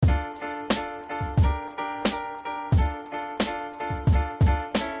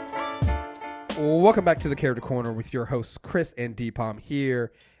Welcome back to the Character Corner with your hosts Chris and Deepom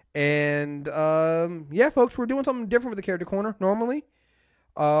here, and yeah, folks, we're doing something different with the Character Corner. Normally,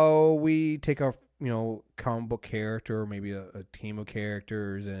 we take a comic book character, or maybe a team of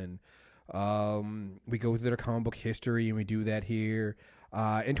characters, and we go through their comic book history, and we do that here.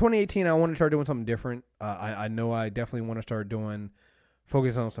 In 2018, I want to start doing something different. I know I definitely want to start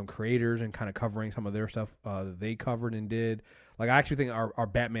focus on some creators and kind of covering some of their stuff that they covered and did. Like, I actually think our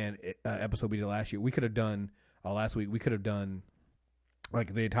Batman episode we did last year, we could have done last week. We could have done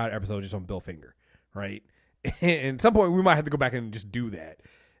like the entire episode just on Bill Finger, right? And at some point, we might have to go back and just do that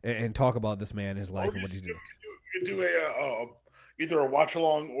and talk about this man, his life, and what he's doing. You could do either a watch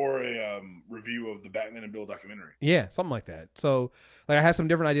along or a review of the Batman and Bill documentary. Yeah, something like that. So, like, I have some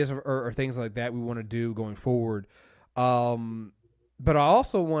different ideas or things like that we want to do going forward. But I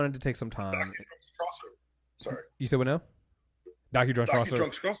also wanted to take some time. Sorry. You said what now? Docu-Drunks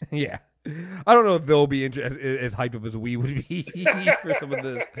crossover. Yeah. I don't know if they'll be as hyped up as we would be for some of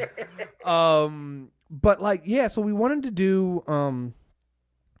this. But like, yeah, so we wanted to do,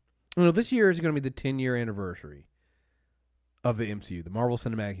 this year is going to be the 10-year anniversary of the MCU, the Marvel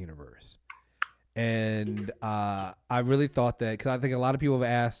Cinematic Universe. And I really thought that, because I think a lot of people have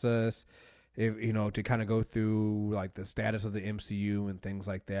asked us, if to kind of go through like the status of the MCU and things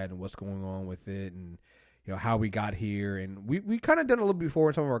like that and what's going on with it and how we got here. And we kind of done a little before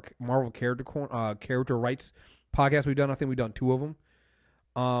in some of our Marvel character rights podcasts we've done. I think we've done 2 of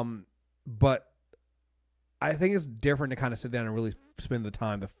them. But I think it's different to kind of sit down and really spend the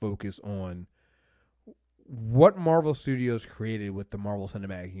time to focus on what Marvel Studios created with the Marvel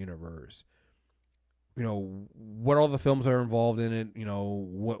Cinematic Universe. What all the films are involved in it,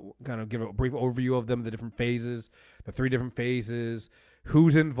 what kind of give a brief overview of them, the different phases, the 3 different phases,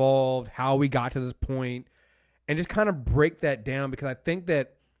 who's involved, how we got to this point, and just kind of break that down, because I think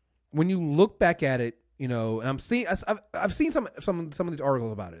that when you look back at it, and I've seen some of these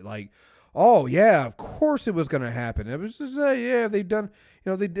articles about it, like, oh yeah, of course it was going to happen. It was just they've done,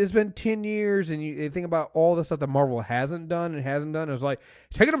 it's been 10 years, and you think about all the stuff that Marvel hasn't done. It was like,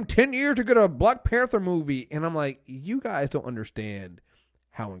 it's taking them 10 years to get a Black Panther movie, and I'm like, you guys don't understand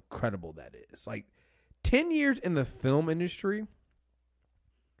how incredible that is. Like, 10 years in the film industry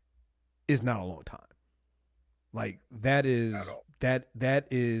is not a long time. Like, that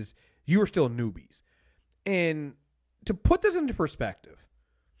is you are still newbies. And to put this into perspective,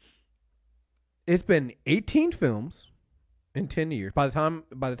 it's been 18 films in 10 years. By the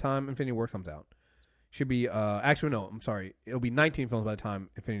time Infinity War comes out, should be actually no, I'm sorry. It'll be 19 films by the time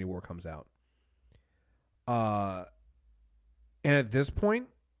Infinity War comes out. And at this point,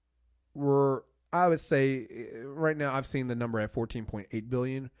 I would say right now I've seen the number at 14.8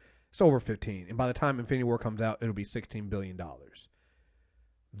 billion. It's over 15, and by the time Infinity War comes out, it'll be $16 billion.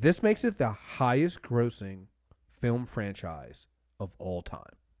 This makes it the highest grossing film franchise of all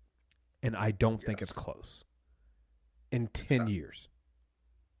time. And I don't think it's close. In 10 years.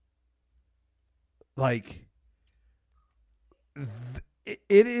 Like, this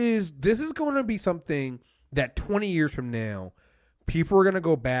is going to be something that 20 years from now, people are going to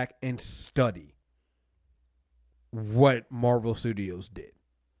go back and study what Marvel Studios did.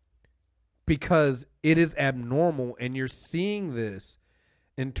 Because it is abnormal, and you're seeing this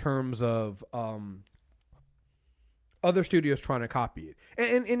in terms of other studios trying to copy it.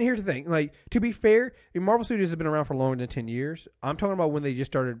 And here's the thing. Like, to be fair, Marvel Studios has been around for longer than 10 years. I'm talking about when they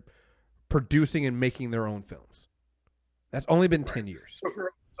just started producing and making their own films. That's only been 10 years. So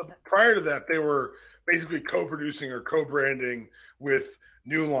prior to that, they were basically co-producing or co-branding with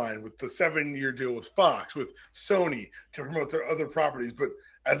New Line, with the 7-year deal with Fox, with Sony to promote their other properties. But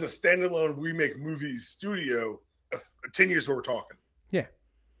as a standalone, we make movies studio, 10 years what we're talking. Yeah.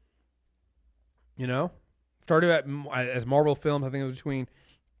 Started as Marvel Films. I think it was between,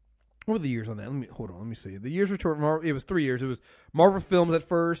 what were the years on that? Let me see. The years were, it was 3 years. It was Marvel Films at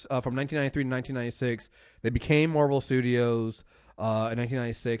first, from 1993 to 1996. They became Marvel Studios in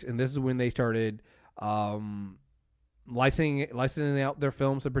 1996, and this is when they started licensing out their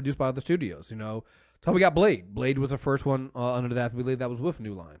films and produced by other studios. So we got Blade. Blade was the first one under that. I believe that was with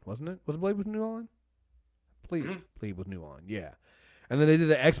New Line, wasn't it? Was Blade with New Line? Blade with New Line, yeah. And then they did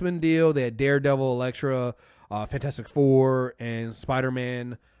the X-Men deal. They had Daredevil, Elektra, Fantastic Four, and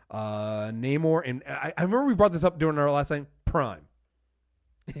Spider-Man, Namor. And I remember we brought this up during our last time, Prime.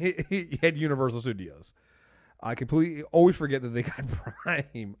 He had Universal Studios. I completely always forget that they got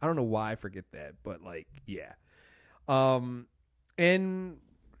Prime. I don't know why I forget that, but like, yeah. And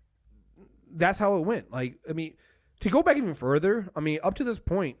that's how it went. Like, I mean, to go back even further, I mean, up to this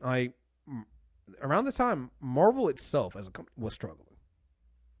point, around this time, Marvel itself as a company was struggling.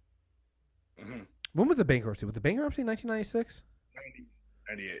 Mm-hmm. When was the bankruptcy? Was the bankruptcy 1996?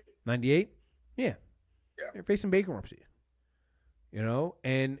 98. 98? Yeah. Yeah. They're facing bankruptcy.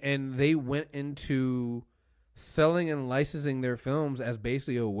 And they went into selling and licensing their films as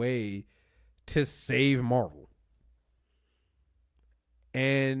basically a way to save Marvel.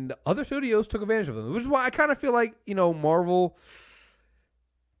 And other studios took advantage of them, which is why I kind of feel like, Marvel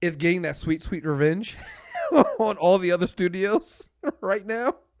is getting that sweet, sweet revenge on all the other studios right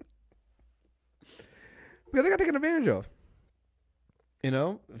now. Because they got taken advantage of. I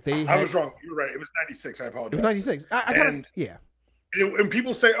was wrong. You're right. It was 96. I apologize. It was 96. Yeah. And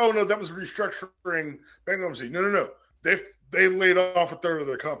people say, "Oh no, that was restructuring bankruptcy." No. They laid off a third of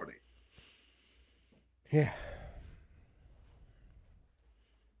their company. Yeah.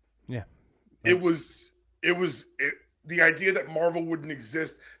 It was the idea that Marvel wouldn't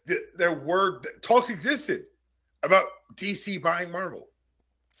exist. There were talks existed about DC buying Marvel.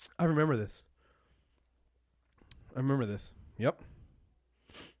 I remember this. Yep.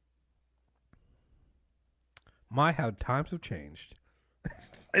 My, how times have changed.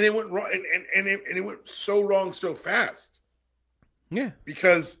 And it went wrong, and it went so wrong so fast. Yeah.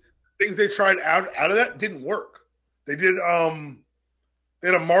 Because things they tried out of that didn't work. They did they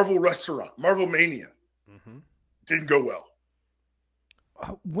had a Marvel restaurant, Marvel Mania. Mm-hmm. Didn't go well.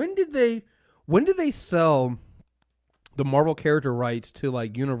 When did they sell the Marvel character rights to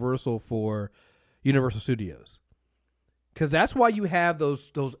like Universal for Universal Studios? Because that's why you have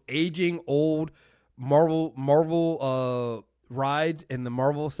those aging old Marvel rides in the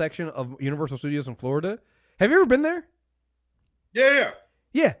Marvel section of Universal Studios in Florida. Have you ever been there? Yeah.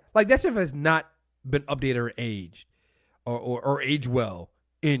 Like that stuff has not been updated or aged or aged well.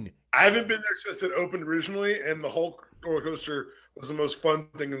 I haven't been there since it opened originally, and the Hulk roller coaster was the most fun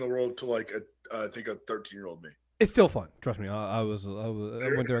thing in the world to I think a 13-year-old me. It's still fun. Trust me. I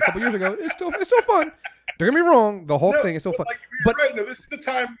went there a couple years ago. It's still fun. Don't get me wrong. The Hulk thing is still fun. But right, no, this is the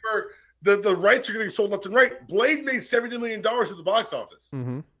time where the rights are getting sold left and right. Blade made $70 million at the box office.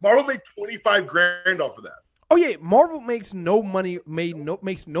 Mm-hmm. Marvel made $25,000 off of that. Oh yeah, Marvel makes no money.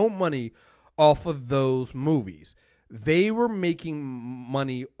 Makes no money off of those movies. They were making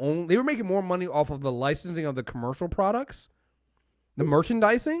money They were making more money off of the licensing of the commercial products, the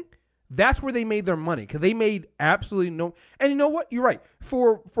merchandising. That's where they made their money because they made absolutely no. And you know what? You're right.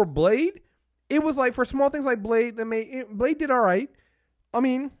 For Blade, it was like for small things like Blade. Blade did all right. I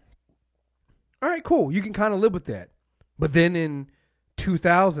mean, all right, cool. You can kind of live with that. But then in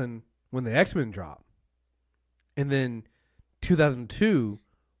 2000, when the X-Men dropped, and then 2002,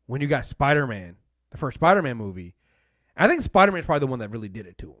 when you got Spider-Man, the first Spider-Man movie, I think Spider-Man is probably the one that really did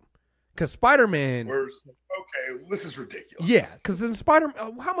it to him. Because Spider-Man... Okay, this is ridiculous. Yeah, because in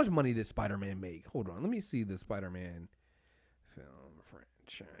Spider-Man... how much money did Spider-Man make? Hold on, let me see the Spider-Man film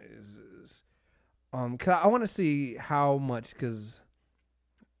franchises. I want to see how much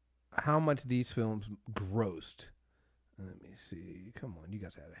these films grossed. Let me see. Come on, you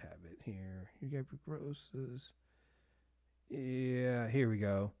guys had to have it here. You got grosses. Yeah, here we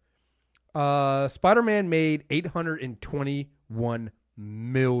go. Spider-Man made $821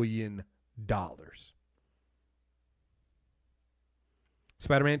 million.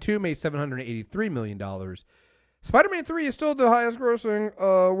 Spider-Man 2 made $783 million. Spider-Man 3 is still the highest grossing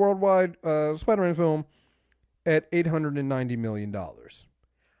worldwide Spider-Man film at $890 million.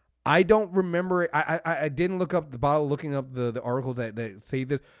 I don't remember. I didn't look up looking up the articles that say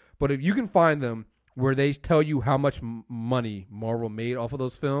this, but if you can find them where they tell you how much money Marvel made off of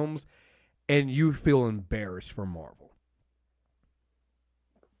those films, and you feel embarrassed for Marvel.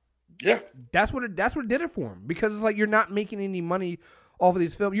 Yeah, that's what it did it for them, because it's like you're not making any money off of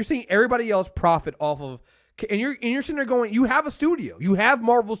these films. You're seeing everybody else profit off of, and you're sitting there going, you have a studio, you have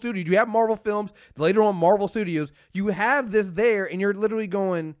Marvel Studios, you have Marvel Films, later on Marvel Studios, you have this there, and you're literally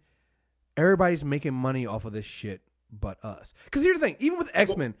going, everybody's making money off of this shit but us. Because here's the thing, even with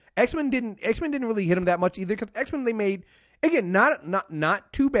X-Men, X-Men didn't really hit them that much either, because X-Men they made, again,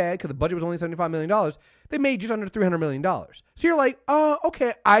 not too bad, because the budget was only $75 million. They made just under $300 million. So you're like, oh,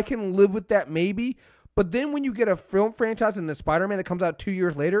 okay, I can live with that maybe. But then when you get a film franchise in the Spider-Man that comes out 2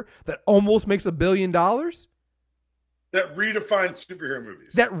 years later that almost makes $1 billion. That redefines superhero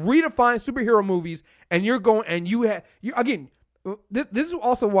movies. And you're going, and this is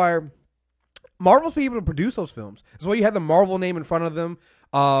also why Marvel's been able to produce those films. That's why you have the Marvel name in front of them.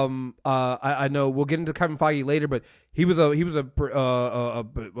 I know we'll get into Kevin Feige later, but he was one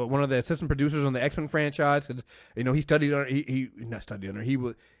of the assistant producers on the X-Men franchise. He studied under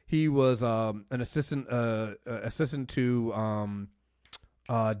he was an assistant to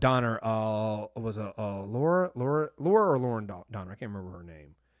Donner. Was Laura or Lauren Donner? I can't remember her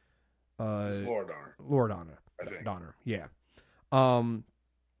name. This is Laura Donner. Laura Donner. I think. Donner. Yeah.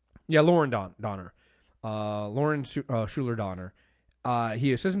 Yeah, Lauren Donner. Lauren Schuler Donner.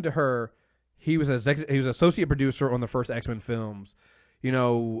 He assistant to her. He was associate producer on the first X-Men films. You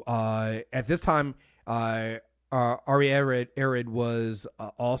know, at this time, Ari Arid was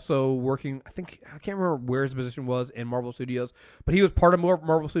also working. I can't remember where his position was in Marvel Studios, but he was part of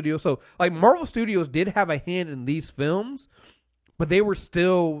Marvel Studios. So, like, Marvel Studios did have a hand in these films, but they were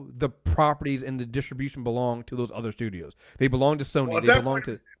still the properties and the distribution belonged to those other studios. They belonged to Sony. Well, at they that belonged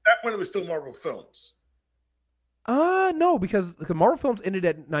point, to. At that point, it was still Marvel Films. No, because Marvel Films ended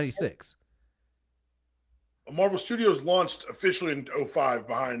at 96. Marvel Studios launched officially in 05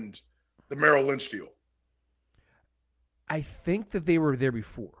 behind the Merrill Lynch deal. I think that they were there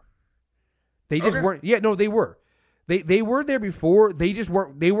before. They just Okay. weren't. Yeah, no, they were. They were there before. They just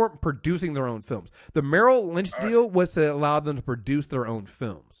weren't. They weren't producing their own films. The Merrill Lynch deal was to allow them to produce their own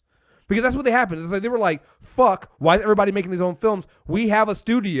films, because that's what they happened. It's like they were like, "Fuck! Why is everybody making these own films? We have a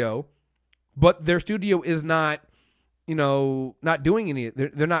studio, but their studio is not, not doing any.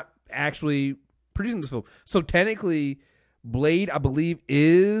 They're not actually producing this film. So technically, Blade, I believe,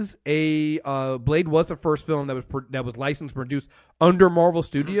 is Blade was the first film that was licensed, produced under Marvel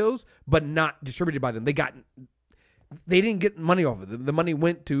Studios, but not distributed by them. They didn't get money off of it. The money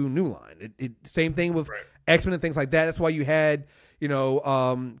went to New Line. Same thing with X-Men and things like that. That's why you had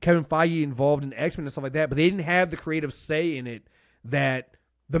Kevin Feige involved in X-Men and stuff like that, but they didn't have the creative say in it that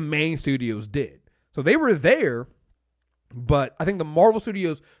the main studios did. So they were there, but I think the Marvel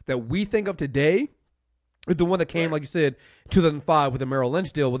Studios that we think of today is the one that came, like you said, 2005 with the Merrill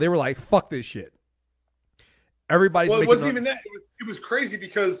Lynch deal, where they were like, "Fuck this shit." Everybody's Well, it wasn't even that. It was crazy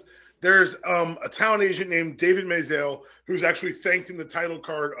because there's a talent agent named David Maisel who's actually thanked in the title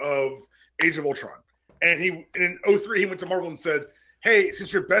card of Age of Ultron. And in 03, he went to Marvel and said, "Hey,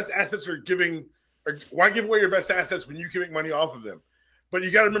 since your best assets why give away your best assets when you can make money off of them?" But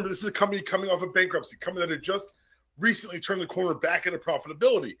you got to remember, this is a company coming off of bankruptcy, a company that had just recently turned the corner back into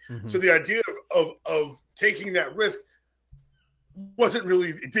profitability. Mm-hmm. So the idea of taking that risk didn't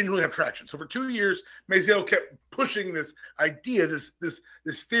really have traction. So for 2 years, Maisel kept pushing this idea, this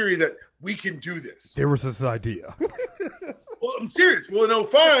theory that we can do this. There was this idea. Well, I'm serious. Well, in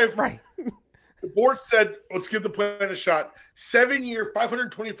 05, right. The board said, let's give the plan a shot. 7-year,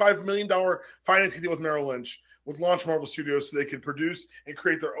 $525 million financing deal with Merrill Lynch would launch Marvel Studios so they could produce and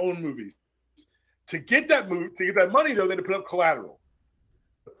create their own movies. To get that money, though, they had to put up collateral.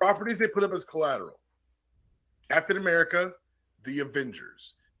 The properties they put up as collateral: Captain America, The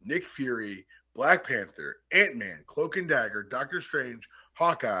Avengers, Nick Fury, Black Panther, Ant-Man, Cloak and Dagger, Doctor Strange,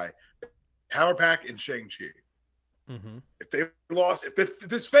 Hawkeye, Power Pack, and Shang-Chi. Mm-hmm. If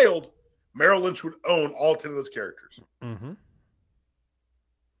this failed, Merrill Lynch would own all 10 of those characters. Mm-hmm.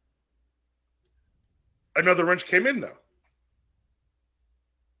 Another wrench came in, though.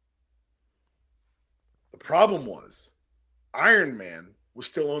 The problem was Iron Man was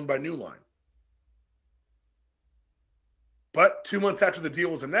still owned by New Line. But 2 months after the deal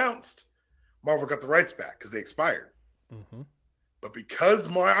was announced, Marvel got the rights back because they expired. Mm-hmm. But because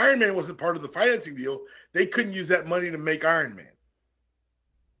Iron Man wasn't part of the financing deal, they couldn't use that money to make Iron Man.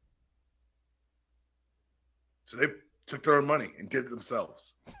 So they took their own money and did it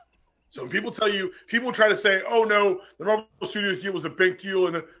themselves. So when people try to say, "Oh no, the Marvel Studios deal was a big deal,"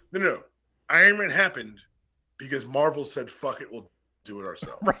 and no. Iron Man happened because Marvel said, "Fuck it, we'll do it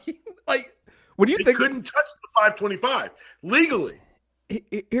ourselves." Right? Like, what do you think? They couldn't touch the 525 legally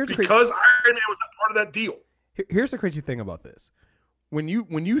because Iron Man was not part of that deal. Here's the crazy thing about this: when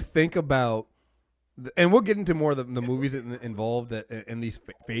you think about, and we'll get into more of the movies involved in these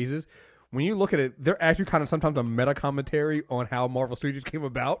phases. When you look at it, they're actually kind of sometimes a meta commentary on how Marvel Studios came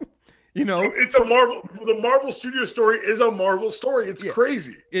about. It's a Marvel. The Marvel Studio story is a Marvel story. It's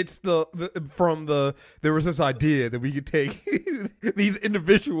crazy. It's there was this idea that we could take these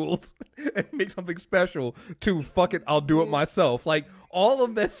individuals and make something special to fuck it. I'll do it myself. Like all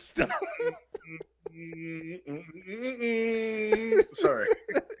of that stuff. Sorry.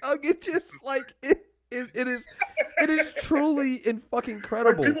 It just like it is truly fucking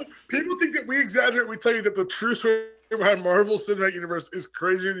incredible. People think that we exaggerate. We tell you that the true story behind Marvel Cinematic Universe is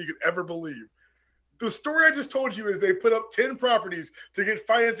crazier than you could ever believe. The story I just told you is they put up 10 properties to get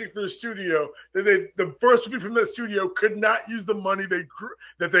financing for the studio. That the first movie from that studio could not use the money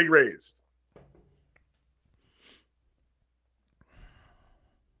that they raised.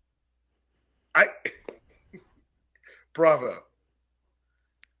 Bravo.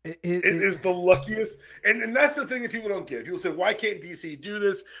 It is the luckiest, and that's the thing that people don't get. People say, "Why can't DC do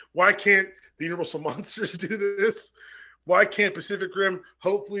this? Why can't the Universal Monsters do this?" Why can't Pacific Rim,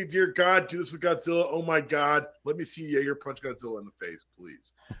 hopefully, dear God, do this with Godzilla? Oh my God, let me see Jaeger punch Godzilla in the face,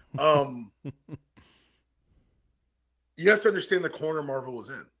 please. You have to understand the corner Marvel was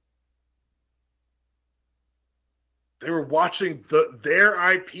in. They were watching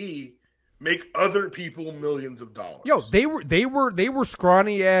their IP make other people millions of dollars. Yo, they were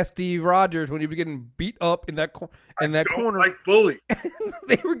scrawny ass Steve Rogers when he was getting beat up in that corner. Like bully.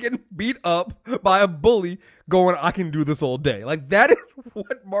 They were getting beat up by a bully going, I can do this all day. Like that is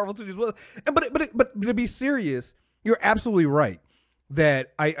what Marvel Studios was. But to be serious, you're absolutely right.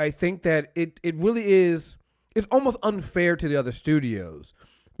 That I think that it really is, it's almost unfair to the other studios,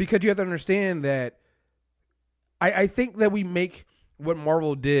 because you have to understand that I think that we make what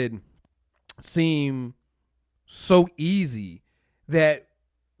Marvel did seem so easy that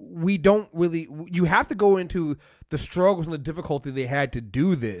we don't really, you have to go into the struggles and the difficulty they had to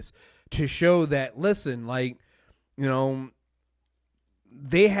do this to show that, listen, like, you know,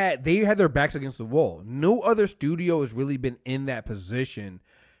 they had their backs against the wall. No other studio has really been in that position,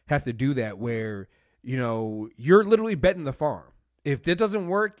 have to do that, where, you know, you're literally betting the farm. If this doesn't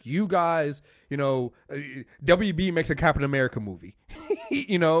work, you guys, you know, WB makes a Captain America movie.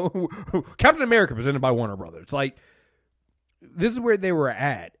 You know, Captain America presented by Warner Brothers. Like, this is where they were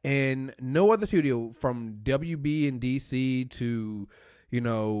at. And no other studio, from WB and DC to, you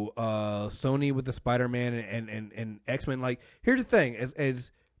know, Sony with the Spider-Man and X-Men. Like, here's the thing.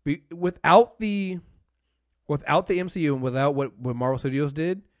 Without the MCU and without what Marvel Studios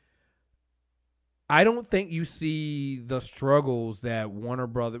did, I don't think you see the struggles that Warner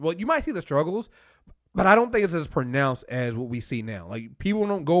Brothers. Well, you might see the struggles, but I don't think it's as pronounced as what we see now. Like, people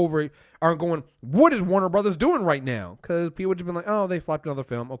aren't going, what is Warner Brothers doing right now? Because people have just been like, oh, they flopped another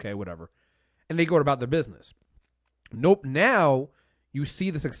film. Okay, whatever. And they go about their business. Nope. Now you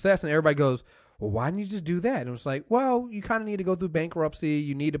see the success and everybody goes, well, why didn't you just do that? And it's like, well, you kind of need to go through bankruptcy.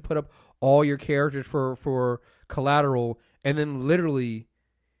 You need to put up all your characters for collateral. And then literally,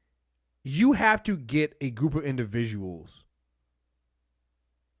 you have to get a group of individuals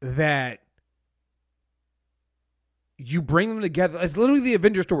that you bring them together. It's literally the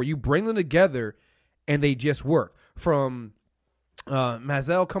Avengers story. You bring them together and they just work. From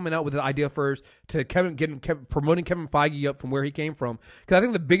Mazel coming out with the idea first to Kevin promoting Kevin Feige up from where he came from. Because I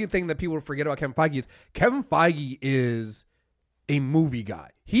think the biggest thing that people forget about Kevin Feige is a movie guy.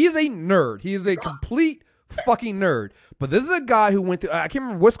 He is a nerd. He is a complete fucking nerd. But this is a guy who went to, I can't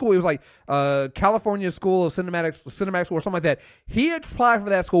remember what school. It was like California School of Cinematic School or something like that. He had applied for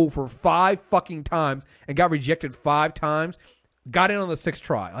that school for 5 fucking times and got rejected 5 times. Got in on the 6th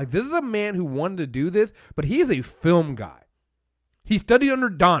try. Like, this is a man who wanted to do this, but he is a film guy. He studied under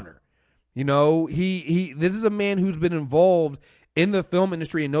Donner. You know, this is a man who's been involved in the film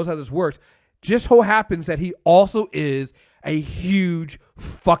industry and knows how this works. Just so happens that he also is a huge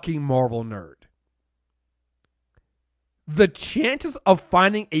fucking Marvel nerd. The chances of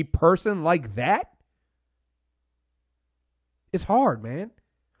finding a person like that is hard, man.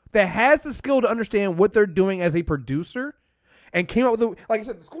 That has the skill to understand what they're doing as a producer and came up with, like I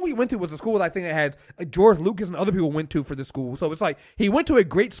said, the school he went to was a school that I think that had George Lucas and other people went to for the school. So it's like he went to a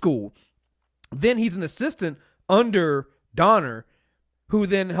great school. Then he's an assistant under Donner, who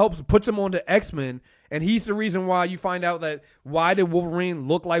then puts him on to X-Men. And he's the reason why you find out that why did Wolverine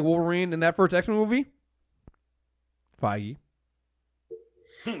look like Wolverine in that first X-Men movie? Feige.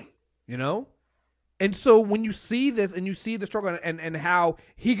 You know? And so when you see this and you see the struggle and how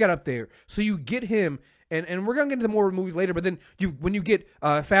he got up there, so you get him, and we're going to get into more movies later, but then when you get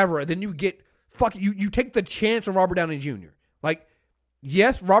Favreau, then you get, you take the chance on Robert Downey Jr. Like,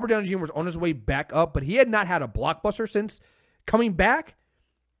 yes, Robert Downey Jr. was on his way back up, but he had not had a blockbuster since coming back.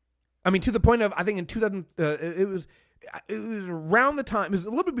 I mean, to the point of, I think in 2000, it was around the time, it was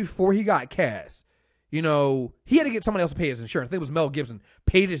a little bit before he got cast. You know, he had to get somebody else to pay his insurance. I think it was Mel Gibson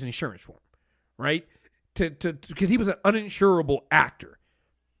paid his insurance for him, right? Because he was an uninsurable actor.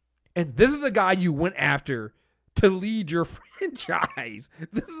 And this is the guy you went after to lead your franchise.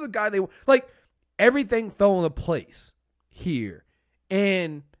 This is the guy like, everything fell into place here.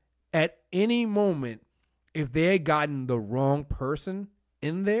 And at any moment, if they had gotten the wrong person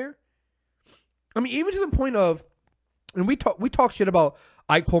in there, I mean, even to the point of, and we talk shit about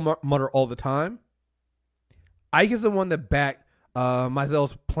Ike Perlmutter all the time. Ike is the one that backed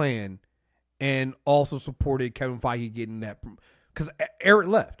Mazel's plan and also supported Kevin Feige getting that, because Eric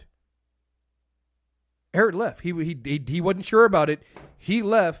left. He wasn't sure about it. He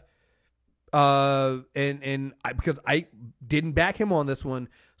left, because Ike didn't back him on this one.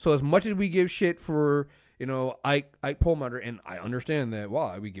 So as much as we give shit for, you know, Ike Perlmutter, and I understand that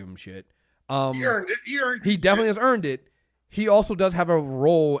why we give him shit. He earned it. He definitely has earned it. he also does have a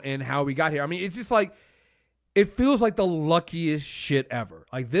role in how we got here. I mean, it's just like, it feels like the luckiest shit ever.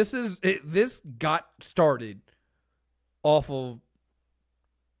 Like, this got started off of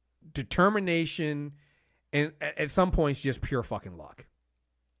determination and at some points just pure fucking luck.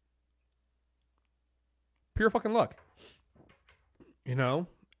 Pure fucking luck. You know?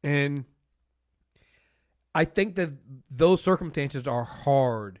 And I think that those circumstances are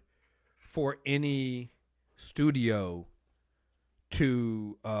hard for any studio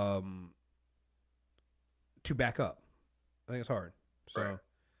to back up. I think it's hard. So, right.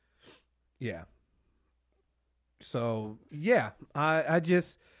 Yeah. So, yeah, I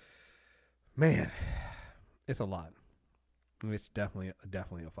just, man, it's a lot. It's definitely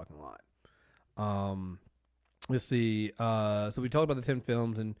a fucking lot. Let's see. So we talked about the 10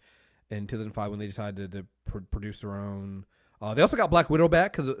 films in 2005 when they decided to produce their own. They also got Black Widow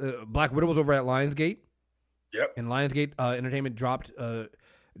back because Black Widow was over at Lionsgate. Yep. And Lionsgate Entertainment dropped,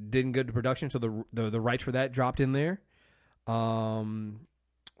 didn't go to production, so the rights for that dropped in there.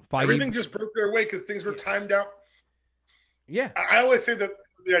 Everything just broke their way because things were timed out. Yeah. I always say that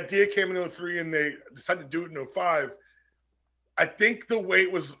the idea came in 2003 and they decided to do it in 2005. I think the way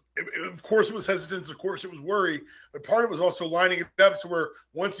it was, of course it was hesitance, of course it was worry, but part of it was also lining it up so where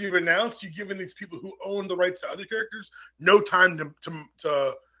once you've announced, you've given these people who own the rights to other characters no time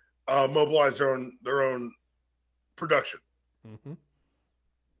to mobilize their own production. Mm-hmm.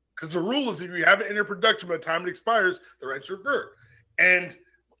 Because the rule is if you have it in production by the time it expires, the rights revert. And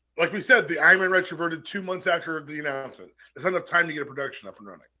like we said, the Iron Man rights reverted 2 months after the announcement. There's not enough time to get a production up and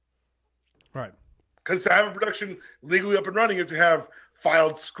running. Right. Because to have a production legally up and running, you have to have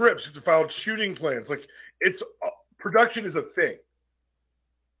filed scripts, you have to file shooting plans. Like, it's production is a thing.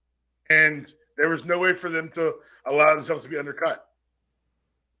 And there was no way for them to allow themselves to be undercut.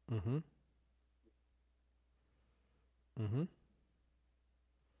 Mm-hmm. Mm-hmm.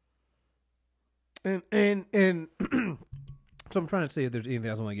 And so I'm trying to see if there's anything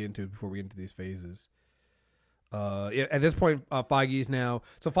else I want to get into before we get into these phases. Yeah, at this point, Feige is now.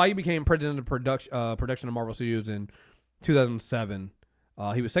 So Feige became president of production of Marvel Studios in 2007.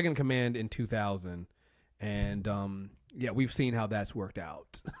 He was second in command in 2000, and yeah, we've seen how that's worked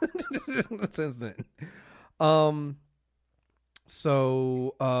out since then.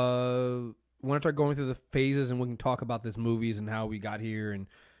 So want to start going through the phases, and we can talk about this movies and how we got here, and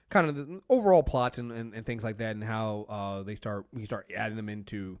kind of the overall plots and things like that, and how we start adding them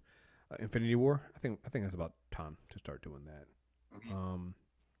into Infinity War. I think it's about time to start doing that.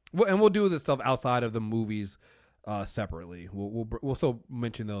 Mm-hmm. And we'll do this stuff outside of the movies separately. We'll still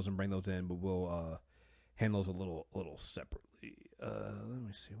mention those and bring those in, but we'll handle those a little separately. Let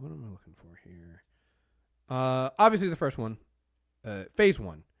me see, what am I looking for here? Obviously the first one, phase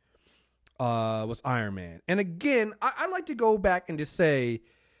one, was Iron Man, and again, I like to go back and just say,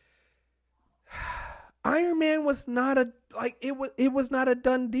 Iron Man was not it was not a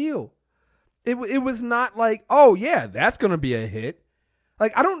done deal. It was not like, oh yeah, that's gonna be a hit.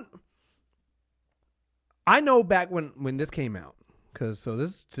 Like, I know back when this came out, because so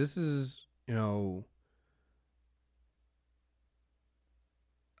this is, you know,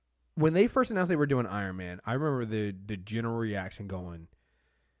 when they first announced they were doing Iron Man, I remember the general reaction going,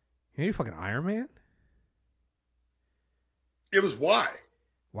 "You fucking Iron Man?" It was why.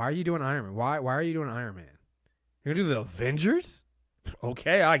 Why are you doing Iron Man? Why are you doing Iron Man? You're gonna do the Avengers?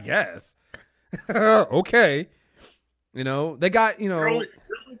 Okay, I guess. Okay. You know, they got, you know, you're only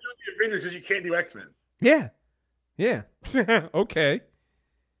doing the Avengers because you can't do X-Men. Yeah. Yeah. Okay.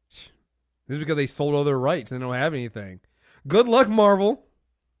 This is because they sold all their rights and they don't have anything. Good luck, Marvel.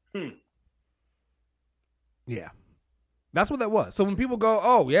 Yeah. That's what that was. So when people go,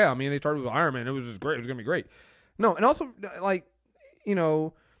 oh, yeah, I mean, they started with Iron Man. It was just great. It was going to be great. No, and also, like, you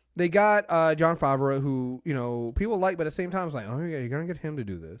know, they got Jon Favreau, who, you know, people like, but at the same time, it's like, oh, yeah, you're going to get him to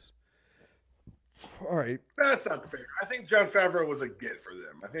do this. All right. That's not fair. I think Jon Favreau was a get for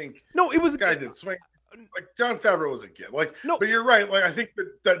them. I think no, it was this guy did swing. Like, Jon Favreau was a get. Like, no, but you're right. Like, I think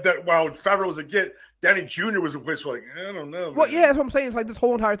that while Favreau was a get, Downey Jr. was a place where, like, I don't know. Well, man. yeah, that's what I'm saying. It's like this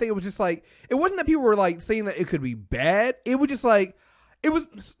whole entire thing. It was just like, it wasn't that people were like saying that it could be bad. It was just like, it was,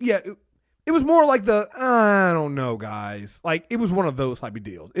 yeah. It was more like I don't know, guys. Like, it was one of those type of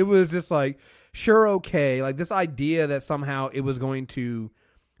deals. It was just like, sure, okay. Like, this idea that somehow it was going to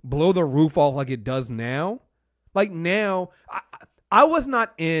blow the roof off like it does now. Like, now, I was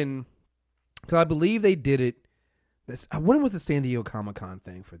not in, because I believe they did it. When was the San Diego Comic-Con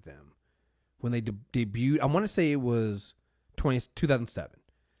thing for them? When they debuted, I want to say it was 2007.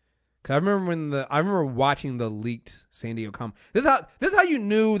 Because I remember watching the leaked San Diego Comic. This is how you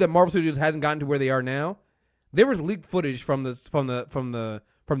knew that Marvel Studios hadn't gotten to where they are now. There was leaked footage from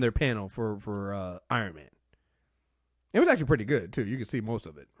their panel for Iron Man. It was actually pretty good too. You could see most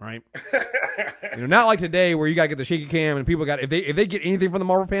of it, right? Not like today where you gotta get the shaky cam and people got if they get anything from the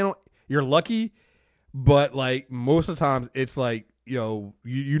Marvel panel, you're lucky. But like most of the times, it's like you're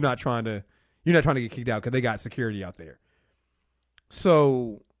not trying to get kicked out because they got security out there.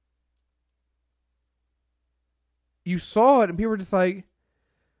 So you saw it and people were just like,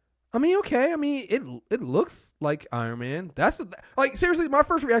 I mean, okay. I mean, it looks like Iron Man. That's like seriously. My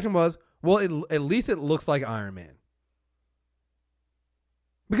first reaction was, well, at least it looks like Iron Man.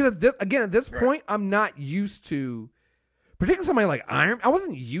 Because at this point, I'm not used to, particularly somebody like Iron. I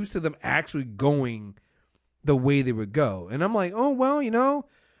wasn't used to them actually going the way they would go, and I'm like, oh well,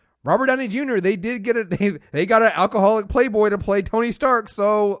 Robert Downey Jr. They did get they got an alcoholic playboy to play Tony Stark,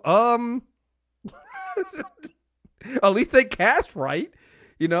 so at least they cast right,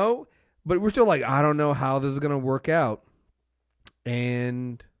 But we're still like, I don't know how this is gonna work out,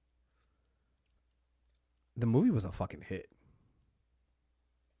 and the movie was a fucking hit.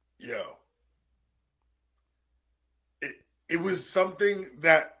 It was something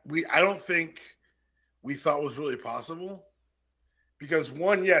that I don't think we thought was really possible, because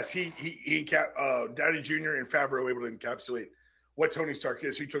one, yes, Downey Jr. and Favreau were able to encapsulate what Tony Stark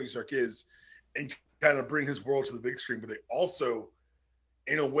is, who Tony Stark is, and kind of bring his world to the big screen. But they also,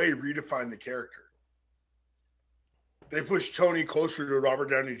 in a way, redefined the character. They pushed Tony closer to Robert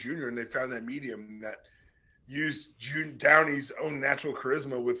Downey Jr. and they found that medium that used Downey's own natural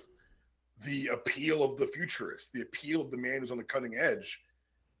charisma with the appeal of the futurist, the appeal of the man who's on the cutting edge,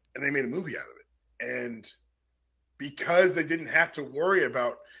 and they made a movie out of it. And because they didn't have to worry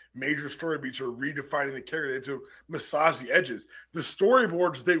about major story beats or redefining the character, they had to massage the edges. The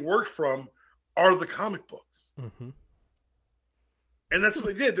storyboards they worked from are the comic books. Mm-hmm. And that's what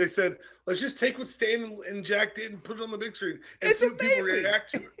they did. They said, let's just take what Stan and Jack did and put it on the big screen and see what people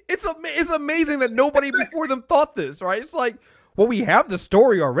react to it. It's amazing that nobody before them thought this, right? It's like, well, we have the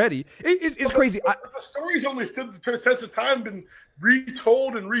story already. It's crazy. The story's only stood the test of time, been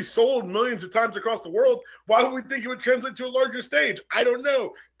retold and resold millions of times across the world. Why would we think it would translate to a larger stage? I don't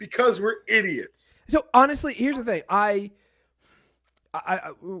know. Because we're idiots. So honestly, here's the thing.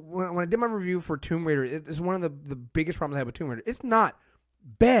 When I did my review for Tomb Raider, it's one of the biggest problems I have with Tomb Raider. It's not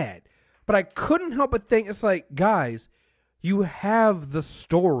bad, but I couldn't help but think, it's like, guys, you have the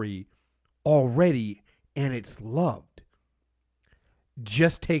story already and it's loved.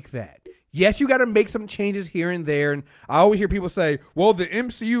 Just take that. Yes, you got to make some changes here and there. And I always hear people say, well, the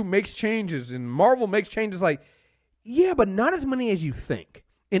MCU makes changes and Marvel makes changes. Like, yeah, but not as many as you think.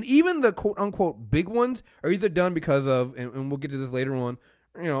 And even the quote unquote big ones are either done because of, and we'll get to this later on,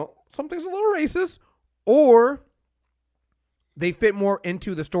 something's a little racist, or they fit more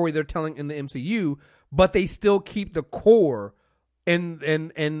into the story they're telling in the MCU, but they still keep the core and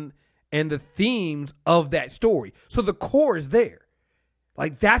the themes of that story. So the core is there.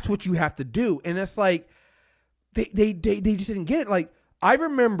 Like, that's what you have to do. And it's like, they just didn't get it. Like, I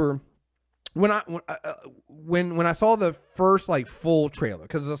remember when I saw the first like full trailer,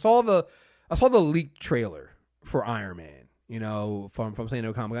 because I saw the leaked trailer for Iron Man, from San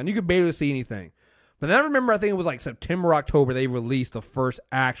Diego Comic-Con. You could barely see anything. But then I remember, I think it was like September, October, they released the first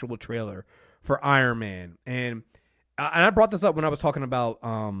actual trailer for Iron Man. And I brought this up when I was talking about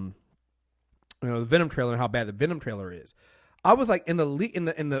the Venom trailer and how bad the Venom trailer is. I was like, in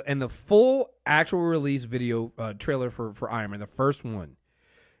the full actual release video trailer for Iron Man, the first one,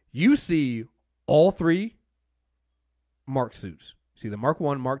 you see all three Mark suits. You see the Mark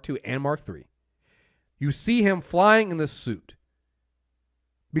 1, Mark 2, and Mark 3. You see him flying in the suit.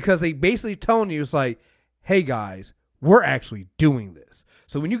 Because they basically telling you, it's like, hey guys, we're actually doing this.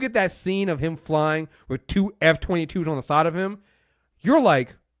 So when you get that scene of him flying with two F-22s on the side of him, you're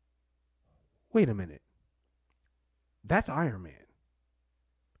like, wait a minute. That's Iron Man.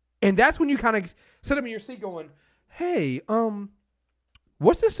 And that's when you kind of sit up in your seat going, hey,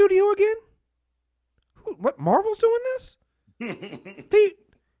 what's the studio again? What, Marvel's doing this?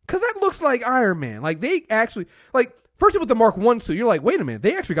 Because that looks like Iron Man. Like, they actually, like, first it was the Mark 1 suit. You're like, wait a minute.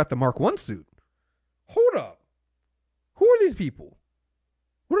 They actually got the Mark 1 suit. Hold up. Who are these people?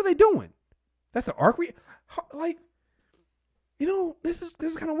 What are they doing? That's the arc. Like, this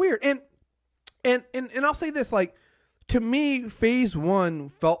is kind of weird. And I'll say this, like, to me, Phase 1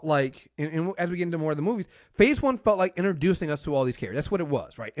 felt like, and as we get into more of the movies, Phase 1 felt like introducing us to all these characters. That's what it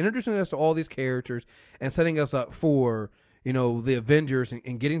was, right? Introducing us to all these characters and setting us up for, the Avengers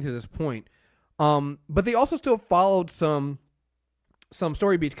and getting to this point. But they also still followed some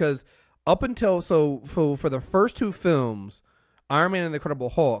story beats, because up until, for the first two films, Iron Man and the Incredible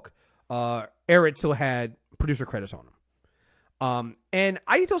Hulk, Eric still had producer credits on them. And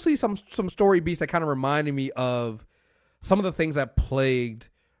I used to see some story beats that kind of reminded me of some of the things that plagued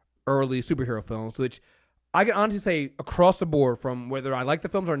early superhero films, which I can honestly say across the board, from whether I like the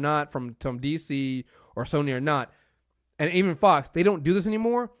films or not, from DC or Sony or not, and even Fox, they don't do this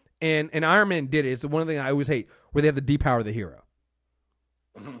anymore. And Iron Man did it. It's the one thing I always hate, where they have the depower the hero.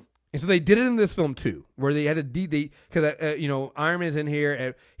 Mm-hmm. And so they did it in this film too, where they had the because Iron Man's in here,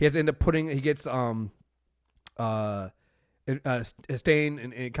 and he has to end up he gets Stain,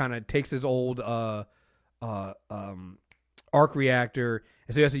 and it kind of takes his old arc reactor,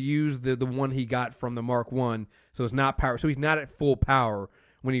 and so he has to use the one he got from the Mark I, so it's not power, so he's not at full power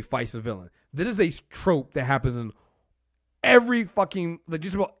when he fights the villain. This is a trope that happens in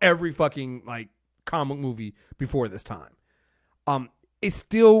just about every fucking like comic movie before this time. It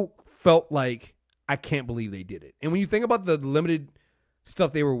still felt like, I can't believe they did it. And when you think about the limited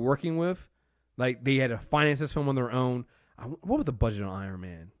stuff they were working with, like they had to finance this film on their own. What was the budget on Iron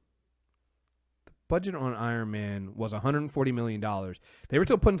Man? The budget on Iron Man was $140 million. They were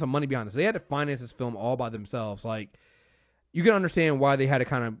still putting some money behind this. They had to finance this film all by themselves. Like, you can understand why they had to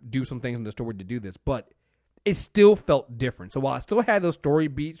kind of do some things in the story to do this, but it still felt different. So while I still had those story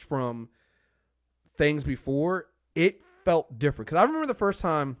beats from things before, it felt different. Because I remember the first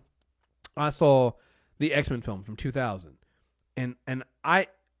time I saw the X-Men film from 2000. And I,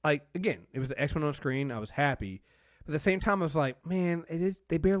 like, again, it was the X-Men on screen. I was happy. But at the same time, I was like, man,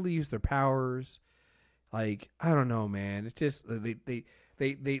 they barely use their powers. Like, I don't know, man. It's just, they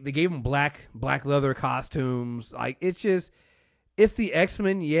gave them black leather costumes. Like, it's the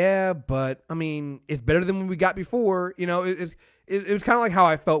X-Men, yeah, but I mean, it's better than what we got before. You know, it was kind of like how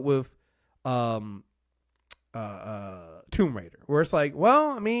I felt with Tomb Raider, where it's like,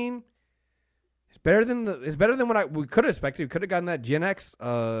 well, I mean, it's better than what we could have expected. We could have gotten that Gen X,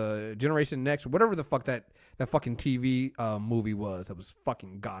 Generation Next, whatever the fuck that fucking TV movie was. That was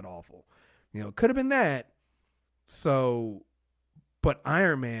fucking god awful. You know, it could have been that. So, but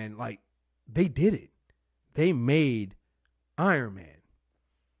Iron Man, like, they did it. They made Iron Man.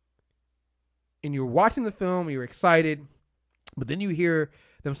 And you're watching the film, you're excited, but then you hear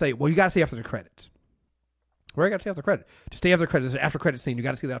them say, well, you got to see after the credits. Where I got to see after the credit? To stay after the credits, after credit scene, you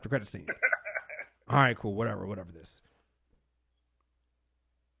got to see the after credit scene. All right, cool, whatever this.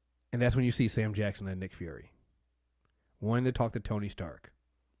 And that's when you see Sam Jackson and Nick Fury wanting to talk to Tony Stark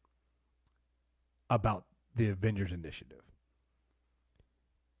about the Avengers Initiative.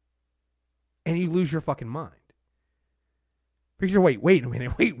 And you lose your fucking mind. Because you're, wait a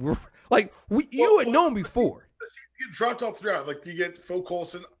minute, you had known before. You get dropped all throughout. Like, you get Phil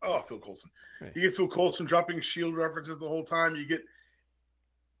Coulson. Right. You get Phil Coulson dropping S.H.I.E.L.D. references the whole time.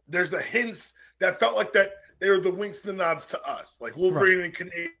 There's the hints that felt like that they were the winks and the nods to us. Like Wolverine and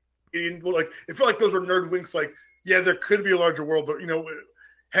Canadian. Like, it felt like those were nerd winks. Like, yeah, there could be a larger world, but,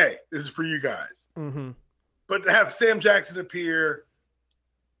 hey, this is for you guys. Mm-hmm. But to have Sam Jackson appear,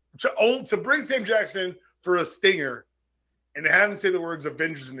 to bring Sam Jackson for a stinger, and to have him say the words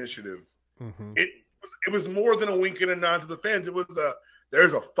Avengers Initiative, mm-hmm. It was more than a wink and a nod to the fans. It was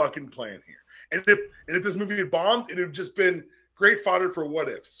there's a fucking plan here. And if this movie had bombed, it would have just been great fodder for what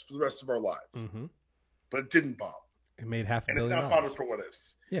ifs for the rest of our lives. Mm-hmm. But it didn't bomb. It made $500 million. And it's not fodder for what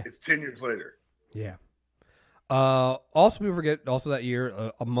ifs. Yeah. It's 10 years later. Yeah. Also, people forget, that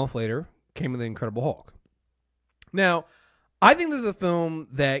year, a month later, came The Incredible Hulk. Now, I think this is a film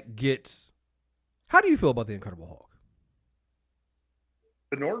that gets... How do you feel about The Incredible Hulk?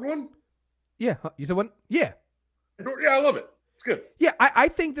 The Norton one? Yeah. You said what? Yeah. Yeah, I love it. It's good. Yeah, I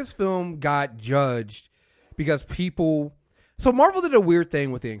think this film got judged because people... So Marvel did a weird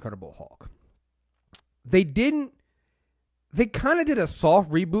thing with The Incredible Hulk. They kind of did a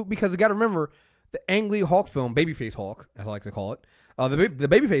soft reboot because you got to remember, the Ang Lee Hulk film, Babyface Hulk, as I like to call it, the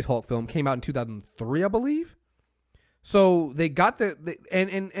Babyface Hulk film came out in 2003, I believe. So they got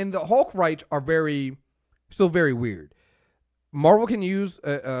and the Hulk rights are still very weird. Marvel can use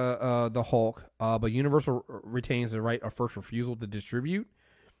the Hulk, but Universal retains the right of first refusal to distribute,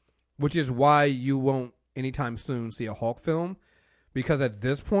 which is why you won't anytime soon see a Hulk film, because at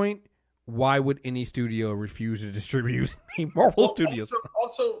this point, why would any studio refuse to distribute a Marvel Studios?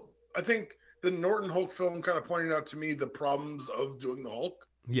 Also, I think the Norton Hulk film kind of pointed out to me the problems of doing the Hulk.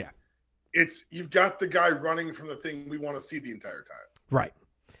 Yeah. You've got the guy running from the thing we want to see the entire time. Right.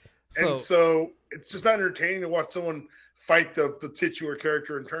 So it's just not entertaining to watch someone fight the titular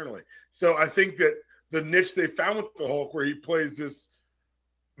character internally. So I think that the niche they found with the Hulk, where he plays this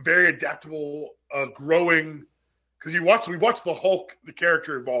very adaptable, growing, because we watch the Hulk, the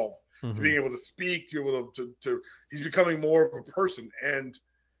character evolve, mm-hmm. to being able to speak, to be able to he's becoming more of a person. And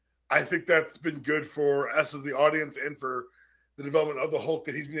I think that's been good for us as the audience and for the development of the Hulk,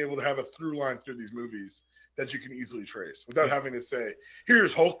 that he's been able to have a through line through these movies that you can easily trace without having to say,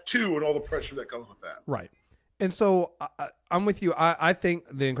 here's Hulk 2 and all the pressure that comes with that. Right. And so I'm with you. I think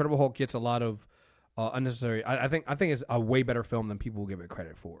The Incredible Hulk gets a lot of unnecessary. I think it's a way better film than people will give it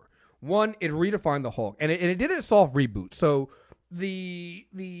credit for. One, it redefined the Hulk, and it did a soft reboot. So the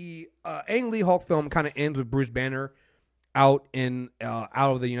Ang Lee Hulk film kind of ends with Bruce Banner out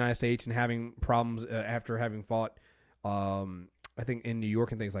of the United States and having problems after having fought, I think, in New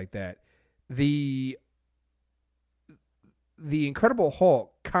York and things like that. The Incredible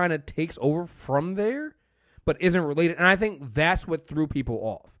Hulk kind of takes over from there, but isn't related. And I think that's what threw people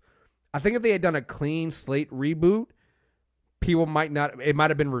off. I think if they had done a clean slate reboot, people might not, it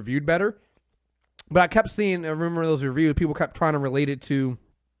might have been reviewed better. But I kept seeing, I remember those reviews, people kept trying to relate it to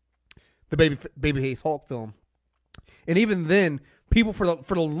the Babyface Hulk film. And even then, people for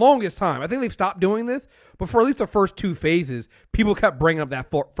the longest time, I think they've stopped doing this, but for at least the first two phases, people kept bringing up that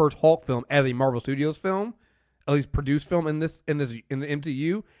first Hulk film as a Marvel Studios film, at least produced film in the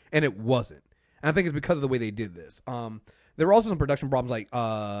MCU, and it wasn't. And I think it's because of the way they did this. There were also some production problems, like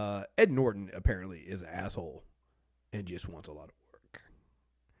Ed Norton apparently is an asshole and just wants a lot of work.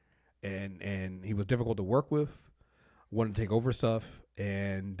 And he was difficult to work with, wanted to take over stuff,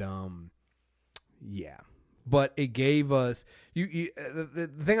 and yeah. But it gave us the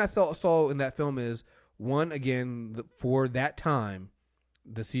thing I saw in that film is, one, again, for that time,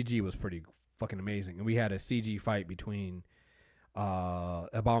 the CG was pretty fucking amazing, and we had a CG fight between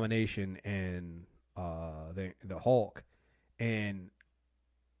Abomination and the Hulk, and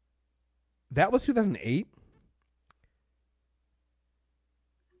that was 2008.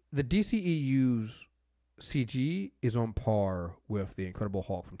 The DCEU's CG is on par with the Incredible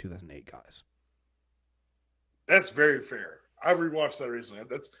Hulk from 2008, guys. That's very fair. I rewatched that recently.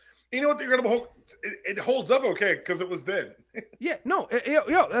 That's, you know what, the Incredible Hulk, it holds up okay because it was then. Yeah, no,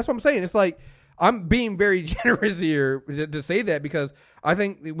 that's what I'm saying. It's like, I'm being very generous here to say that, because I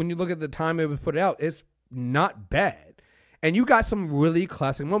think when you look at the time it was put out, it's not bad. And you got some really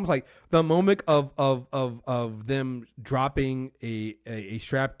classic moments, like the moment of them dropping a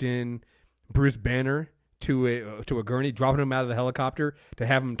strapped in Bruce Banner to a gurney, dropping him out of the helicopter to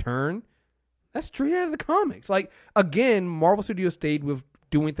have him turn. That's straight out of the comics. Like, again, Marvel Studios stayed with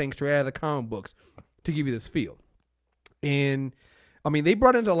doing things straight out of the comic books to give you this feel. And I mean, they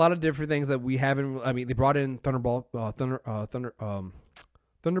brought into a lot of different things that we haven't. I mean, they brought in Thunderbolt Ross.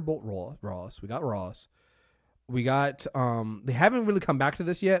 We got Ross. We got. They haven't really come back to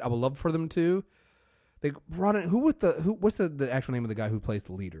this yet. I would love for them to. They brought in what's the actual name of the guy who plays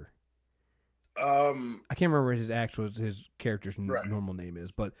the leader? I can't remember his character's normal name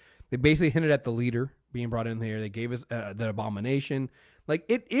is, but they basically hinted at the leader being brought in here. They gave us the Abomination. Like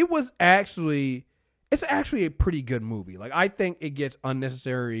it was actually. It's actually a pretty good movie. Like, I think it gets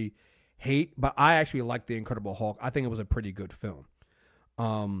unnecessary hate, but I actually like The Incredible Hulk. I think it was a pretty good film.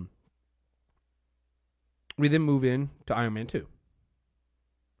 We then move in to Iron Man 2.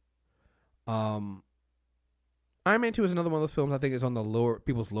 Iron Man 2 is another one of those films I think is on the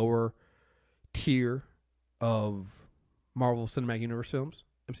people's lower tier of Marvel Cinematic Universe films,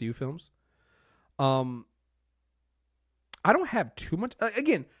 MCU films. I don't have too much.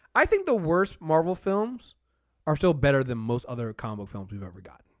 Again, I think the worst Marvel films are still better than most other comic book films we've ever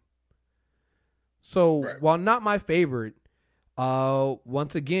gotten. So, while not my favorite,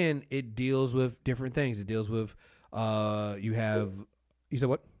 once again, it deals with different things. It deals with, you said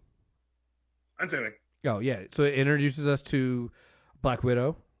what? I'm saying. Oh, yeah. So it introduces us to Black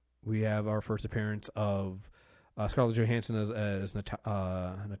Widow. We have our first appearance of Scarlett Johansson as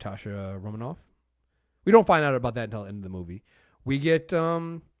Natasha Romanoff. We don't find out about that until the end of the movie. We get,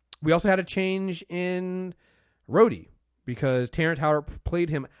 we also had a change in Rhodey because Terrence Howard played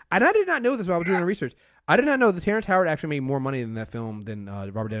him. And I did not know this when I was doing the research. I did not know that Terrence Howard actually made more money in that film than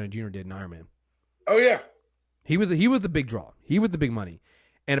Robert Downey Jr. did in Iron Man. Oh, yeah. He was the big draw. He was the big money.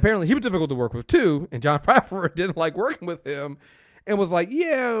 And apparently he was difficult to work with too. And Jon Favreau didn't like working with him and was like,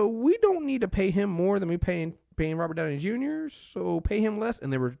 yeah, we don't need to pay him more than we paying Robert Downey Jr., so pay him less.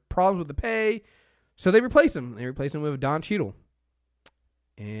 And there were problems with the pay. So they replaced him. They replaced him with Don Cheadle.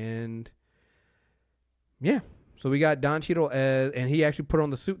 And yeah, so we got Don Cheadle and he actually put on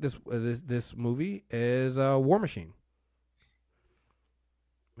the suit this movie as War Machine.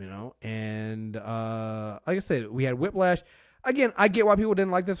 You know, and like I said, we had Whiplash. Again, I get why people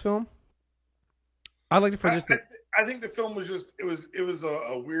didn't like this film. I liked it for just I think the film was just it was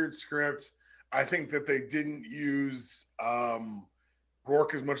a weird script. I think that they didn't use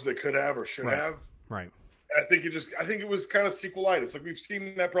Rourke as much as they could have or should have. Right. I think it was kind of sequelitis. Like we've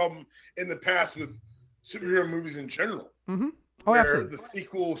seen that problem in the past with superhero movies in general, Oh, where absolutely. the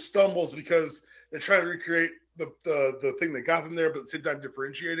sequel stumbles because they're trying to recreate the thing that got them there, but at the same time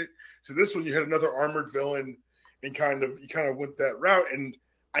differentiate it. So this one, you had another armored villain, and you kind of went that route. And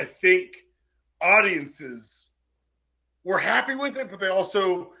I think audiences were happy with it, but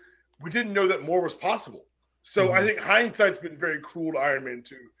we didn't know that more was possible. So I think hindsight's been very cruel to Iron Man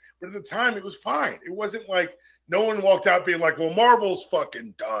 2. But at the time, it was fine. It wasn't like no one walked out being like, well, Marvel's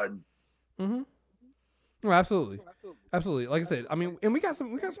fucking done. Mm-hmm. Oh, absolutely. Absolutely. Like I said, I mean, and we got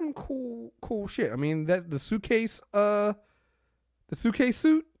some cool shit. I mean, that the suitcase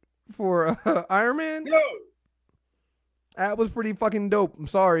suit for Iron Man. No. That was pretty fucking dope. I'm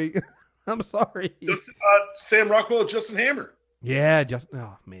sorry. I'm sorry. Sam Rockwell, Justin Hammer. Yeah,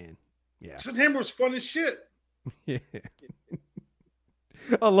 oh man. Yeah. Justin Hammer was fun as shit. Yeah.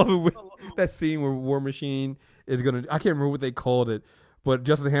 I love it with that scene where War Machine is gonna. I can't remember what they called it, but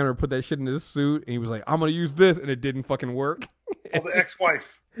Justin Hammer put that shit in his suit, and he was like, "I'm gonna use this," and it didn't fucking work. Oh, the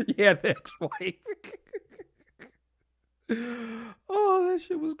ex-wife. Yeah, the ex-wife. Oh, that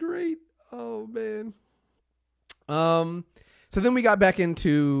shit was great. Oh man. So then we got back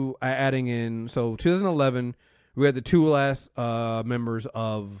into adding in. So 2011, we had the two last members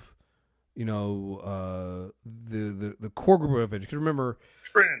of, the core group of Avengers. Because remember,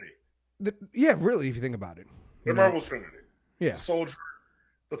 Trinity. Yeah, really, if you think about it, The Marvel Trinity. Yeah, the Soldier,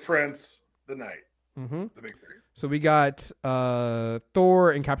 the Prince, the Knight. Mm-hmm. The big three. So we got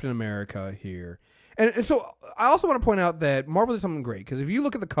Thor and Captain America here, and so I also want to point out that Marvel did something great, because if you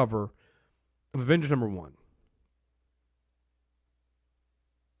look at the cover of Avengers #1.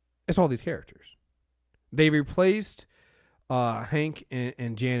 It's all these characters. They replaced Hank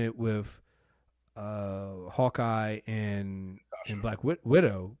and Janet with Hawkeye and Black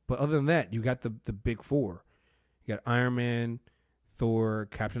Widow. But other than that, you got the big four. You got Iron Man, Thor,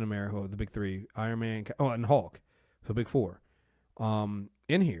 Captain America, the big three. Iron Man, and Hulk. So big four in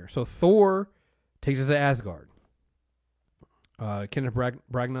here. So Thor takes us to Asgard. Kenneth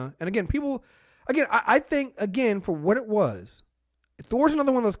Branagh. And again, I think, again, for what it was, Thor's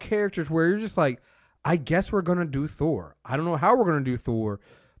another one of those characters where you're just like, I guess we're going to do Thor. I don't know how we're going to do Thor,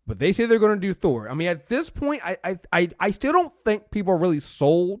 but they say they're going to do Thor. I mean, at this point, I still don't think people are really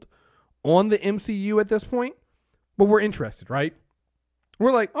sold on the MCU at this point, but we're interested, right?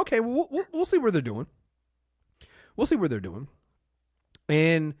 We're like, okay, we'll see where they're doing. We'll see where they're doing.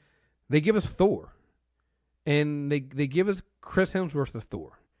 And they give us Thor. And they give us Chris Hemsworth as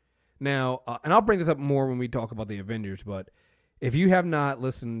Thor. Now, and I'll bring this up more when we talk about the Avengers, but if you have not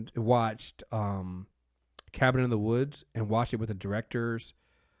watched Cabin in the Woods and watched it with the director's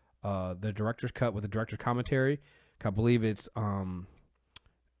cut with the director's commentary, I believe it's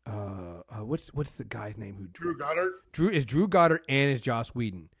what's the guy's name who Drew Goddard. Drew Goddard and is Joss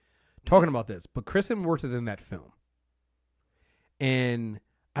Whedon talking about this, but Chris Hemsworth is in that film, and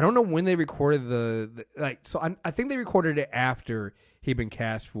I don't know when they recorded So I think they recorded it after he'd been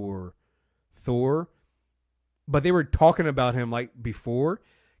cast for Thor. But they were talking about him like before,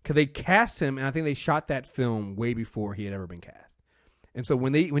 because they cast him, and I think they shot that film way before he had ever been cast. And so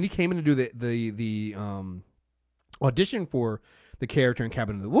when he came in to do the audition for the character in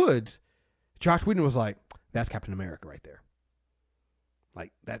Cabin in the Woods, Josh Whedon was like, "That's Captain America right there."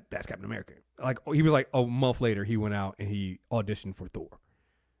 Like that's Captain America. Like he was like a month later, he went out and he auditioned for Thor,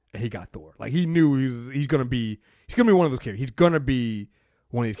 and he got Thor. Like he knew he's gonna be one of those characters. He's gonna be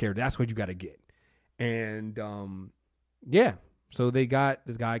one of these characters. That's what you got to get. And, yeah, so they got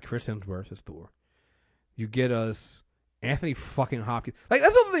this guy, Chris Hemsworth, as Thor. You get us Anthony fucking Hopkins. Like,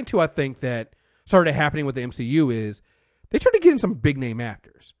 that's the other thing, too, I think that started happening with the MCU is they started getting some big-name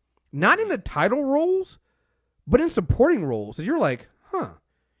actors. Not in the title roles, but in supporting roles. And you're like, huh.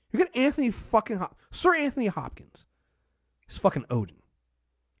 You got Anthony fucking Sir Anthony Hopkins. It's fucking Odin.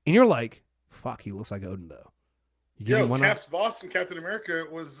 And you're like, fuck, he looks like Odin, though. You give him one Cap's boss in Captain America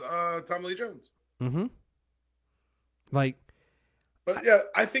was Tommy Lee Jones. Mm-hmm. But yeah,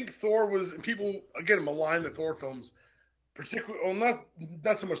 I think Thor was, people again malign the Thor films, particularly. Well,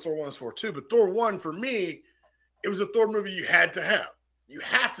 not so much Thor 1 and Thor 2, but Thor 1 for me, it was a Thor movie you had to have. You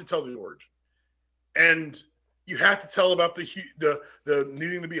have to tell the origin, and you have to tell about the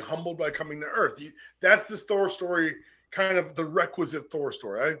needing to be humbled by coming to Earth. That's the Thor story, kind of the requisite Thor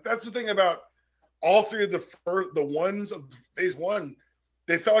story. That's the thing about all three of the ones of Phase 1.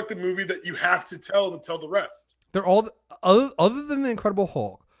 They felt like the movie that you have to tell the rest. They're all, other than the Incredible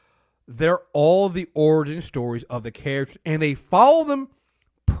Hulk, they're all the origin stories of the characters, and they follow them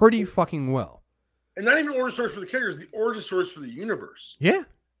pretty fucking well. And not even origin stories for the characters, the origin stories for the universe. Yeah.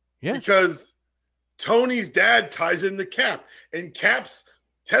 Because Tony's dad ties into Cap, and Cap's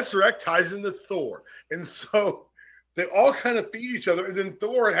Tesseract ties into Thor. And so they all kind of feed each other. And then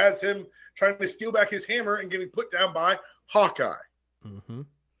Thor has him trying to steal back his hammer and getting put down by Hawkeye. Mm-hmm.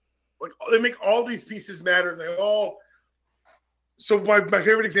 Like, they make all these pieces matter. And they all. So my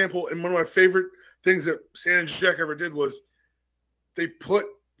favorite example, and one of my favorite things that Stan and Jack ever did, was they put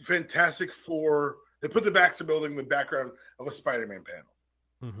Fantastic Four, they put the Baxter Building in the background of a Spider-Man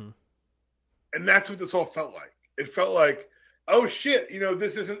panel. Mm-hmm. And that's what this all felt like. It felt like, oh shit,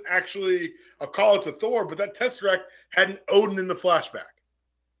 this isn't actually a call to Thor, but that Tesseract had an Odin in the flashback.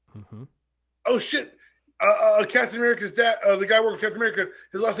 Mm-hmm. Oh shit, Captain America's dad, the guy working for Captain America,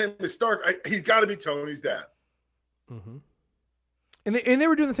 his last name is Stark. He's got to be Tony's dad. Mm-hmm. And they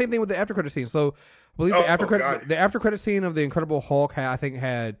were doing the same thing with the after credit scene. So I believe the after credit scene of the Incredible Hulk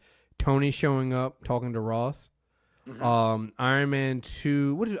had Tony showing up talking to Ross. Mm-hmm. Iron Man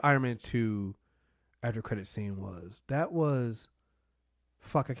 2. What did Iron Man 2 after credit scene was? That was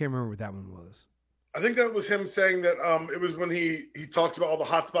I can't remember what that one was. I think that was him saying that it was when he talks about all the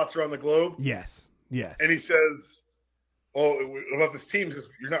hot spots around the globe. Yes. And he says, about this team, says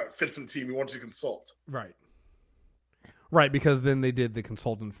you're not fit for the team. We want you to consult. Right, because then they did the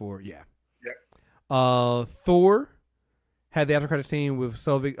consultant for Thor had the after credit scene with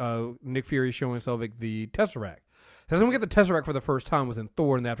Selvig, Nick Fury showing Selvig the Tesseract. So then we get the Tesseract for the first time was in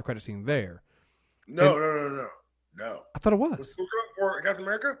Thor in the after credit scene there. No. I thought it was. Was Thor for Captain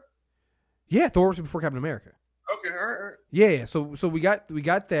America? Yeah, Thor was before Captain America. Okay, all right. Yeah, so we got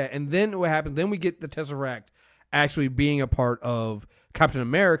that, and then what happened? Then we get the Tesseract actually being a part of Captain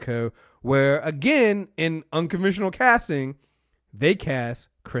America, where again in unconventional casting, they cast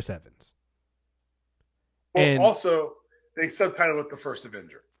Chris Evans. Well, and also they subtitled it the First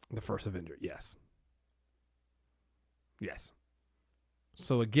Avenger. The First Avenger, yes.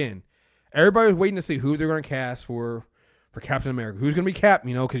 So again, everybody was waiting to see who they're going to cast for Captain America. Who's going to be Cap?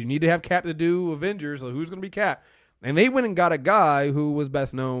 Because you need to have Cap to do Avengers. So who's going to be Cap? And they went and got a guy who was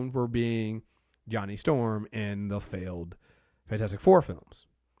best known for being Johnny Storm in the failed Fantastic Four films.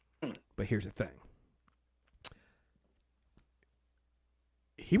 But here's the thing.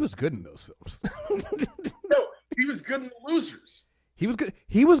 He was good in those films. No, he was good in The Losers. He was good.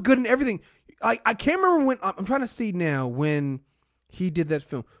 He was good in everything. I can't remember when. I'm trying to see now when he did that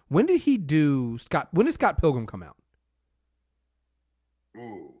film. When did he do Scott? When did Scott Pilgrim come out?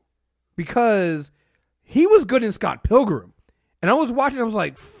 Ooh. Because he was good in Scott Pilgrim, and I was watching. I was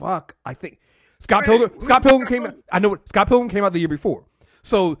like, "Fuck!" I think Scott Pilgrim came out. I know what Scott Pilgrim came out the year before.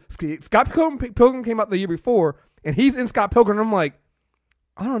 So Scott Pilgrim came out the year before, and he's in Scott Pilgrim. And I'm like,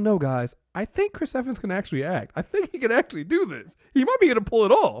 I don't know, guys. I think Chris Evans can actually act. I think he can actually do this. He might be able to pull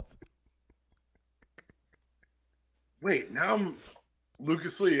it off. Wait, now I'm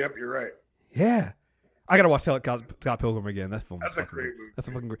Lucas Lee. Yep, you're right. Yeah. I gotta watch Scott Pilgrim again. That's a great movie. That's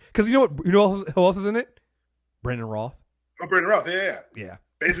a fucking great. Because you know what? You know who else is in it? Brandon Roth. Oh, Brandon Roth. Yeah.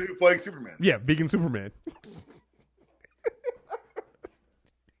 Basically playing Superman. Yeah, vegan Superman.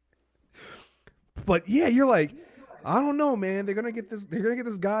 But yeah, you're like, I don't know, man. They're gonna get this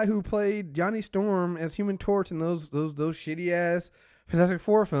guy who played Johnny Storm as Human Torch in those shitty ass Fantastic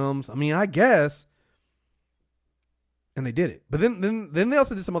Four films. I mean, I guess. And they did it. But then they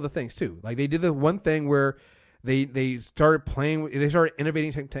also did some other things too. Like they did the one thing where they started playing. They started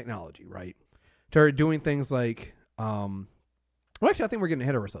innovating technology, right? Started doing things like, well, actually, I think we're getting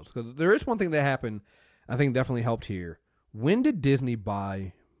ahead of ourselves because there is one thing that happened. I think definitely helped here. When did Disney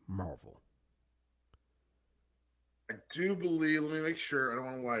buy Marvel? I do believe. Let me make sure. I don't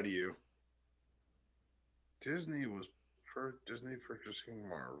want to lie to you. Disney purchasing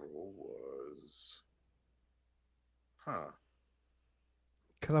Marvel was. Huh.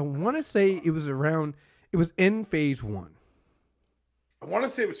 Because I want to say it was in phase 1. I want to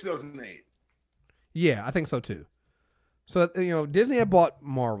say it was 2008. Yeah, I think so too. So, Disney had bought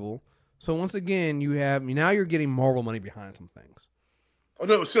Marvel. So once again, you're getting Marvel money behind some things. Oh,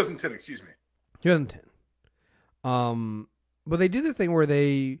 no, it was 2010, excuse me. 2010. But they did this thing where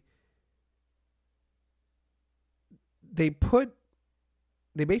they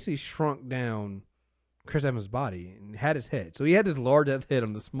basically shrunk down Chris Evans' body and had his head. So he had this large ass head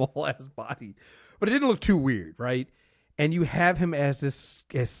on the small ass body, but it didn't look too weird, right? And you have him as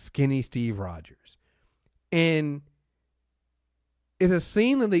skinny Steve Rogers, and it's a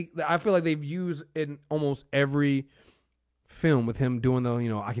scene that I feel like they've used in almost every film with him doing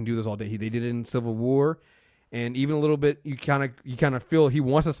I can do this all day. They did it in Civil War, and even a little bit you kind of feel he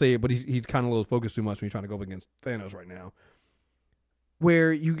wants to say it, but he's kind of a little focused too much when he's trying to go up against Thanos right now.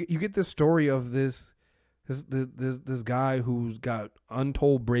 Where you get this story of this guy who's got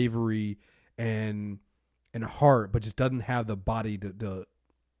untold bravery and heart, but just doesn't have the body to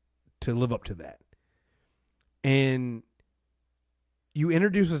live up to that. And you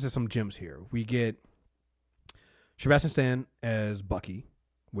introduce us to some gems here. We get Sebastian Stan as Bucky,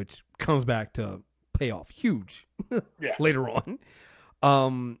 which comes back to pay off huge later on.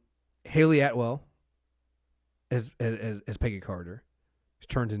 Haley Atwell as Peggy Carter. It's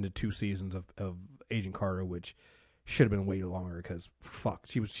turned into 2 seasons of Agent Carter, which should have been way longer because fuck,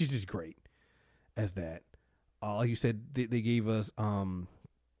 she's just great as that. Like you said, they gave us Tommy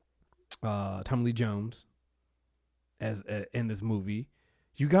Lee Jones as in this movie.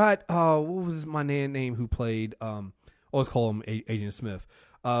 You got what was my name who played let's call him Agent Smith,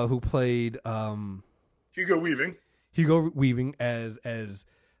 who played Hugo Weaving as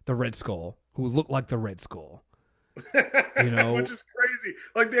the Red Skull, who looked like the Red Skull. You know, which is crazy.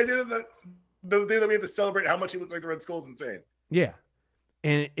 Like the idea that the day that we have to celebrate how much he looked like the Red Skull is insane. Yeah,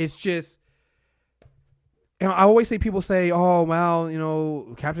 and it's just, you know, I always say, people say, "Oh, wow, you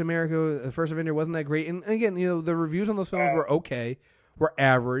know, Captain America: The First Avenger wasn't that great." And again, you know, the reviews on those films were okay, were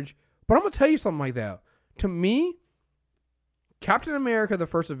average. But I'm gonna tell you something like that. To me, Captain America: The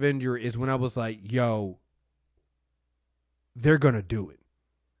First Avenger is when I was like, "Yo, they're gonna do it."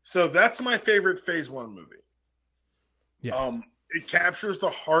 So that's my favorite Phase 1 movie. Yes. It captures the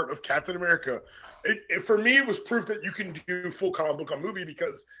heart of Captain America. It for me, it was proof that you can do full comic book on movie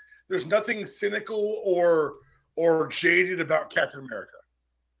because there's nothing cynical or jaded about Captain America.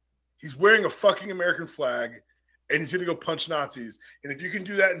 He's wearing a fucking American flag, and he's going to go punch Nazis. And if you can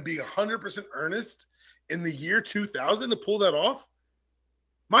do that and be 100% earnest in the year 2000 to pull that off,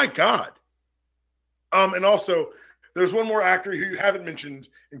 my God. And also, there's one more actor who you haven't mentioned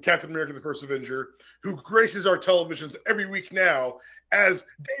in Captain America: The First Avenger, who graces our televisions every week now as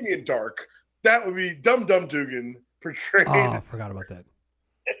Damien Dark. That would be Dum Dum Dugan, portrayed. Oh, I forgot about that.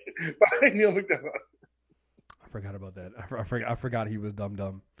 By Neil McDonough. I forgot about that. I forgot he was Dum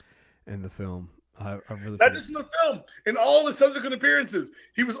Dum in the film. I really not just in the film, in all of his subsequent appearances.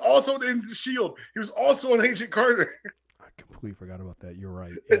 He was also in The Shield. He was also in Agent Carter. I completely forgot about that. You're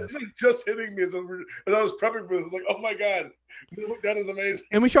right. Yes. It's like just hitting me as I was prepping for this. I was like, oh my God, that is amazing.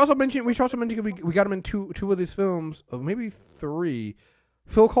 And we should also mention we got him in two of these films, maybe 3.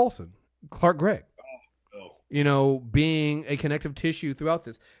 Phil Coulson, Clark Gregg. Oh. You know, being a connective tissue throughout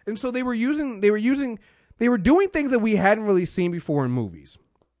this. And so they were doing things that we hadn't really seen before in movies.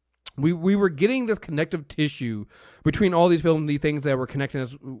 We were getting this connective tissue between all these films, the things that were connecting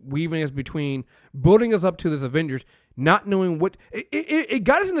us, weaving us between, building us up to this Avengers, not knowing what it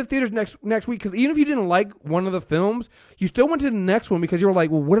got us in the theaters next week, because even if you didn't like one of the films, you still went to the next one because you were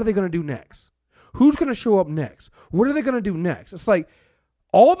like, well, what are they going to do next? Who's going to show up next? What are they going to do next? It's like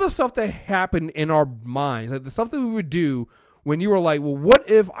all the stuff that happened in our minds, like the stuff that we would do when you were like, well, what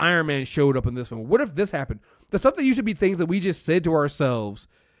if Iron Man showed up in this film? What if this happened? The stuff that used to be things that we just said to ourselves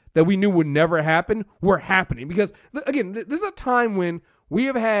that we knew would never happen were happening. Because, again, this is a time when we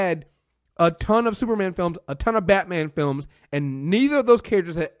have had a ton of Superman films, a ton of Batman films, and neither of those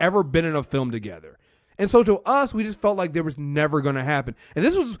characters had ever been in a film together. And so to us, we just felt like there was never going to happen. And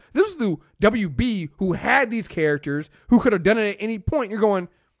this was the WB who had these characters who could have done it at any point. You're going,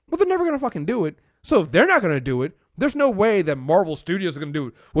 well, they're never going to fucking do it. So if they're not going to do it, there's no way that Marvel Studios are going to do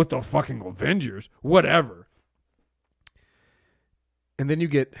it with the fucking Avengers, whatever. And then you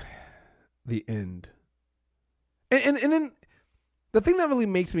get the end. And then the thing that really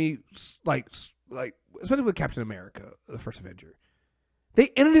makes me like especially with Captain America, the First Avenger,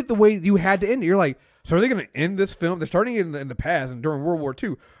 they ended it the way you had to end it. You're like, so are they going to end this film? They're starting it in the past and during World War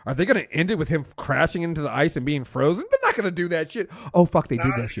II. Are they going to end it with him crashing into the ice and being frozen? They're not going to do that shit. Oh, fuck, they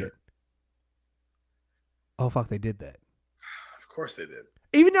did that shit. Oh, fuck, they did that. Of course they did.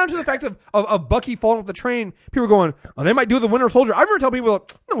 Even down to the fact of Bucky falling off the train, people are going, oh, they might do the Winter Soldier. I remember telling people,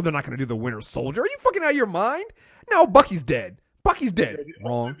 no, they're not going to do the Winter Soldier. Are you fucking out of your mind? No, Bucky's dead. Bucky's dead.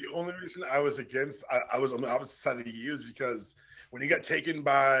 Wrong. The only reason I was against, I was on the opposite side of you is because when he got taken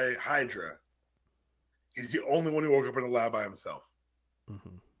by Hydra, he's the only one who woke up in a lab by himself.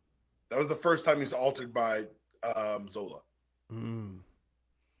 Mm-hmm. That was the first time he was altered by Zola. Mm.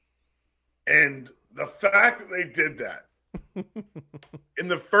 And the fact that they did that in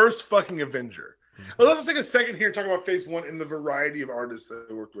the first fucking Avenger. Well, let's just take a second here and talk about Phase 1 and the variety of artists that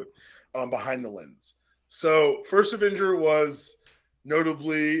they worked with behind the lens. So, first Avenger was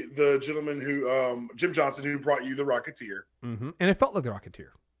notably the gentleman who, Jim Johnson, who brought you The Rocketeer. Mm-hmm. And it felt like The Rocketeer.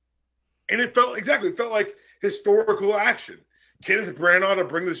 And it felt like historical action. Kenneth Branagh to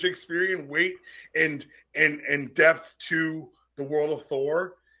bring the Shakespearean weight and depth to the world of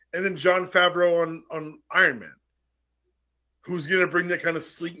Thor. And then Jon Favreau on Iron Man. who's going to bring that kind of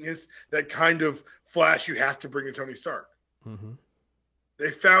sleekness, that kind of flash you have to bring to Tony Stark. Mm-hmm.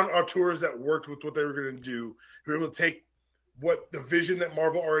 They found auteurs that worked with what they were going to do, who were able to take what the vision that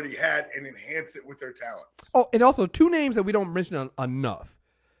Marvel already had and enhance it with their talents. Oh, and also 2 names that we don't mention enough: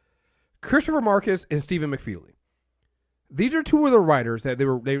 Christopher Marcus and Stephen McFeely. These are 2 of the writers that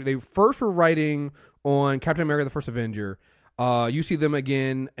they first were writing on Captain America: The First Avenger. You see them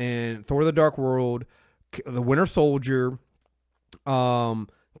again in Thor: The Dark World, The Winter Soldier,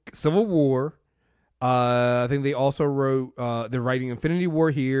 Civil War. I think they also wrote. They're writing Infinity War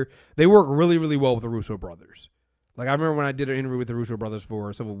here. They work really, really well with the Russo brothers. Like, I remember when I did an interview with the Russo brothers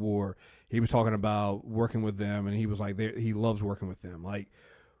for Civil War, he was talking about working with them, and he was like, he loves working with them. Like,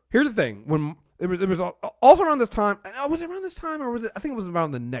 here's the thing: when it was also around this time, and was it around this time, or was it? I think it was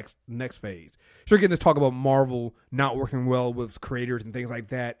around the next phase. So you're getting this talk about Marvel not working well with creators and things like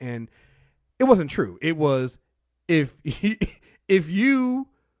that, and it wasn't true. It was if you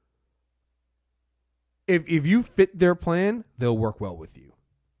fit their plan, they'll work well with you.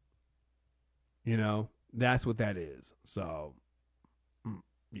 You know, that's what that is. So,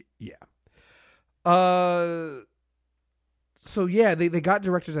 yeah. So yeah, they got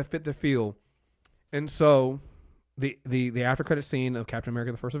directors that fit the feel, and so the after credit scene of Captain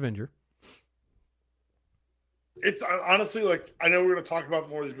America: The First Avenger. It's honestly, like, I know we're going to talk about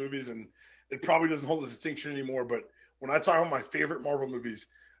more of these movies, and it probably doesn't hold a distinction anymore. But when I talk about my favorite Marvel movies,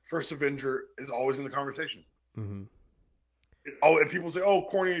 First Avenger is always in the conversation. Mm-hmm. And people say, "Oh,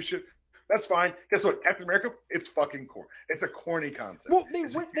 corny as shit." That's fine. Guess what? Captain America, it's fucking corny. It's a corny concept. Well,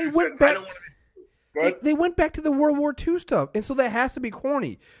 they went back. They went back to the World War II stuff, and so that has to be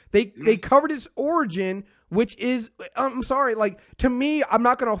corny. They covered its origin, which is, I'm sorry, like, to me, I'm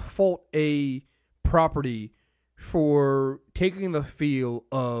not gonna fault a property for taking the feel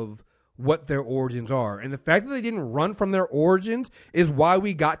of what their origins are, and the fact that they didn't run from their origins is why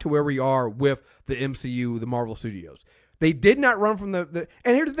we got to where we are with the MCU, the Marvel Studios. They did not run from the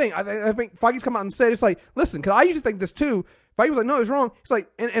and here's the thing, I think Feige's come out and said, it's like, listen, because I used to think this too. Feige was like, no, it's wrong. He's like,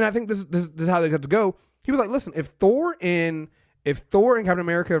 and I think this is how they got to go. He was like, listen, if Thor and Captain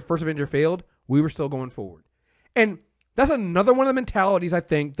America: First Avenger failed, we were still going forward. And that's another one of the mentalities I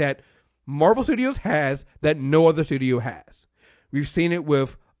think that Marvel Studios has that no other studio has. We've seen it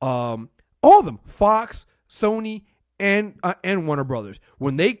with all of them, Fox, Sony, and Warner Brothers.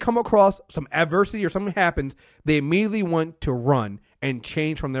 When they come across some adversity or something happens, they immediately want to run and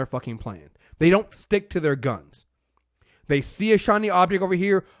change from their fucking plan. They don't stick to their guns. They see a shiny object over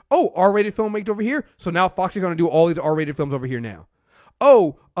here. Oh, R-rated film made over here. So now Fox is going to do all these R-rated films over here now.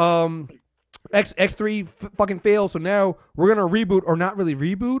 Oh, X3 fucking failed. So now we're going to reboot, or not really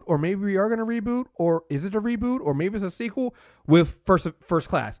reboot, or maybe we are going to reboot, or is it a reboot, or maybe it's a sequel with First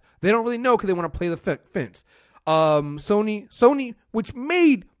Class. They don't really know because they want to play the fence. Sony, which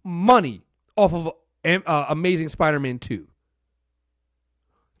made money off of Amazing Spider-Man 2,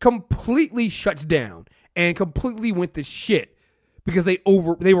 completely shuts down and completely went to shit because they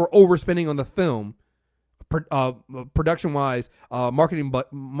were overspending on the film, production wise, marketing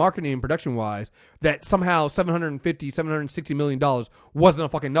and production wise, that somehow $760 million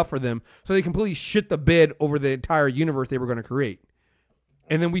wasn't fucking enough for them, so they completely shit the bed over the entire universe they were going to create.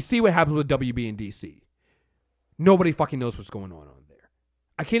 And then we see what happens with WB and DC. Nobody fucking knows what's going on there.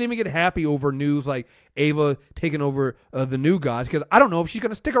 I can't even get happy over news like Ava taking over the New Gods, because I don't know if she's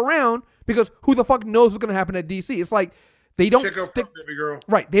going to stick around, because who the fuck knows what's going to happen at DC. It's like they don't stick.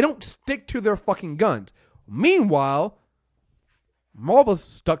 Right, they don't stick to their fucking guns. Meanwhile, Marvel's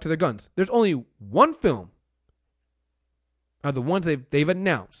stuck to their guns. There's only one film, the ones they've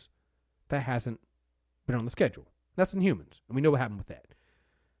announced, that hasn't been on the schedule. That's Inhumans, and we know what happened with that.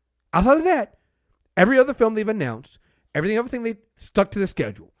 Outside of that, every other film they've announced, everything they stuck to the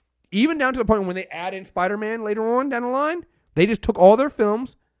schedule. Even down to the point when they add in Spider-Man later on down the line, they just took all their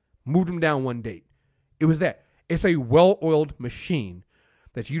films, moved them down one date. It was that. It's a well-oiled machine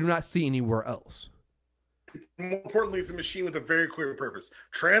that you do not see anywhere else. More importantly, it's a machine with a very clear purpose.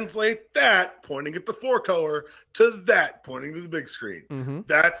 Translate that, pointing at the 4-color, to that, pointing to the big screen. Mm-hmm.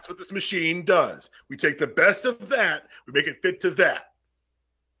 That's what this machine does. We take the best of that, we make it fit to that.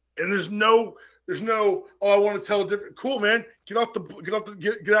 And there's no, oh, I want to tell a different. Cool, man. Get out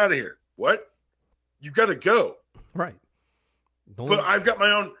of here. What? You got to go. Right. But I've got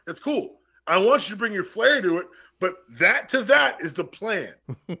my own. It's cool. I want you to bring your flair to it, but that is the plan.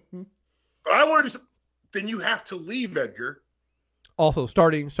 But I want to do something. Then you have to leave, Edgar. Also,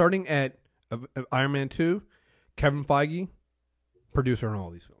 starting at Iron Man 2, Kevin Feige, producer on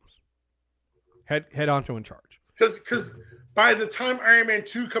all these films. Head honcho in charge. Because by the time Iron Man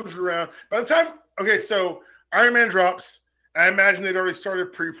 2 comes around, so Iron Man drops, I imagine they'd already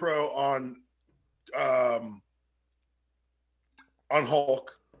started pre-pro on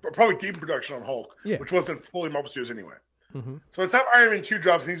Hulk, but probably deep production on Hulk, which wasn't fully Marvel Studios anyway. Mm-hmm. So it's time Iron Man 2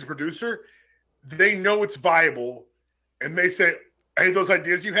 drops and he's a producer. They know it's viable, and they say, hey, those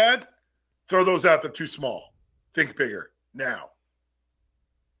ideas you had, throw those out. They're too small. Think bigger now.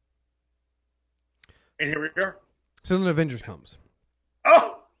 And here we are. So then Avengers comes.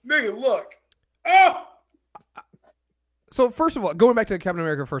 Oh, nigga, look. Oh! So first of all, going back to Captain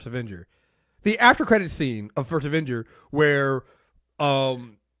America First Avenger, the after credit scene of First Avenger where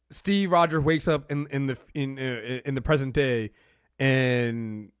Steve Rogers wakes up in the present day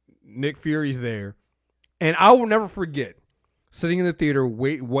and Nick Fury's there, and I will never forget sitting in the theater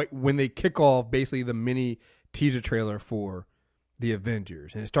when they kick off basically the mini teaser trailer for the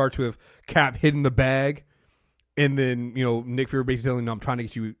Avengers, and it starts with Cap hitting the bag, and then Nick Fury basically telling him, "I'm trying to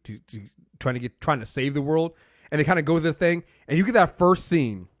get you trying to save the world," and it kind of goes to the thing, and you get that first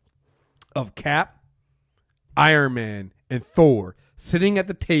scene of Cap, Iron Man, and Thor sitting at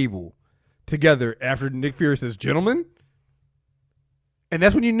the table together after Nick Fury says, "Gentlemen," and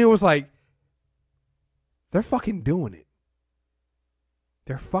that's when you knew it was like, they're fucking doing it.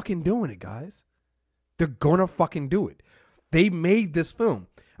 They're fucking doing it, guys. They're gonna fucking do it. They made this film.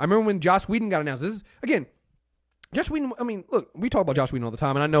 I remember when Joss Whedon got announced. This is, again, Joss Whedon, I mean, look, we talk about Joss Whedon all the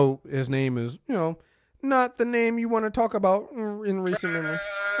time, and I know his name is, not the name you want to talk about in recent memory.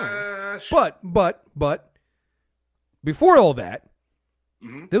 But before all that,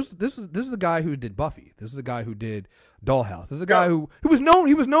 this is the guy who did Buffy. This is the guy who did Dollhouse. This is a guy who was known.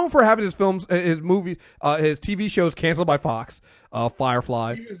 He was known for having his films, his movies, his TV shows canceled by Fox.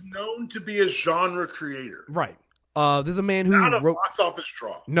 Firefly. He was known to be a genre creator. Right. This is a man who not a wrote box office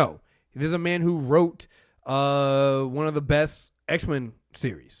draw. No, this is a man who wrote one of the best X-Men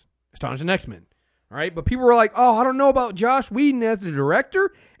series, Astonishing X-Men. All right, but people were like, "Oh, I don't know about Joss Whedon as the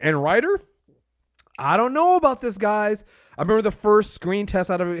director and writer. I don't know about this, guys." I remember the first screen test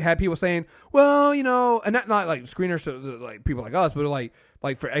out of it had people saying, "Well, and not like screeners, like people like us, but like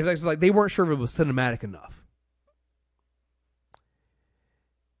for execs, like they weren't sure if it was cinematic enough."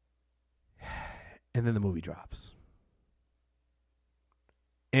 And then the movie drops,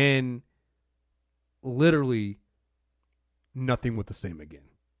 and literally nothing was the same again.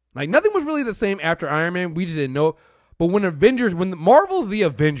 Like, nothing was really the same after Iron Man. We just didn't know. But when Marvel's The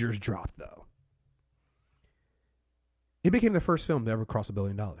Avengers dropped, though, it became the first film to ever cross $1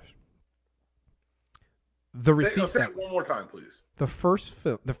 billion. The receipts. Say it one more time, please. The first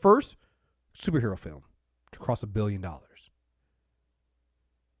superhero film to cross $1 billion.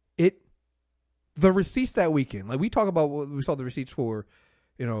 The receipts that weekend, like we talk about what we saw the receipts for,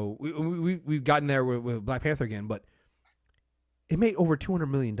 we've gotten there with Black Panther again, but it made over $200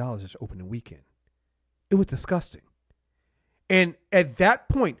 million this opening weekend. It was disgusting. And at that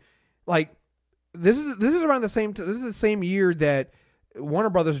point, like this is around the same this is the same year that Warner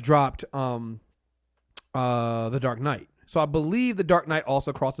Brothers dropped The Dark Knight. So I believe The Dark Knight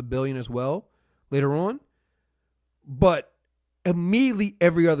also crossed $1 billion as well later on. But immediately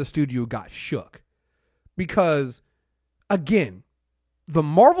every other studio got shook. Because again, the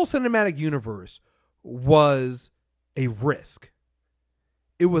Marvel Cinematic Universe was a risk.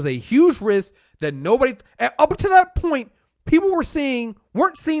 It was a huge risk that nobody, up to that point, people weren't seeing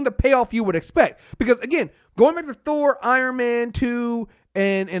the payoff you would expect. Because again, going back to Thor, Iron Man 2,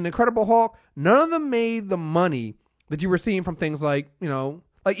 and Incredible Hulk, none of them made the money that you were seeing from things like, so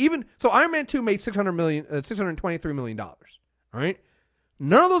Iron Man 2 made $623 million. All right?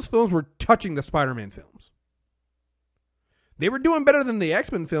 None of those films were touching the Spider-Man films. They were doing better than the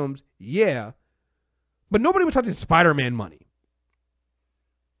X-Men films, yeah. But nobody was touching Spider-Man money.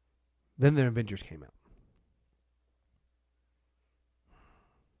 Then the Avengers came out.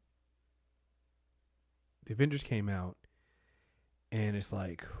 The Avengers came out, and it's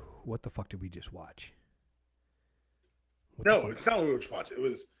like, what the fuck did we just watch? No, it's not what we just watched. It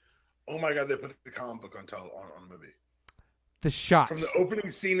was, oh my God, they put the comic book on the movie. The shots. From the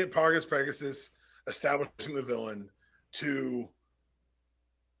opening scene at Pegasus, establishing the villain, to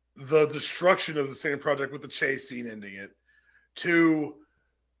the destruction of the same project with the chase scene ending it, to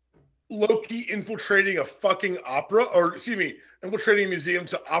Loki infiltrating a fucking opera, infiltrating a museum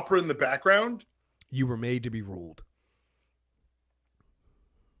to opera in the background. You were made to be ruled.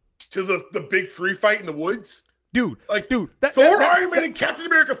 To the big free fight in the woods. Dude. Thor, Iron Man, and Captain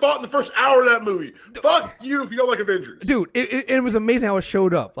America fought in the first hour of that movie. Fuck you if you don't like Avengers. Dude, it was amazing how it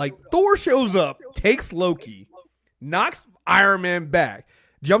showed up. Like, Thor shows up, takes Loki, knocks Iron Man back,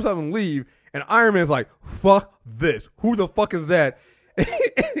 jumps up and leaves, and Iron Man's like, fuck this. Who the fuck is that?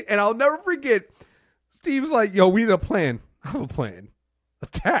 And I'll never forget, Steve's like, yo, we need a plan. I have a plan.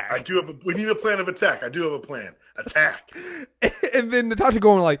 Attack. I do have. We need a plan of attack. I do have a plan. Attack. And then Natasha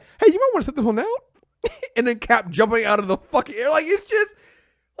going like, "Hey, you might want to set this one out." And then Cap jumping out of the fucking air. Like, it's just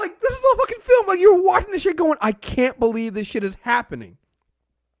like, this is a fucking film. Like, you're watching this shit going, I can't believe this shit is happening.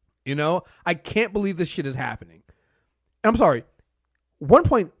 You know, I can't believe this shit is happening. And I'm sorry,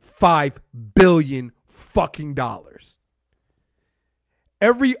 $1.5 billion fucking dollars.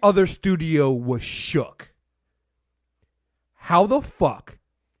 Every other studio was shook. How the fuck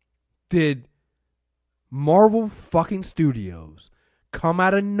did Marvel fucking Studios come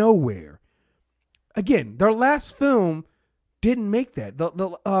out of nowhere? Again, their last film didn't make that.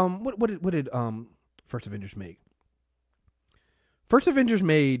 What did First Avengers make? First Avengers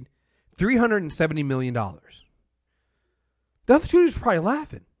made $370 million. The other studios are probably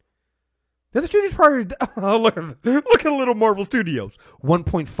laughing. The other studios probably look at little Marvel Studios,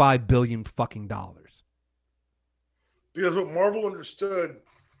 $1.5 billion fucking dollars. Because what Marvel understood,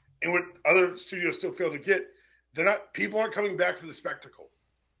 and what other studios still fail to get, people aren't coming back for the spectacle.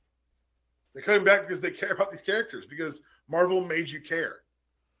 They're coming back because they care about these characters, because Marvel made you care.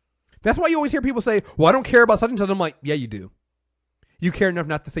 That's why you always hear people say, well, I don't care about such and such. I'm like, yeah, you do. You care enough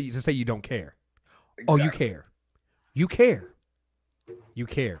not to say you don't care. Exactly. Oh, you care. You care. You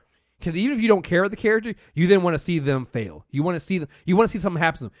care. Because even if you don't care about the character, you then want to see them fail. You want to see them. You want to see something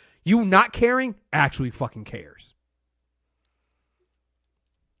happen to them. You not caring actually fucking cares.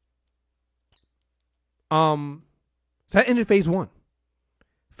 So that ended phase 1.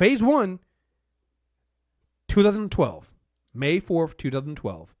 Phase 1, 2012, May 4th,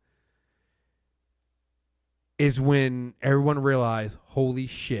 2012, is when everyone realized, holy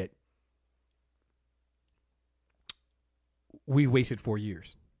shit, we wasted 4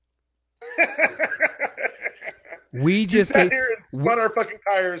 years. We just sat here and spun our fucking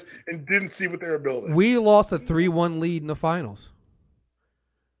tires and didn't see what they were building. We lost a 3-1 lead in the finals.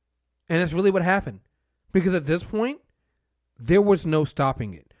 And that's really what happened. Because at this point, there was no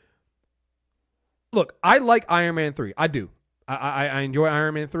stopping it. Look, I like Iron Man 3. I do. I enjoy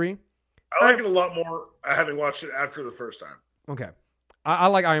Iron Man 3. I like it a lot more having watched it after the first time. Okay. I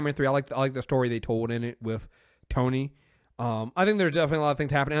like Iron Man 3. I like the story they told in it with Tony. I think there's definitely a lot of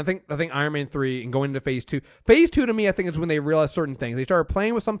things happening. I think Iron Man 3 and going into phase 2. Phase 2 to me, I think, is when they realized certain things. They started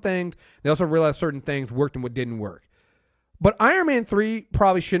playing with some things. They also realized certain things worked and what didn't work. But Iron Man 3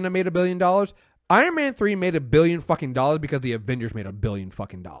 probably shouldn't have made $1 billion. Iron Man 3 made $1 billion fucking dollars because the Avengers made $1 billion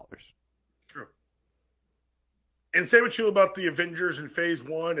fucking dollars. True. And say what you will about the Avengers in phase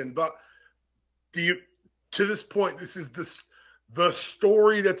 1, but to this point, this is the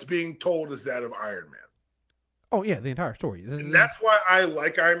story that's being told is that of Iron Man. Oh yeah, the entire story. And that's why I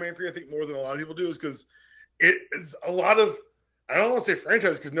like Iron Man 3, I think, more than a lot of people do, is because it is a lot of, I don't want to say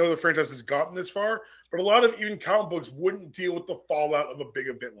franchise, because no other franchise has gotten this far, but a lot of even comic books wouldn't deal with the fallout of a big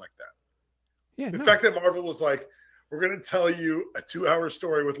event like that. Yeah, the fact that Marvel was like, we're going to tell you a 2-hour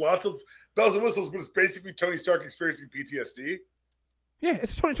story with lots of bells and whistles, but it's basically Tony Stark experiencing PTSD. Yeah,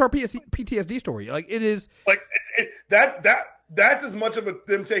 it's a Tony Stark PTSD story. Like, it is. Like, that's as much of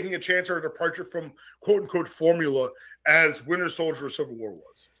them taking a chance or a departure from quote-unquote formula as Winter Soldier or Civil War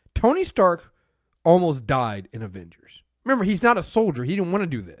was. Tony Stark almost died in Avengers. Remember, he's not a soldier. He didn't want to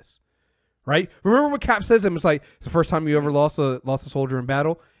do this. Right? Remember what Cap says to him? It's like, it's the first time you ever lost a soldier in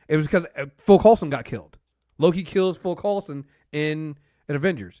battle. It was because Phil Coulson got killed. Loki kills Phil Coulson in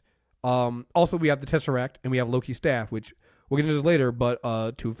Avengers. Also, we have the Tesseract and we have Loki's staff, which we'll get into this later, but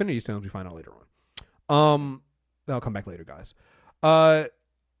 2 Infinity Stones we find out later on. That'll come back later, guys. So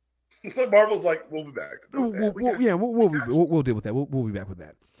Marvel's like, we'll be back. We'll deal with that. We'll be back with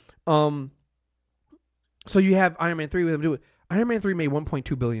that. So you have Iron Man 3 with them do it. Iron Man 3 made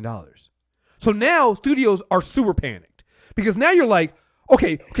 $1.2 billion. So now studios are super panicked because now you're like,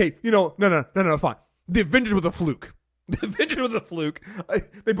 okay, no, fine. The Avengers was a fluke. The Avengers was a fluke.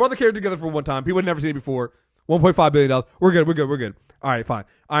 They brought the character together for one time. People had never seen it before. $1.5 billion. We're good. All right, fine.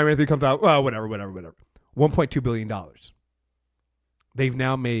 Iron Man 3 comes out. Well, whatever. $1.2 billion. They've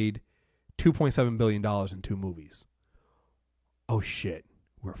now made $2.7 billion in 2 movies. Oh, shit.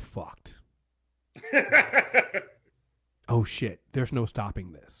 We're fucked. Oh, shit. There's no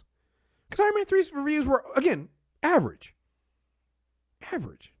stopping this. Because Iron Man 3's reviews were, again, average. I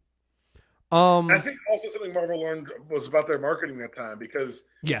think also something Marvel learned was about their marketing that time, because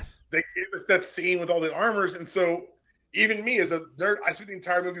yes, they gave us that scene with all the armors, and so even me as a nerd, I spent the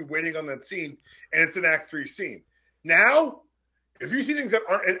entire movie waiting on that scene, and it's an Act 3 scene. Now, if you see things that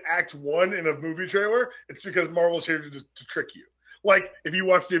aren't in Act 1 in a movie trailer, it's because Marvel's here to trick you. Like, if you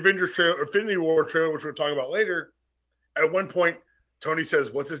watch the Avengers trailer, Infinity War trailer, which we'll talk about later, at one point, Tony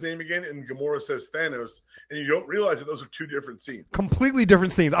says, "What's his name again?" and Gamora says Thanos, and you don't realize that those are two different scenes. Completely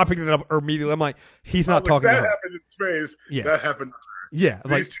different scenes. I picked it up immediately. I'm like, he's not talking that to her. happened in space. Yeah. That happened. Yeah,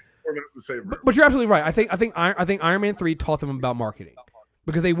 These two were in the same room. But you're absolutely right. I think Iron Man 3 taught them about marketing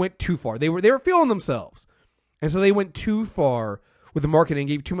because they went too far. They were feeling themselves, and so they went too far with the marketing.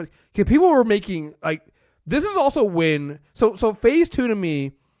 Gave too much. Because people were making like this is also when so phase 2 to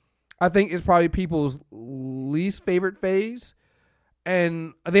me, I think is probably people's least favorite phase,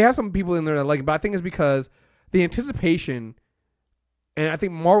 and they have some people in there that like it, but I think it's because the anticipation, and I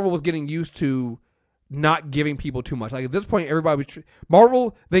think Marvel was getting used to not giving people too much. Like at this point, everybody was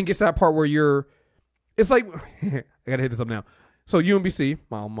Marvel then gets to that part where it's like I gotta hit this up now. So UMBC,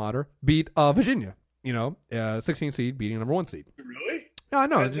 my alma mater, beat Virginia. 16 seed beating number 1 seed. Really? Yeah, I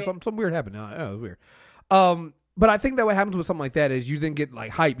know. Just something weird happened. No, it was weird. But I think that what happens with something like that is you then get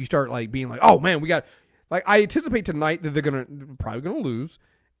like hype. You start like being like, oh man, we got like I anticipate tonight that they're probably gonna lose,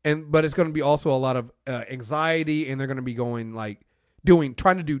 but it's gonna be also a lot of anxiety, and they're gonna be going like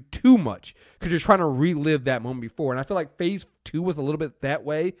trying to do too much because you're trying to relive that moment before. And I feel like phase 2 was a little bit that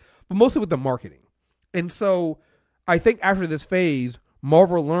way, but mostly with the marketing. And so I think after this phase,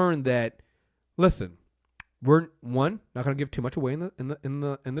 Marvel learned that listen, we're not going to give too much away in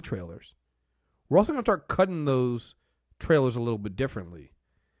the trailers. We're also going to start cutting those trailers a little bit differently,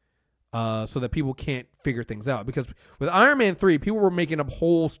 so that people can't figure things out. Because with Iron Man 3, people were making up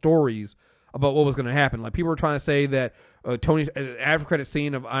whole stories about what was going to happen. Like people were trying to say that Tony's after credit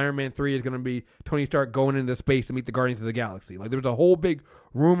scene of Iron Man 3 is going to be Tony Stark going into space to meet the Guardians of the Galaxy. Like there was a whole big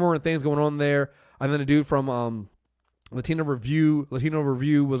rumor and things going on there. And then a dude from Latino Review was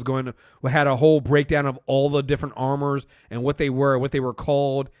had a whole breakdown of all the different armors and what they were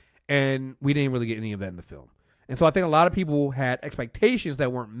called, and we didn't really get any of that in the film. And so I think a lot of people had expectations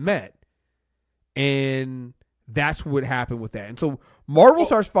that weren't met, and that's what happened with that. And so Marvel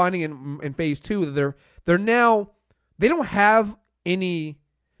starts finding in phase 2 that they don't have any.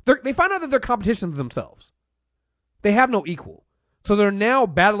 They find out that they're competition to themselves. They have no equal, so they're now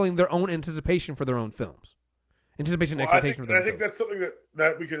battling their own anticipation for their own films. Anticipation and expectation. I think that's something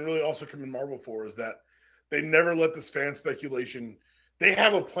that we can really also commend Marvel for is that they never let this fan speculation. They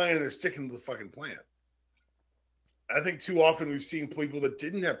have a plan and they're sticking to the fucking plan. I think too often we've seen people that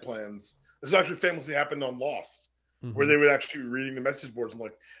didn't have plans. This actually famously happened on Lost, where they would actually be reading the message boards and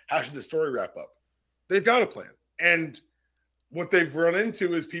like, how should the story wrap up? They've got a plan. And what they've run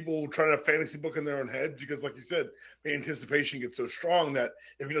into is people trying to fantasy book in their own head because, like you said, the anticipation gets so strong that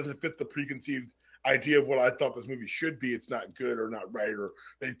if it doesn't fit the preconceived idea of what I thought this movie should be, it's not good or not right, or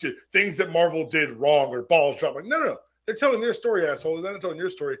they did things that Marvel did wrong or balls dropped. Like, no. They're telling their story, asshole. They're not telling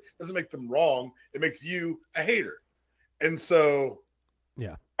your story. It doesn't make them wrong. It makes you a hater. And so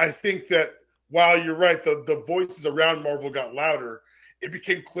yeah, I think that while you're right, the voices around Marvel got louder, it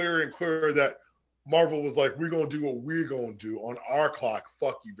became clearer and clearer that Marvel was like, we're going to do what we're going to do on our clock.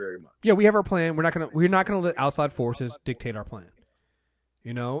 Fuck you very much. Yeah, we have our plan. We're not going to let outside forces dictate our plan.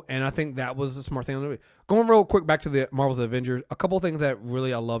 And I think that was a smart thing. Going real quick back to the Marvel's Avengers, a couple of things that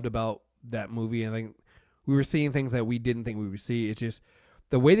really I loved about that movie, and I think we were seeing things that we didn't think we would see. It's just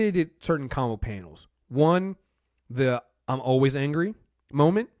the way they did certain comic panels. One, the I'm always angry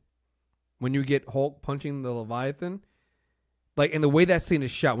moment when you get Hulk punching the Leviathan. Like, and the way that scene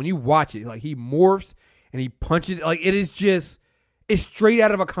is shot, when you watch it, like he morphs and he punches, like it's straight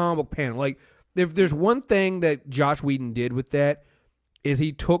out of a comic book panel. Like, if there's one thing that Joss Whedon did with that, is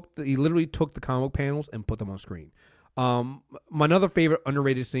he literally took the comic book panels and put them on screen. My another favorite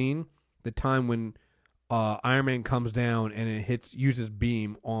underrated scene, the time when Iron Man comes down and it uses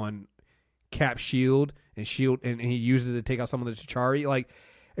beam on Cap's shield, and he uses it to take out some of the Chitauri. Like,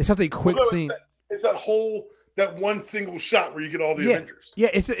 it's such a quick scene. It's that one single shot where you get all the Avengers. Yeah,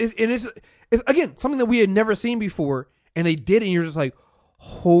 it's again something that we had never seen before, and they did, and you're just like,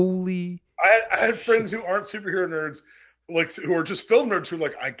 holy. I had friends who aren't superhero nerds, like who are just film nerds, who are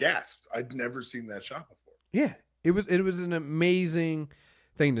like, I gasped. I'd never seen that shot before. Yeah, it was an amazing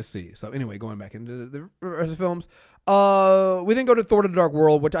thing to see. So anyway, going back into the rest of the films, we then go to Thor: The Dark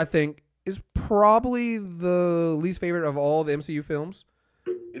World, which I think is probably the least favorite of all the MCU films.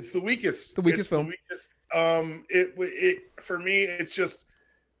 It's the weakest. The weakest film. The weakest. It for me, it's just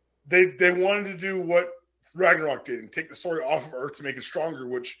they wanted to do what Ragnarok did and take the story off of Earth to make it stronger.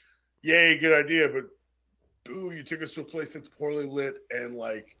 Which, yay, good idea, but boo, you took us to a place that's poorly lit and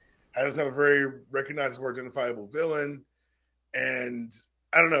like doesn't have a very recognizable, identifiable villain, and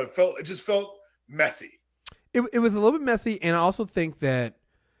I don't know. It just felt messy. It was a little bit messy, and I also think that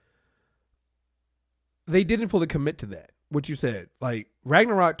they didn't fully commit to that. What you said, like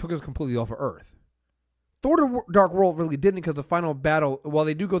Ragnarok took us completely off of Earth. Thor: The Dark World really didn't, because the final battle, while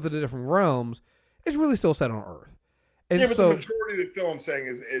they do go to the different realms, it's really still set on Earth. And yeah, but so, the majority of the film I'm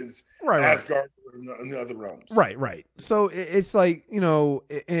saying is right. Asgard and the other realms. Right. So it's like,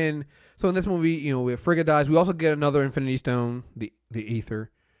 and so in this movie, we have Frigga dies. We also get another Infinity Stone, the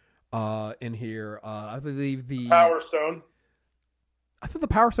Ether, in here. I believe the Power Stone. I thought the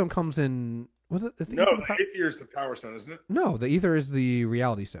Power Stone comes in. Was it? No, the Aether is the Power Stone, isn't it? No, the Ether is the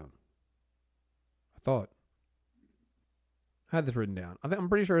Reality Stone. I thought I had this written down. I'm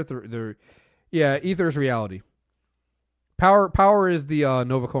pretty sure yeah, Ether is reality. Power is the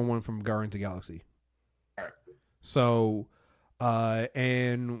Nova Corps one from Guardians of the Galaxy. All right. So,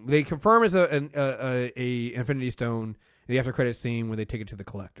 and they confirm it's a Infinity Stone in the after credit scene where they take it to the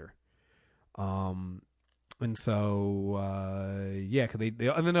Collector. And so, yeah, cause they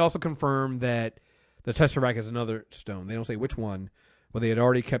and then they also confirm that the Tesseract is another stone. They don't say which one, but they had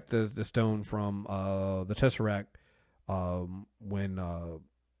already kept the stone from the Tesseract when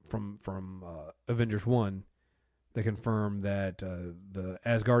from Avengers 1. They confirmed that the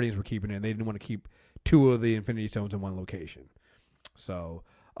Asgardians were keeping it, and they didn't want to keep 2 of the Infinity Stones in one location. So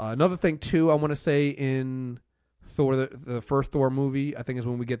another thing too, I want to say in Thor, the first Thor movie, I think is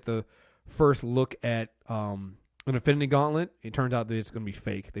when we get the first look at an Infinity Gauntlet. It turns out that it's going to be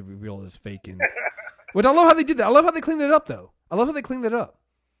fake. They revealed it's fake, which I love how they did that. I love how they cleaned it up, though. I love how they cleaned it up.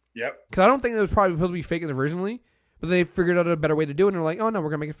 Yep. Because I don't think it was probably supposed to be fake originally, but they figured out a better way to do it, and they're like, oh no,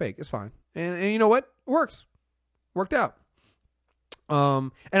 we're going to make it fake. It's fine. And you know what? It works. Worked out.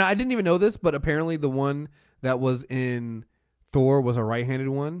 And I didn't even know this, but apparently the one that was in Thor was a right-handed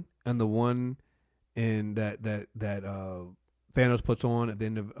one, and the one in that Thanos puts on at the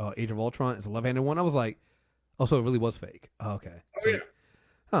end of Age of Ultron is a left-handed one. I was like, oh, so it really was fake. Oh, okay. Oh, yeah.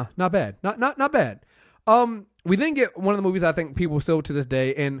 Huh, not bad. Not bad. We then get one of the movies I think people still to this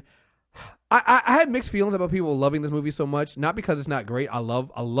day, and I had mixed feelings about people loving this movie so much, not because it's not great. I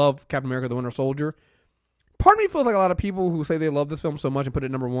love Captain America: The Winter Soldier. Part of me feels like a lot of people who say they love this film so much and put it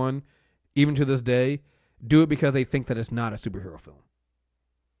number 1, even to this day, do it because they think that it's not a superhero film.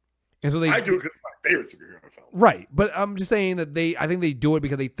 And so I do it because it's my favorite superhero film. Right, but I'm just saying that I think they do it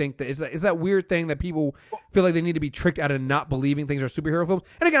because they think that it's that weird thing that people feel like they need to be tricked out of not believing things are superhero films.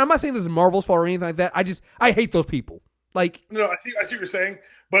 And again, I'm not saying this is Marvel's fault or anything like that. I hate those people. Like, no, I see what you're saying,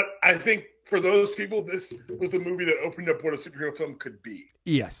 but I think for those people, this was the movie that opened up what a superhero film could be.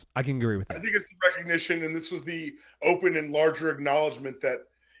 Yes, I can agree with that. I think it's the recognition, and this was the open and larger acknowledgement that,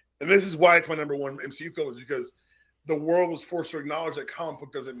 and this is why it's my number 1 MCU film, is because the world was forced to acknowledge that comic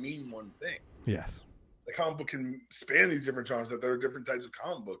book doesn't mean one thing. Yes. The comic book can span these different genres, that there are different types of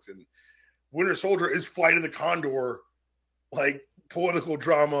comic books. And Winter Soldier is Flight of the Condor, like political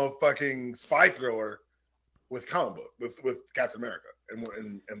drama, fucking spy thriller with comic book, with Captain America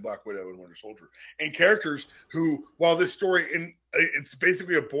and Black Widow and Winter Soldier. And characters who, while this story, it's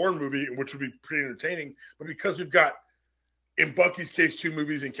basically a Bourne movie, which would be pretty entertaining, but because we've got, in Bucky's case, 2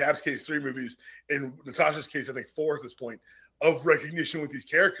 movies, in Cap's case, 3 movies, in Natasha's case, I think 4 at this point, of recognition with these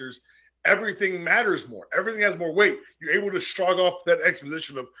characters, everything matters more. Everything has more weight. You're able to shrug off that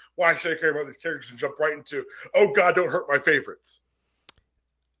exposition of why should I care about these characters and jump right into, oh God, don't hurt my favorites.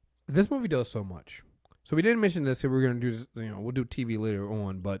 This movie does so much. So we didn't mention this. We're going to do this, we'll do TV later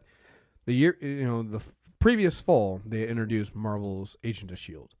on, but the previous fall, they introduced Marvel's Agent of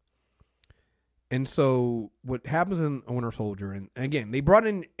S.H.I.E.L.D. And so what happens in Winter Soldier, and again, they brought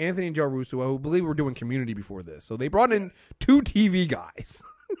in Anthony and Joe Russo, who I believe were doing Community before this. So they brought in 2 TV guys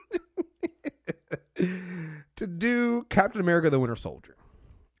to do Captain America: The Winter Soldier.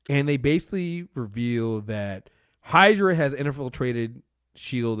 And they basically reveal that Hydra has infiltrated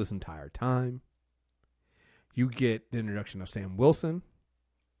S.H.I.E.L.D. this entire time. You get the introduction of Sam Wilson.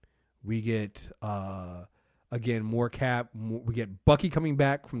 We get, again, more Cap. We get Bucky coming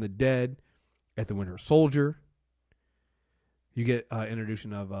back from the dead at the Winter Soldier. You get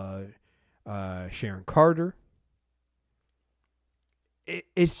introduction of Sharon Carter.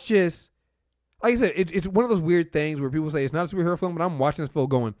 It's just, like I said, it's one of those weird things where people say it's not a superhero film, but I'm watching this film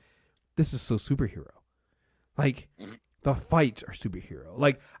going, this is so superhero. Like, the fights are superhero.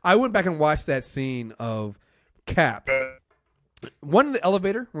 Like, I went back and watched that scene of Cap. One in the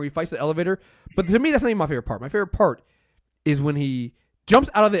elevator, where he fights the elevator. But to me, that's not even my favorite part. My favorite part is when he jumps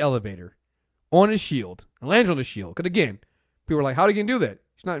out of the elevator on his shield and lands on his shield. Because again, people are like, how do you do that?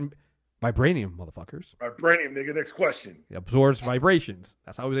 It's not vibranium, motherfuckers. Vibranium, nigga. Next question. It absorbs vibrations.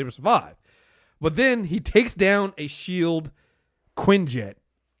 That's how he was able to survive. But then he takes down a shield Quinjet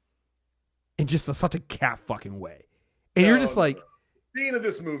in just such a Cap fucking way. And you're just like, the scene of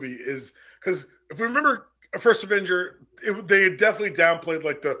this movie is, because if we remember First Avenger, they definitely downplayed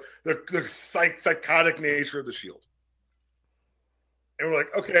like the psychotic nature of the Shield, and we're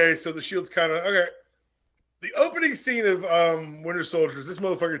like, okay, so the Shield's kind of okay. The opening scene of Winter Soldier is this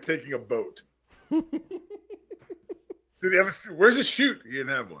motherfucker taking a boat. Did he have where's his chute? He didn't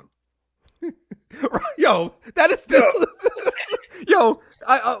have one. Yo, that is still. Yo,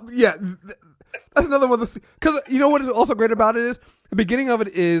 yeah, that's another one. Because you know what is also great about it is the beginning of it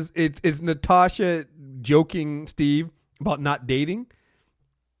is it's Natasha joking Steve about not dating.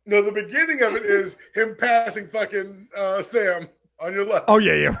 No, the beginning of it is him passing fucking Sam on your left. Oh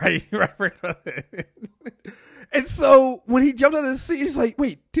yeah, right. And so when he jumped out of the seat, he's like,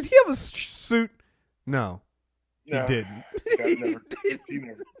 "Wait, did he have a suit?" No, he didn't. He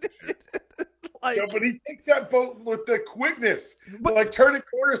never did. Like, no, but he takes that boat with the quickness, but like turning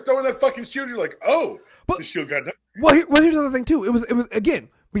corners, throwing that fucking shield. You're like, oh, but the shield got done. Well, here's the other thing too. It was again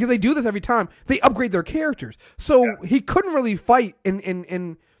because they do this every time. They upgrade their characters, so he couldn't really fight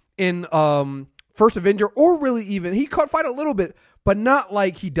in First Avenger, or really even he could fight a little bit, but not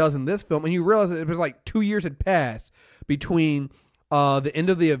like he does in this film. And you realize that it was like 2 years had passed between the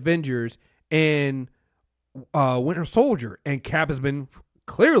end of the Avengers and Winter Soldier, and Cap has been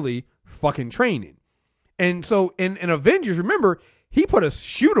clearly fucking training. And so in Avengers, remember, he put a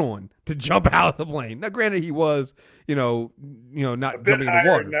chute on to jump out of the plane. Now, granted, he was, not jumping in the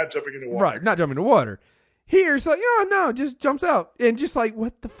water. Not jumping in the water. Right, not jumping in the water. Here, it's like, no, just jumps out. And just like,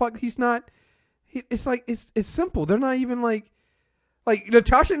 what the fuck? He's not, it's like, it's simple. They're not even like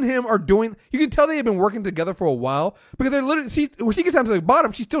Natasha and him are doing, you can tell they have been working together for a while because they're literally, when she gets down to the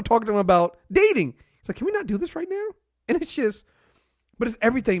bottom, she's still talking to him about dating. It's like, can we not do this right now? And it's just, but it's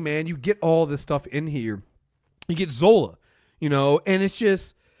everything, man. You get all this stuff in here. You get Zola, and it's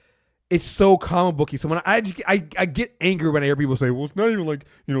just, it's so comic booky. So when I get angry when I hear people say, well, it's not even like,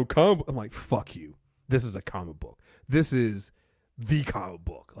 comic book. I'm like, fuck you. This is a comic book. This is the comic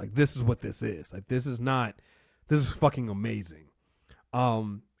book. Like, this is what this is. Like, this is fucking amazing.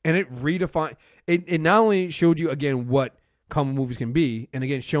 And it redefined, it not only showed you, again, what comic movies can be, and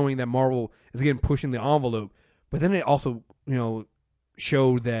again, showing that Marvel is, again, pushing the envelope, but then it also,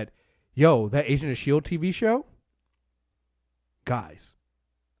 showed that, that Agent of S.H.I.E.L.D. TV show, guys,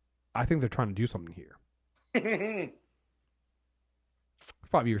 I think they're trying to do something here.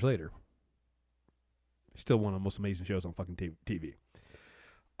 5 years later, still one of the most amazing shows on fucking TV.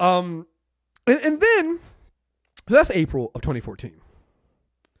 And then, so that's April of 2014.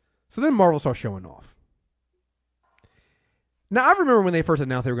 So then Marvel starts showing off. Now, I remember when they first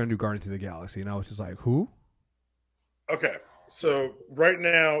announced they were going to do Guardians of the Galaxy, and I was just like, who? Okay. So right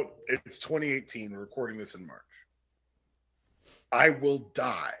now it's 2018. We're recording this in March. I will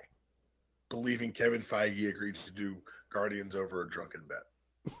die believing Kevin Feige agreed to do Guardians over a drunken bet.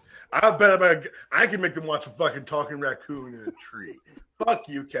 I bet I can make them watch a fucking talking raccoon in a tree. Fuck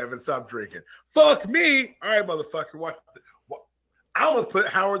you, Kevin. Stop drinking. Fuck me. All right, motherfucker. Watch. I'm gonna put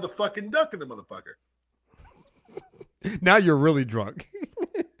Howard the fucking Duck in the motherfucker. Now you're really drunk.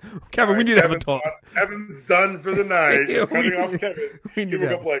 Kevin, we need to have a talk. Kevin's done for the night. Cutting off Kevin. He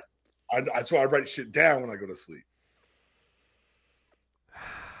woke up like, that's why I write shit down when I go to sleep.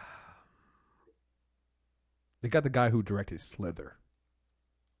 They got the guy who directed Slither,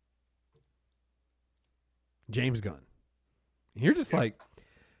 James Gunn. And you're just like,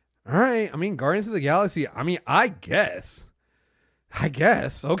 all right. I mean, Guardians of the Galaxy. I mean, I guess.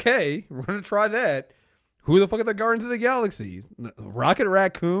 Okay, we're gonna try that. Who the fuck are the Guardians of the Galaxy? Rocket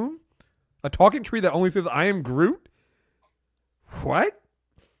Raccoon? A talking tree that only says, I am Groot? What?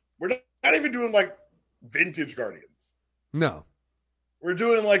 We're not even doing, like, vintage Guardians. No. We're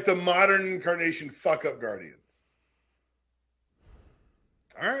doing, like, the modern incarnation fuck-up Guardians.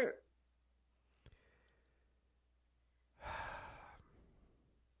 All right.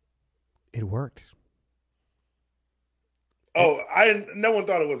 It worked. Oh, no one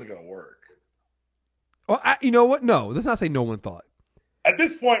thought it wasn't going to work. Well, you know what? No, let's not say no one thought. At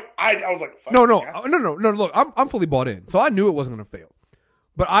this point, I was like, no. Look, I'm fully bought in, so I knew it wasn't going to fail.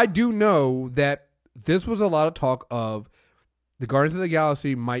 But I do know that this was a lot of talk of the Guardians of the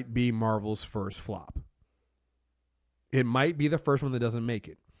Galaxy might be Marvel's first flop. It might be the first one that doesn't make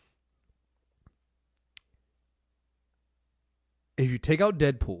it. If you take out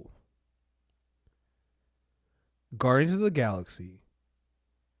Deadpool, Guardians of the Galaxy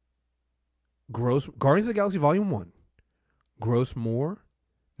Guardians of the Galaxy Volume 1 grossed more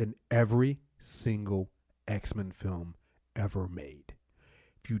than every single X-Men film ever made.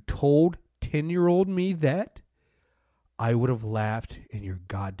 If you told 10-year-old me that, I would have laughed in your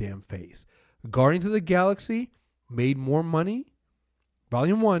goddamn face. Guardians of the Galaxy made more money.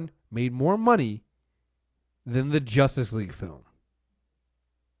 Volume 1 made more money than the Justice League film.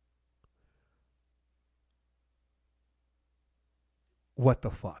 What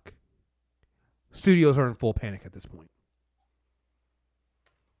the fuck? Studios are in full panic at this point.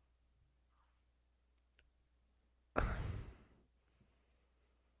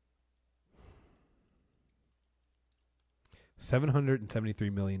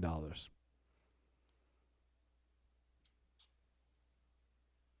 $773 million.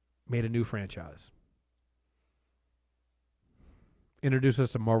 Made a new franchise. Introduced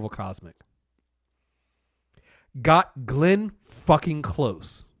us to Marvel Cosmic. Got Glenn fucking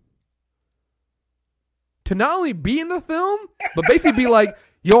Close to not only be in the film, but basically be like,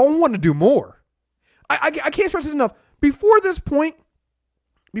 yo, I want to do more. I can't stress this enough. Before this point,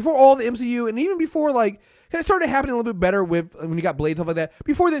 before all the MCU, and even before, like, it started happening a little bit better with when you got Blade, stuff like that.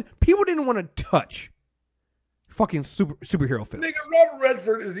 Before then, people didn't want to touch fucking superhero films. Nigga, Robert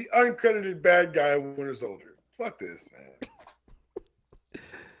Redford is the uncredited bad guy of Winter Soldier. Fuck this, man.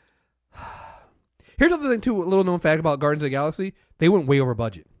 Here's another thing, too, a little known fact about Guardians of the Galaxy. They went way over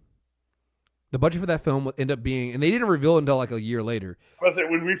budget. The budget for that film would end up being, and they didn't reveal it until like a year later. I say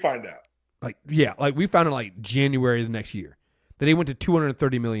when we find out. Like, yeah, like we found it like January of the next year. That they went to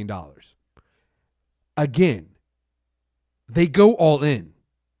 $230 million. Again, they go all in.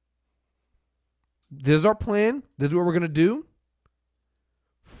 This is our plan. This is what we're going to do.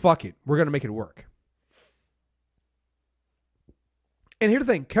 Fuck it. We're going to make it work. And here's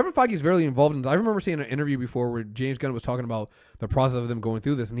the thing. Kevin Feige is very involved in this. I remember seeing an interview before where James Gunn was talking about the process of them going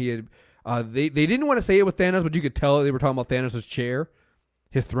through this. And he had, they didn't want to say it with Thanos, but you could tell they were talking about Thanos' chair,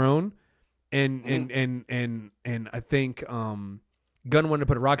 his throne. And I think Gunn wanted to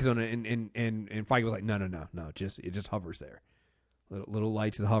put rockets on it, and Feige was like, no, it just hovers there. Little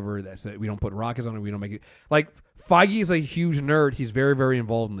lights that hover. That's it. We don't put rockets on it. We don't make it. Like, Feige is a huge nerd. He's very, very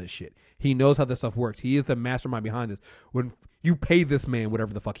involved in this shit. He knows how this stuff works. He is the mastermind behind this. When you pay this man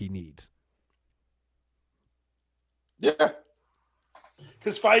whatever the fuck he needs. Yeah.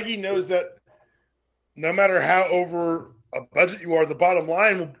 Because Feige knows that no matter how over a budget you are, the bottom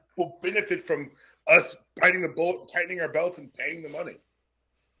line will benefit from us biting the bullet, tightening our belts, and paying the money.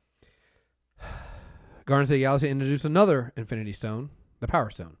 Guardians of the Galaxy introduced another Infinity Stone, the Power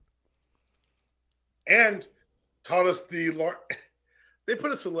Stone. And taught us they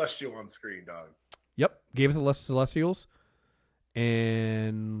put a Celestial on screen, dog. Yep. Gave us the Celestials.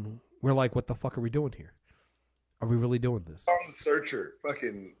 And we're like, what the fuck are we doing here? Are we really doing this? On Searcher.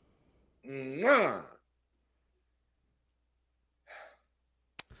 Fucking. Mwah.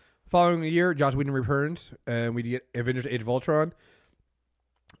 Following a year, Joss Whedon returns, and we get Avengers: Age of Ultron.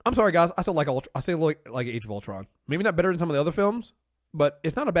 I'm sorry, guys. I still like Age of Ultron. Maybe not better than some of the other films, but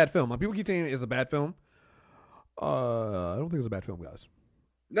it's not a bad film. People keep saying it's a bad film. I don't think it's a bad film, guys.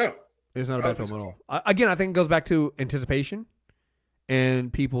 No, it's not a bad film at all. Again, I think it goes back to anticipation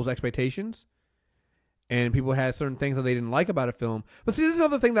and people's expectations, and people had certain things that they didn't like about a film. But see, this is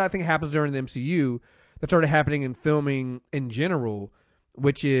another thing that I think happens during the MCU that started happening in filming in general,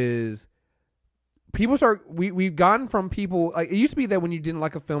 which is people start. We've gotten from people like it used to be that when you didn't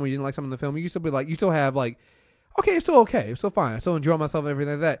like a film or you didn't like something in the film, you used to be like you still have like, okay, it's still fine. I still enjoy myself and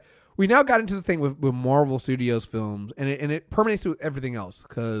everything like that. We now got into the thing with Marvel Studios films, and it permeates to everything else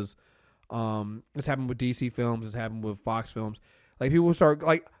because it's happened with DC films, it's happened with Fox films. Like people start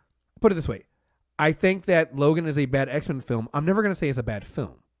like put it this way, I think that Logan is a bad X-Men film. I'm never gonna say it's a bad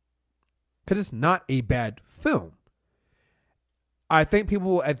film because it's not a bad film. I think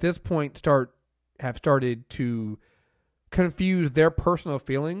people at this point have started to confuse their personal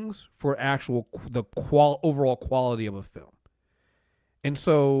feelings for the overall quality of a film. And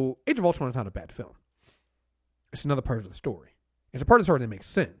so Age of Ultron is not a bad film. It's another part of the story. It's a part of the story that makes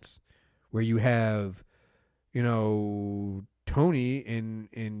sense, where you have, Tony and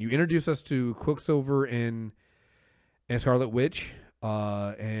you introduce us to Quicksilver and Scarlet Witch,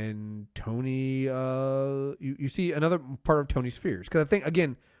 and Tony. You see another part of Tony's fears, because I think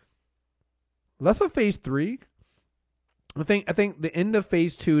again, less of Phase 3. I think the end of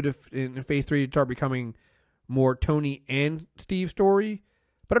Phase 2 in Phase 3 to start becoming more Tony and Steve's story,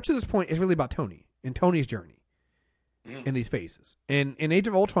 but up to this point, it's really about Tony and Tony's journey in these phases. And in Age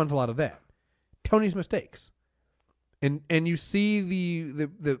of Ultron's a lot of that, Tony's mistakes, and you see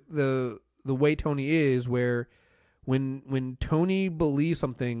the way Tony is, where when Tony believes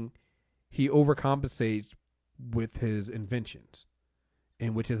something, he overcompensates with his inventions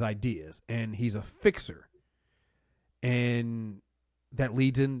and with his ideas, and he's a fixer, and that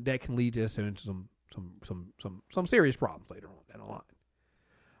can lead us into some serious problems later on down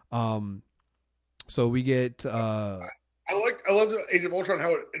the line. So we get. I love the Age of Ultron,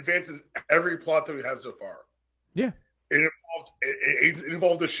 how it advances every plot that we have so far. Yeah. It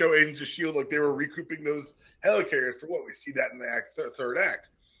involved the show Agents of Shield, like they were recouping those helicarriers for what we see that in the third act.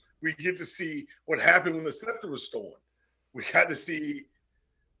 We get to see what happened when the scepter was stolen. We got to see,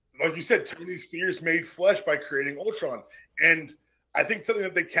 like you said, Tony's fears made flesh by creating Ultron. And I think something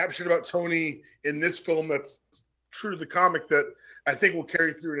that they captured about Tony in this film that's true to the comics that I think will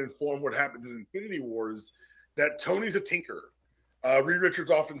carry through and inform what happens in Infinity War is that Tony's a tinkerer. Reed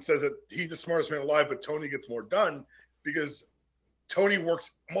Richards often says that he's the smartest man alive, but Tony gets more done because Tony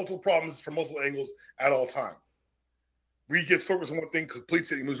works multiple problems from multiple angles at all time. Reed gets focused on one thing,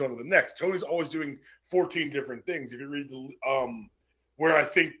 completes it, and moves on to the next. Tony's always doing 14 different things. If you read where I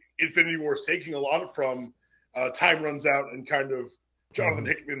think Infinity War is taking a lot of from, Time Runs Out and kind of Jonathan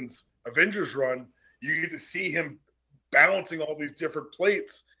Hickman's Avengers run, you get to see him balancing all these different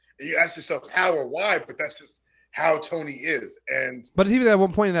plates, and you ask yourself how or why, but that's just how Tony is. But it's even at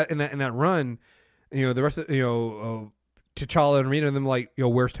one point in that run, the rest of T'Challa and Rita and them like,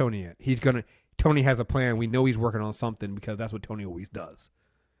 where's Tony at? Tony has a plan. We know he's working on something because that's what Tony always does.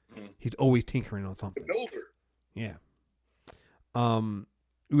 Mm-hmm. He's always tinkering on something. The builder. Yeah.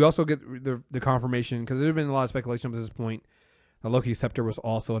 We also get the confirmation because there's been a lot of speculation up to this point. The Loki scepter was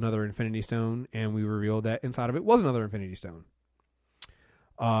also another Infinity Stone, and we revealed that inside of it was another Infinity Stone.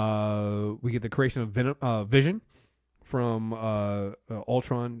 We get the creation of Vision from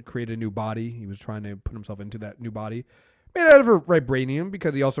Ultron. Created a new body. He was trying to put himself into that new body, made out of vibranium,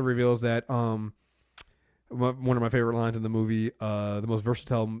 because he also reveals that one of my favorite lines in the movie, the most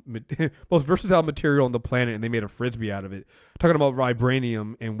versatile material on the planet, and they made a frisbee out of it. Talking about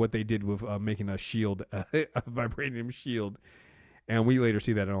vibranium and what they did with making a shield, a vibranium shield, and we later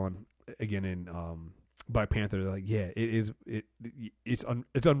see that on again in Black Panther. They're like, yeah, it's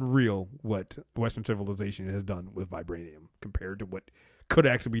unreal what Western civilization has done with vibranium compared to what could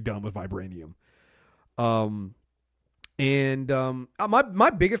actually be done with vibranium. My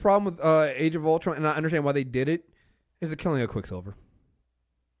biggest problem with Age of Ultron, and I understand why they did it, is the killing of Quicksilver.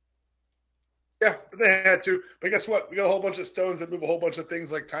 Yeah, they had to. But guess what? We got a whole bunch of stones that move a whole bunch of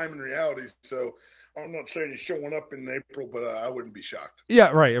things like time and reality. So I'm not saying he's showing up in April, but I wouldn't be shocked. Yeah,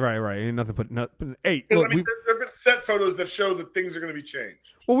 right. Ain't nothing but hey. Look, there have been set photos that show that things are going to be changed.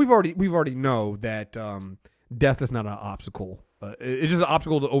 Well, we've already know that death is not an obstacle. It's just an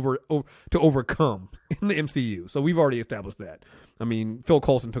obstacle to overcome in the MCU. So we've already established that. I mean, Phil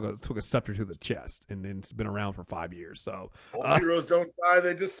Coulson took a scepter to the chest, and it's been around for 5 years. So heroes don't die;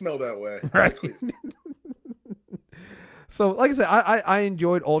 they just smell that way. Right. So, like I said, I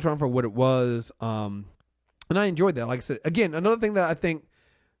enjoyed Ultron for what it was, and I enjoyed that. Like I said, again, another thing that I think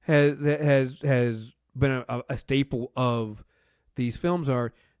has been a staple of these films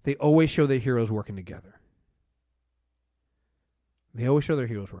are they always show their heroes working together. They always show their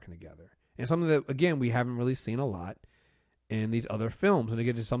heroes working together. And something that, again, we haven't really seen a lot in these other films. And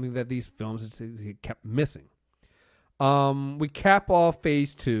again, it's something that these films kept missing. We cap off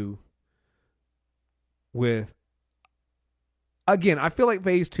Phase 2 with, again, I feel like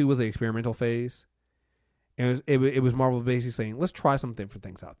Phase 2 was the experimental phase. And it was Marvel basically saying, let's try some different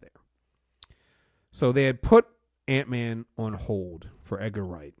things out there. So they had put Ant-Man on hold for Edgar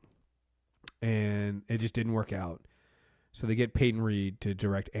Wright. And it just didn't work out. So they get Peyton Reed to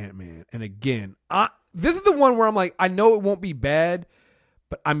direct Ant-Man. And again, this is the one where I'm like, I know it won't be bad,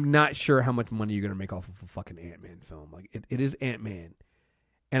 but I'm not sure how much money you're going to make off of a fucking Ant-Man film. Like, it is Ant-Man.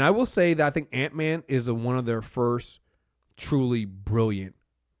 And I will say that I think Ant-Man is one of their first truly brilliant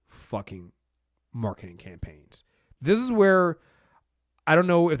fucking marketing campaigns. This is where, I don't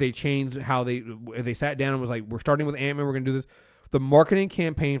know if they changed if they sat down and was like, we're starting with Ant-Man, we're going to do this. The marketing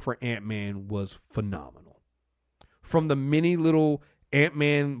campaign for Ant-Man was phenomenal. From the many little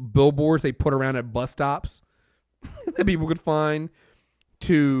Ant-Man billboards they put around at bus stops that people could find,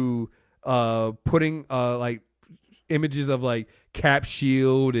 to putting like images of like Cap,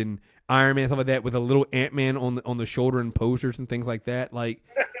 Shield, and Iron Man, stuff like that, with a little Ant-Man on the shoulder and posters and things like that. Like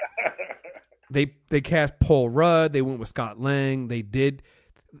they cast Paul Rudd, they went with Scott Lang, they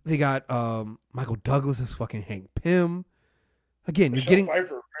got Michael Douglas as fucking Hank Pym. Again, Michelle you're getting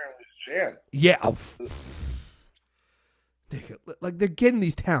Pfeiffer apparently is Jan. Yeah. They're getting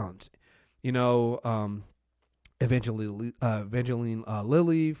these talents, Evangeline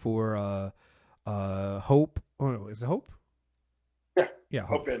Lilly for Hope. Oh no, is it Hope? Yeah,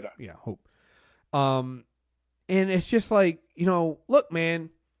 Hope Van Dyne. Yeah, Hope. And it's just like, look, man,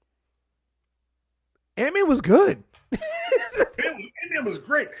 Ant-Man was good. Ant-Man was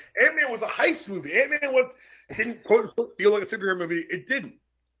great. Ant-Man was a heist movie. Ant-Man didn't quote unquote feel like a superhero movie. It didn't.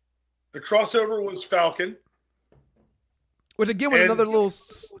 The crossover was Falcon. Which again, with another little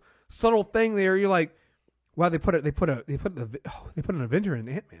subtle thing there, you're like, Wow, they put an Avenger in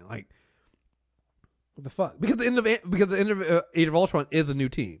Ant-Man. Like, what the fuck? Because the end of Age of Ultron is a new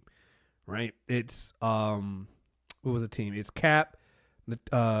team, right? It's what was the team? It's Cap,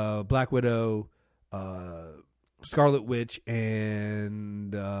 Black Widow, Scarlet Witch,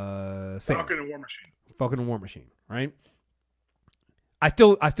 and Sam. Falcon and War Machine. Falcon and War Machine, right? I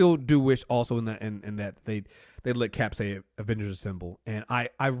still do wish also in that they let Cap say Avengers Assemble, and I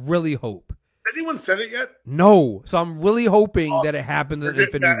really hope. Anyone said it yet? No, so I'm really hoping that it happens in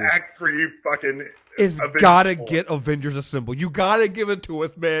Infinity War. Act 3 fucking. It's gotta get Avengers Assemble. You gotta give it to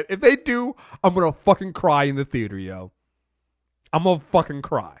us, man. If they do, I'm gonna fucking cry in the theater, yo. I'm gonna fucking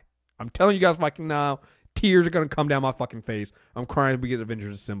cry. I'm telling you guys fucking now, tears are gonna come down my fucking face. I'm crying if we get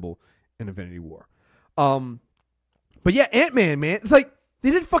Avengers Assemble in Infinity War. But yeah, Ant-Man, man. It's like they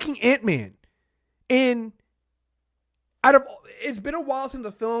did fucking Ant-Man. And it's been a while since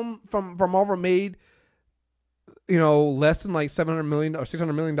the film from Marvel made, less than like $700 million or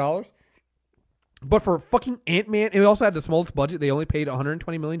 $600 million. But for fucking Ant-Man, it also had the smallest budget. They only paid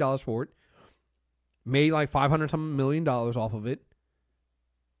 $120 million for it. Made like $500 million off of it.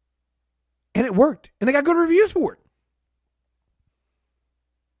 And it worked. And they got good reviews for it.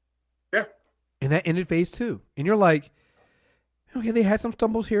 Yeah. And that ended phase 2. And you're like, okay, they had some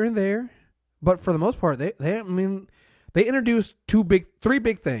stumbles here and there. But for the most part, they introduced three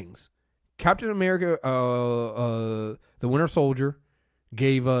big things. Captain America, the Winter Soldier,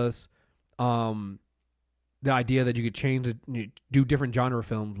 gave us the idea that you could do different genre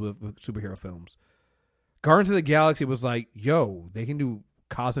films with superhero films. Guardians of the Galaxy was like, yo, they can do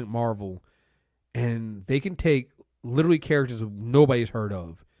Cosmic Marvel, and they can take literally characters nobody's heard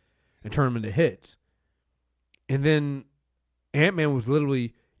of and turn them into hits. And then Ant-Man was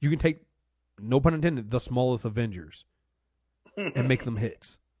literally, you can take, no pun intended, the smallest Avengers and make them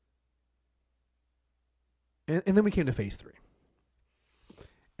hits. And then we came to phase 3.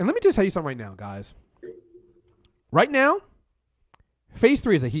 And let me just tell you something right now, guys. Right now, phase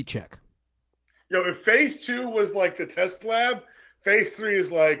 3 is a heat check. Yo, if phase 2 was like the test lab, phase 3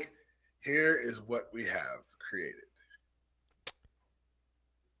 is like, here is what we have created.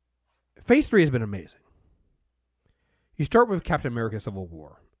 Phase 3 has been amazing. You start with Captain America Civil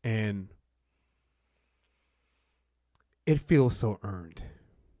War, and it feels so earned.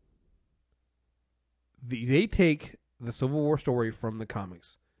 They take the Civil War story from the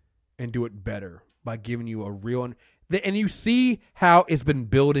comics and do it better by giving you a real... And you see how it's been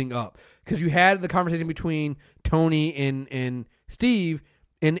building up. Because you had the conversation between Tony and Steve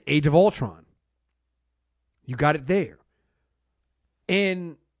in Age of Ultron. You got it there.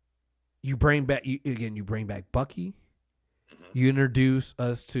 And you bring back Bucky. You introduce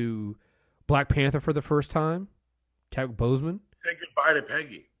us to Black Panther for the first time. Chadwick Boseman. Say goodbye to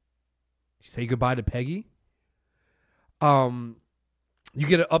Peggy. Say goodbye to Peggy. You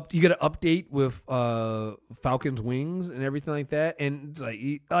get an update with Falcon's wings and everything like that, and it's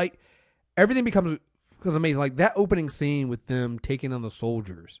like everything becomes amazing. Like that opening scene with them taking on the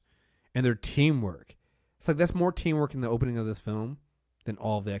soldiers and their teamwork. It's like that's more teamwork in the opening of this film than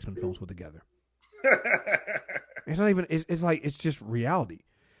all of the X-Men films put together. It's not even. It's like it's just reality.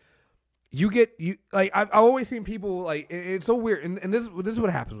 I've always seen people like it's so weird, and this is what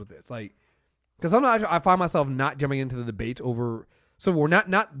happens with this. Like, because sometimes I find myself not jumping into the debates over Civil War,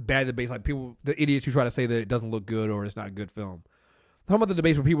 not bad debates like people, the idiots who try to say that it doesn't look good or it's not a good film. I'm talking about the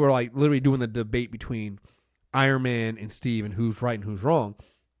debates where people are like literally doing the debate between Iron Man and Steve and who's right and who's wrong.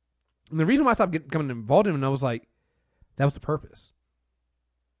 And the reason why I stopped coming involved in it, and I was like, that was the purpose.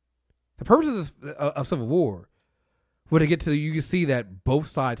 The purpose of Civil War was to get to, you can see that both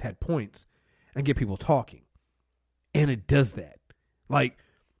sides had points and get people talking. And it does that. Like,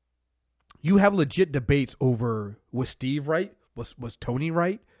 you have legit debates over, was Steve right? Was Tony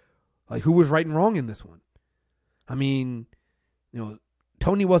right? Like, who was right and wrong in this one? I mean,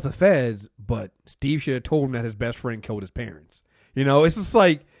 Tony was the feds, but Steve should have told him that his best friend killed his parents. It's just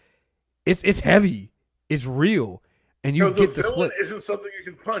like, it's heavy. It's real. And you get the villain split. Isn't something you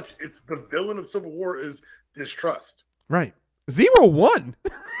can punch. It's the villain of Civil War is distrust. Right. Zemo won.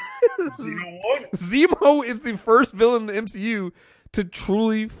 Zemo is the first villain in the MCU to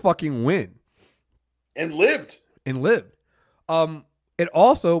truly fucking win. And lived. We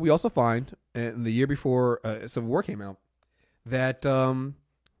also find in the year before Civil War came out that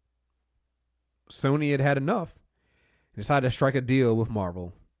Sony had enough and decided to strike a deal with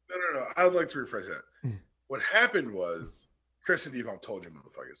Marvel. No. I would like to rephrase that. What happened was Chris and Devon told you,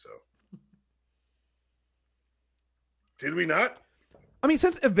 motherfucker. So did we not? I mean,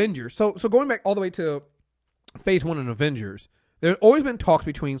 since Avengers, so going back all the way to Phase 1 and Avengers, there's always been talks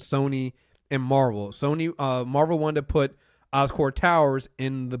between Sony and Marvel. Marvel wanted to put Oscorp Towers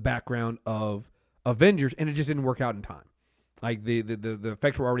in the background of Avengers, and it just didn't work out in time. Like the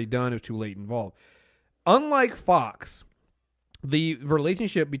effects were already done; it was too late involved. Unlike Fox, the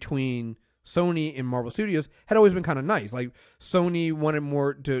relationship between Sony and Marvel Studios had always been kind of nice. Like Sony wanted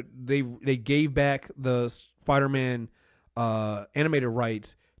more to they gave back the Spider-Man animated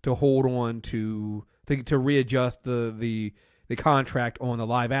rights to hold on to readjust the contract on the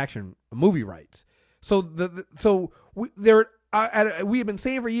live action movie rights. So we have been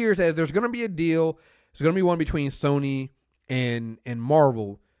saying for years that there's going to be a deal. There's going to be one between Sony and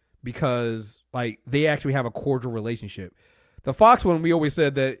Marvel because like they actually have a cordial relationship. The Fox one, we always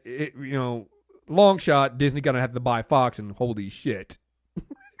said that long shot Disney gonna have to buy Fox, and holy shit,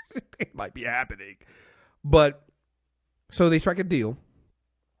 it might be happening. But so they strike a deal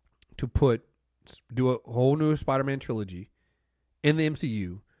to do a whole new Spider-Man trilogy in the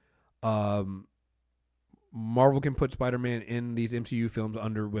MCU. Marvel can put Spider-Man in these MCU films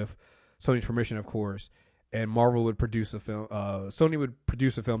with Sony's permission, of course, and Marvel would produce a film. Sony would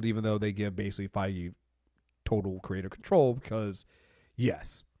produce a film, even though they give basically Feige total creative control because,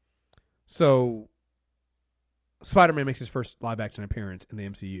 yes. So, Spider-Man makes his first live-action appearance in the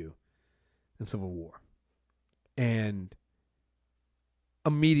MCU in Civil War. And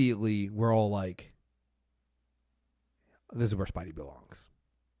immediately, we're all like, this is where Spidey belongs.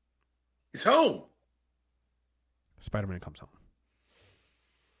 He's home. Spider-Man comes home.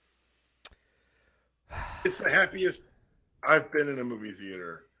 It's the happiest I've been in a movie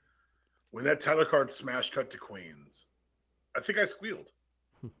theater when that title card smash cut to Queens. I think I squealed.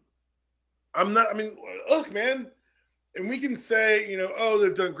 Look, man, and we can say,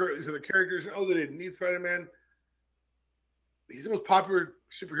 they've done great. These are the characters. And, they didn't need Spider-Man. He's the most popular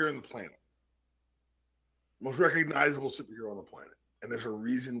superhero on the planet. Most recognizable superhero on the planet. And there's a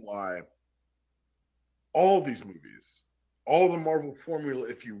reason why all these movies, all the Marvel formula,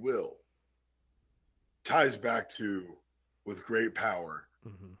 if you will, ties back to with great power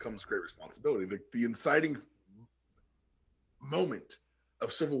comes great responsibility. The inciting moment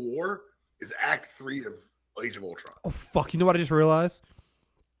of Civil War is Act 3 of Age of Ultron. Oh, fuck. You know what I just realized?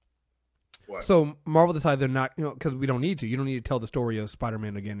 What? So Marvel decided they're not, because we don't need to. You don't need to tell the story of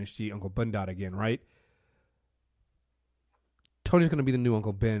Spider-Man again and see Uncle Ben die again, right? Tony's going to be the new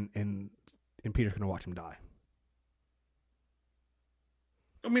Uncle Ben, and Peter's going to watch him die.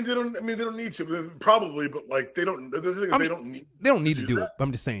 They don't need to, probably, but like they don't. The thing is, they don't need to do it. But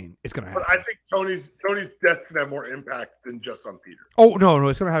I'm just saying it's gonna happen. But I think Tony's death can have more impact than just on Peter. Oh no,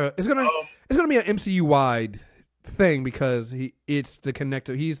 it's gonna be an MCU wide thing because he's the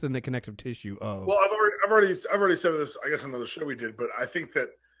connective tissue of. Well, I've already said this. I guess on another show we did, but I think that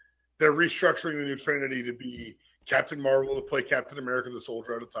they're restructuring the new Trinity to be Captain Marvel to play Captain America, the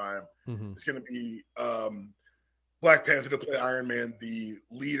Soldier at a time. Mm-hmm. It's going to be Black Panther to play Iron Man, the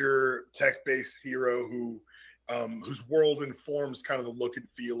leader, tech-based hero whose world informs kind of the look and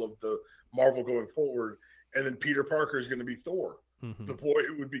feel of the Marvel going forward. And then Peter Parker is going to be Thor, the boy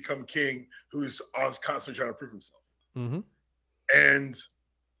who would become king, who's constantly trying to prove himself. Mm-hmm. And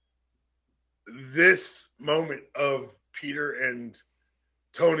this moment of Peter and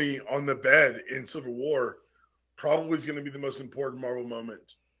Tony on the bed in Civil War probably is going to be the most important Marvel moment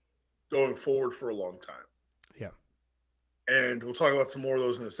going forward for a long time. Yeah. And we'll talk about some more of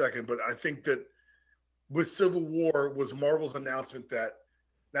those in a second. But I think that with Civil War was Marvel's announcement that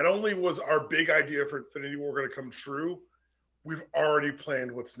not only was our big idea for Infinity War going to come true, we've already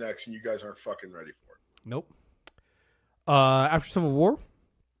planned what's next, and you guys aren't fucking ready for it. Nope. After Civil War,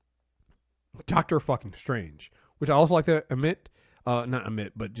 Doctor fucking Strange, which I also like to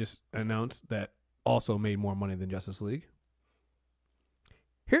but just announce that also made more money than Justice League.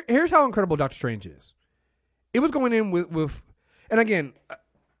 Here's how incredible Doctor Strange is. It was going in with and again,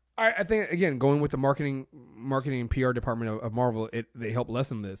 I think again going with the marketing and PR department of Marvel, they helped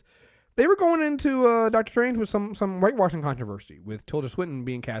lessen this. They were going into Doctor Strange with some whitewashing controversy with Tilda Swinton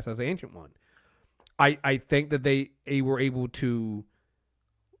being cast as the Ancient One. I think that they were able to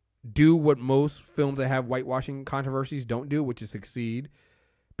do what most films that have whitewashing controversies don't do, which is succeed.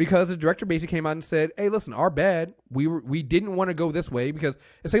 Because the director basically came out and said, "Hey, listen, our bad. We didn't want to go this way because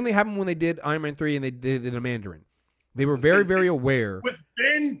the same thing happened when they did Iron Man 3 and they did the Mandarin. They were very, very aware with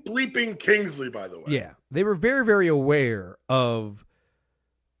Ben bleeping Kingsley, by the way. Yeah, they were very, very aware of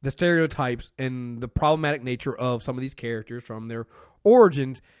the stereotypes and the problematic nature of some of these characters from their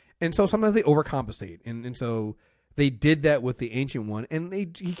origins, and so sometimes they overcompensate, and so they did that with the Ancient One. And he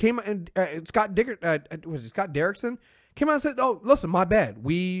came and Scott Derrickson came out and said, "Oh, listen, my bad.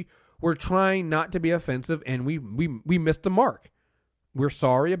 We were trying not to be offensive, and we missed the mark. We're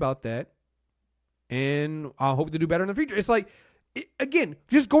sorry about that. and I hope to do better in the future. It's like, again,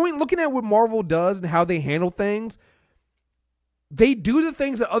 just looking at what Marvel does and how they handle things. They do the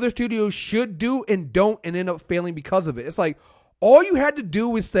things that other studios should do and don't, and end up failing because of it. It's like, all you had to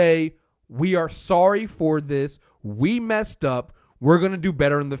do is say, we are sorry for this. We messed up. We're going to do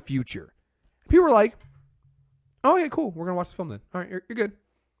better in the future. People were like, oh, yeah, cool. We're going to watch the film then. All right, you're good.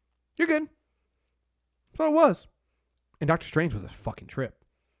 You're good. That's all it was. And Doctor Strange was a fucking trip.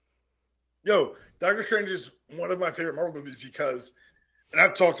 Yo, Doctor Strange is one of my favorite Marvel movies because, and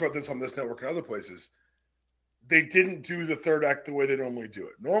I've talked about this on this network and other places, they didn't do the third act the way they normally do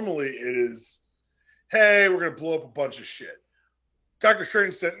it. Normally it is, hey, we're going to blow up a bunch of shit. Doctor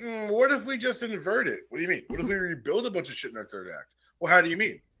Strange said, what if we just invert it? What do you mean? What if we rebuild a bunch of shit in our third act? Well, how do you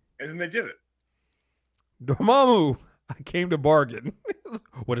mean? And then they did it. Dormammu, I came to bargain.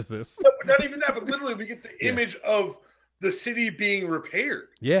 What is this? No, but not even that, but literally we get the image of the city being repaired.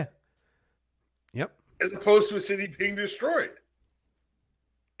 Yeah. Yep. As opposed to a city being destroyed.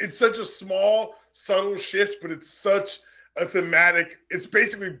 It's such a small, subtle shift, but it's such a thematic. It's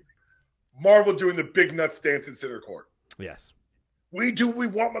basically Marvel doing the big nuts dance in center court. Yes. We do what we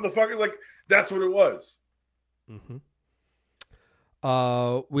want, motherfucker. Like, that's what it was. Mm-hmm.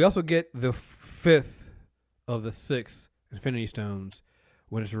 We also get the 5th of the 6 Infinity Stones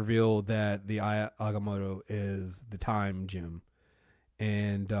when it's revealed that the Agamotto is the time gem.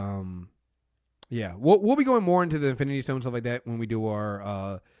 And, yeah, we'll be going more into the Infinity Stones and stuff like that when we do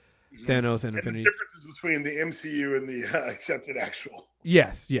our Thanos and Infinity. The differences between the MCU and the accepted actual.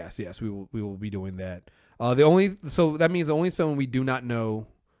 Yes. We will be doing that. So that means the only stone we do not know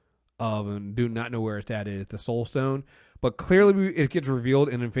of and do not know where it's at is the Soul Stone. But clearly it gets revealed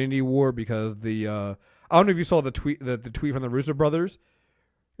in Infinity War because the I don't know if you saw the tweet from the Russo brothers.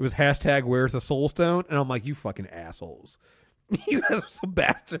 It was hashtag Where's the Soul Stone, and I'm like, you fucking assholes, you guys are some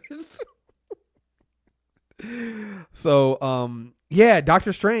bastards. So yeah,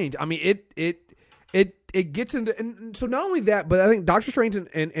 Doctor Strange. I mean it gets into, and so not only that, but I think Doctor Strange and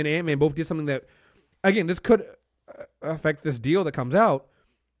Ant-Man both did something that, again, this could affect this deal that comes out.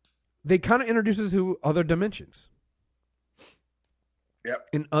 They kind of introduces to other dimensions. Yep.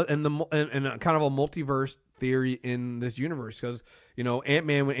 And kind of a multiverse theory in this universe, because when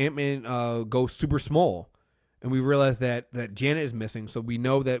Ant-Man goes super small, and we realize that Janet is missing, so we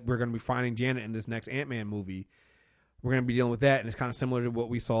know that we're going to be finding Janet in this next Ant-Man movie. We're going to be dealing with that, and it's kind of similar to what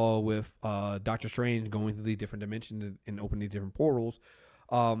we saw with Doctor Strange going through these different dimensions and opening these different portals.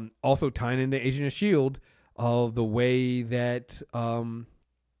 Also tying into Agent of S.H.I.E.L.D. of the way that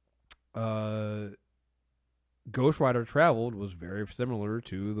Ghost Rider traveled was very similar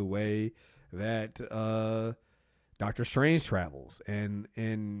to the way that Doctor Strange travels.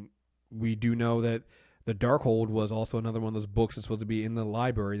 And we do know that the Darkhold was also another one of those books that's supposed to be in the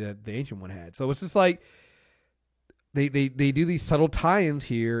library that the Ancient One had. So it's just like they do these subtle tie-ins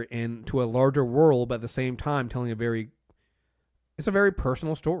here and to a larger world, but at the same time telling it's a very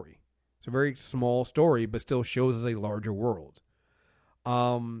personal story. It's a very small story, but still shows as a larger world.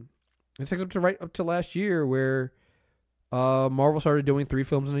 It takes right up to last year where Marvel started doing 3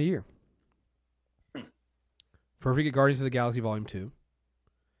 films in a year. First we get Guardians of the Galaxy Volume 2,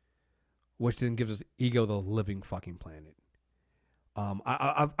 which then gives us Ego the Living Fucking Planet.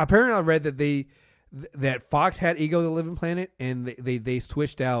 Apparently I read that that Fox had Ego the Living Planet, and they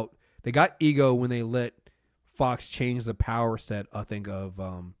switched out. They got Ego when they let Fox change the power set, I think, of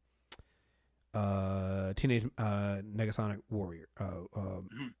Teenage Negasonic Warrior.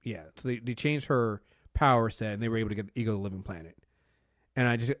 Yeah, so they changed her power set, and they were able to get Ego the Living Planet.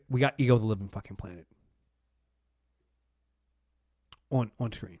 And we got Ego the Living Fucking Planet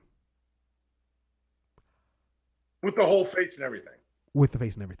on screen with the whole face and everything. With the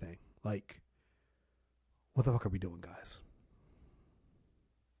face and everything, like, what the fuck are we doing, guys?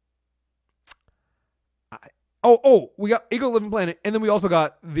 We got Ego the Living Planet, and then we also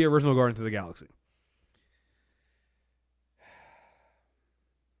got the original Guardians of the Galaxy.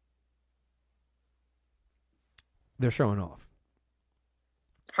 They're showing off.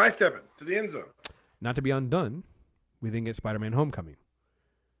 High stepping to the end zone. Not to be undone, we then get Spider-Man Homecoming.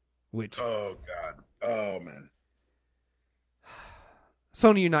 Which... Oh, God. Oh, man.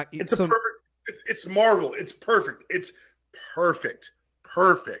 Sony, you're not... It's perfect... It's Marvel. It's perfect. It's perfect.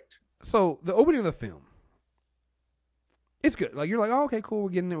 Perfect. So, the opening of the film, it's good. Like, you're like, oh, okay, cool. We're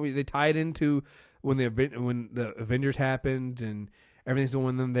getting it. They tie it into when the Avengers happened and everything's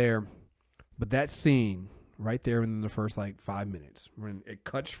going on there. But that scene right there in the first, 5 minutes, when it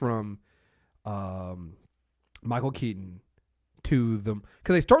cuts from Michael Keaton to them.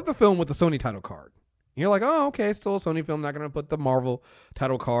 Because they start the film with the Sony title card. And you're like, oh, okay, it's still a Sony film. Not going to put the Marvel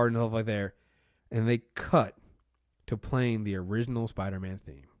title card and stuff like there. and they cut to playing the original Spider-Man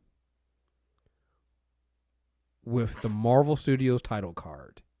theme with the Marvel Studios title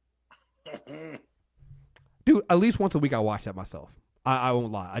card. Dude, at least once a week I watch that myself. I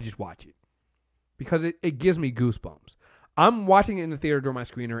won't lie. I just watch it. Because it gives me goosebumps. I'm watching it in the theater during my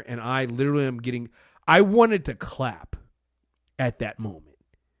screener, and I literally am getting... I wanted to clap at that moment.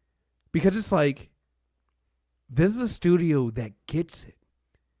 Because it's like, this is a studio that gets it.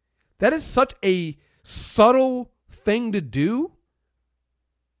 That is such a subtle thing to do.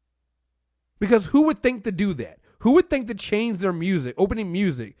 Because who would think to do that? Who would think to change their music, opening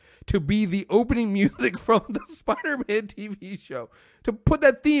music, to be the opening music from the Spider-Man TV show? To put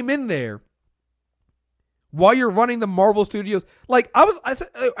that theme in there while you're running the Marvel Studios. Like, I said,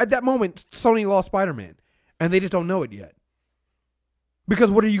 at that moment, Sony lost Spider-Man. And they just don't know it yet.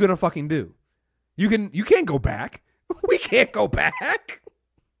 Because what are you going to fucking do? You can't go back. We can't go back.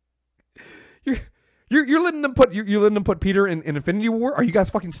 You're letting them put Peter in Infinity War? Are you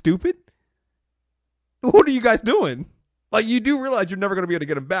guys fucking stupid? What are you guys doing? Like, you do realize you're never going to be able to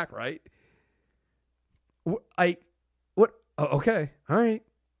get him back, right? What? Oh, okay. All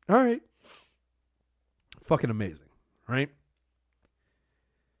right. Fucking amazing, right?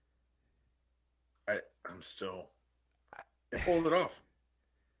 I'm still pulled it off.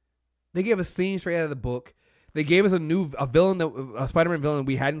 They gave us scenes straight out of the book. They gave us a Spider-Man villain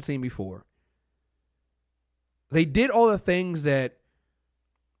we hadn't seen before. They did all the things that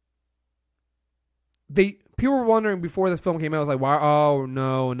people were wondering before this film came out. I was like, why? Oh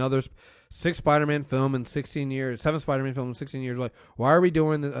no, another 6 Spider-Man film in 16 years, 7 Spider-Man film in 16 years. Like, why are we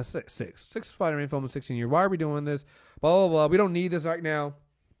doing this? 6 Spider-Man film in 16 years. Why are we doing this? Blah blah blah. We don't need this right now.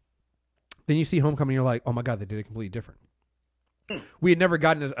 Then you see Homecoming, you're like, oh my god, they did it completely different. We had never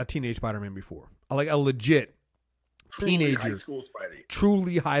gotten a teenage Spider-Man before, like a legit teenager, high school Spidey,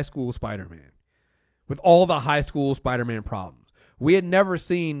 truly high school Spider-Man, with all the high school Spider-Man problems. We had never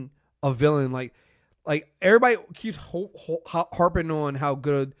seen a villain like everybody keeps harping on how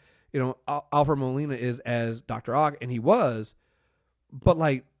good Alfred Molina is as Dr. Ock, and he was, but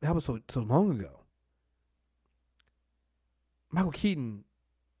like that was so long ago. Michael Keaton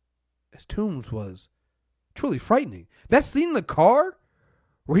as Toomes was truly frightening. That scene in the car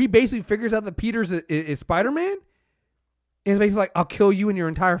where he basically figures out that Peter's is Spider-Man, and it's basically like, I'll kill you and your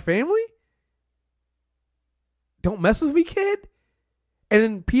entire family. Don't mess with me, kid. And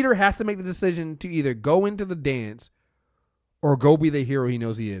then Peter has to make the decision to either go into the dance or go be the hero he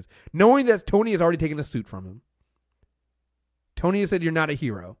knows he is. Knowing that Tony has already taken the suit from him. Tony has said, you're not a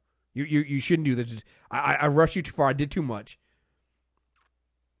hero. You shouldn't do this. I rushed you too far. I did too much.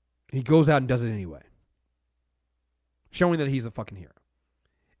 He goes out and does it anyway. Showing that he's a fucking hero.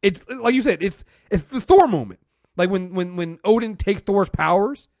 It's like you said, it's the Thor moment. Like when Odin takes Thor's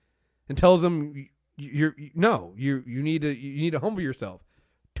powers and tells him you need to humble yourself.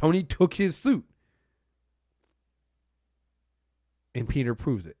 Tony took his suit. And Peter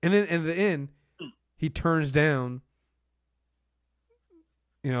proves it. And then in the end, he turns down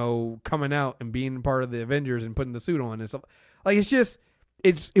coming out and being part of the Avengers and putting the suit on and stuff. Like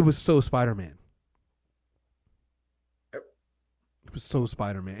it was so Spider-Man. Yep. It was so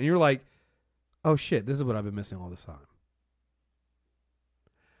Spider-Man. And you're like, oh shit, this is what I've been missing all this time.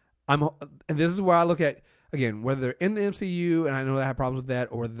 And this is where I look at, again, whether they're in the MCU, and I know I have problems with that,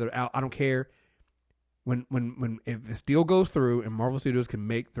 or whether they're out, I don't care. If this deal goes through and Marvel Studios can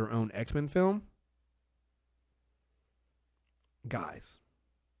make their own X-Men film, guys.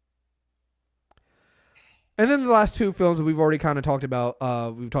 And then the last 2 films that we've already kind of talked about,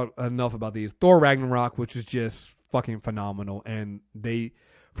 we've talked enough about these. Thor Ragnarok, which is just fucking phenomenal. And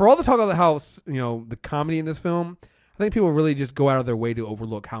for all the talk about how, the comedy in this film, I think people really just go out of their way to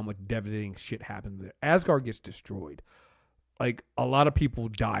overlook how much devastating shit happens there. Asgard gets destroyed. Like, a lot of people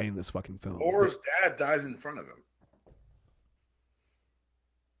die in this fucking film. Thor's dad dies in front of him.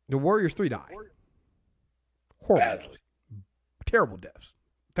 The Warriors 3 die. Horrible. Badly. Terrible deaths.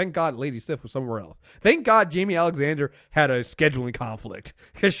 Thank God Lady Sif was somewhere else. Thank God Jamie Alexander had a scheduling conflict,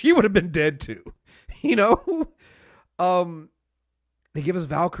 because she would have been dead too. They give us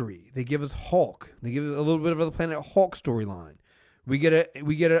Valkyrie. They give us Hulk. They give us a little bit of the Planet Hulk storyline. We get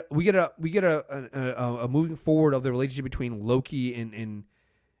a moving forward of the relationship between Loki and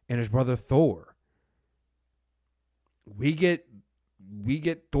his brother Thor. We get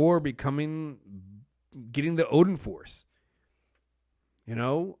Thor getting the Odin Force.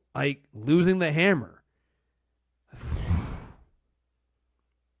 Like losing the hammer.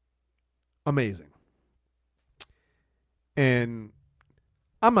 Amazing. And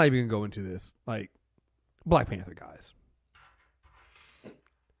I'm not even going to go into this. Like, Black Panther, guys.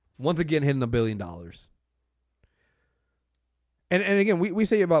 Once again, hitting $1 billion. And again, we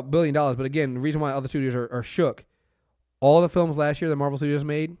say about $1 billion, but again, the reason why other studios are shook, all the films last year that Marvel Studios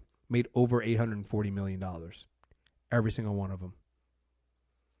made over $840 million. Every single one of them.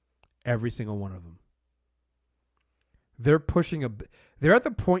 Every single one of them. They're pushing they're at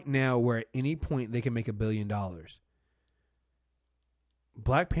the point now where at any point they can make $1 billion.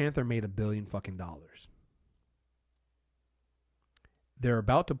 Black Panther made $1 billion fucking dollars. They're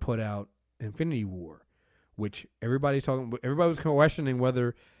about to put out Infinity War, which everybody was questioning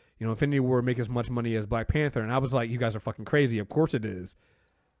whether, Infinity War would make as much money as Black Panther, and I was like, you guys are fucking crazy. Of course it is.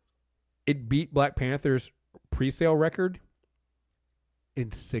 It beat Black Panther's pre-sale record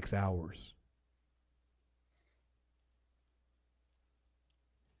in 6 hours.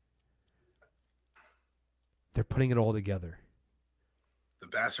 They're putting it all together. The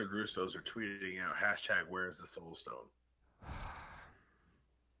bastard Russos are tweeting out hashtag where's the Soul Stone.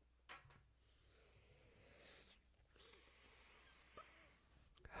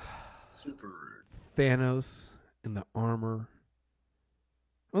 Super rude. Thanos in the armor.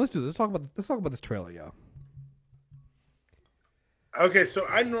 Well, let's do this. Let's talk about this trailer, yo. Okay, so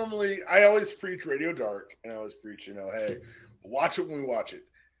I always preach Radio Dark, and I always preach, hey, watch it when we watch it.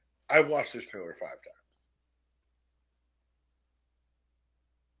 I watched this trailer 5 times.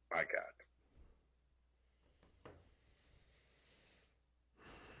 My God.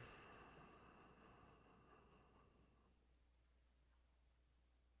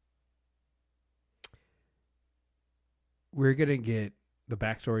 We're gonna get the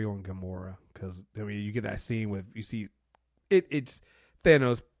backstory on Gamora because you get that scene with you see it's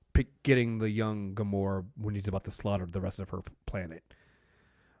Thanos getting the young Gamora when he's about to slaughter the rest of her planet.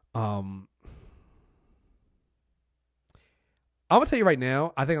 I'm gonna tell you right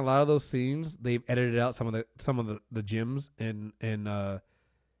now, I think a lot of those scenes they've edited out some of the gems in the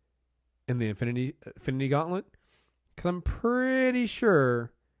Infinity Gauntlet, because I'm pretty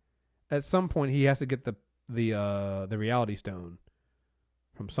sure at some point he has to get the Reality Stone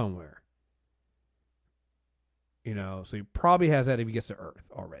from somewhere. So he probably has that if he gets to Earth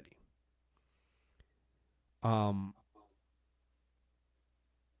already.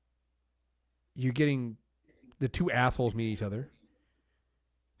 You're getting the two assholes meet each other,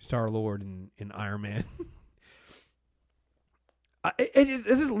 Star-Lord and Iron Man.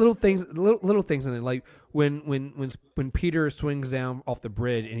 It's just little things in there, like when Peter swings down off the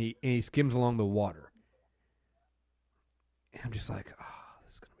bridge and he skims along the water. And I'm just like,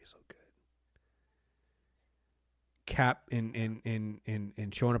 this is gonna be so good. Cap and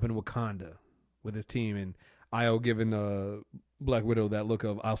showing up in Wakanda with his team, and Io giving Black Widow that look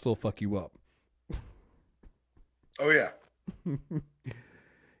of I'll still fuck you up. Oh yeah.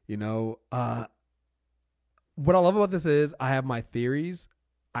 What I love about this is I have my theories.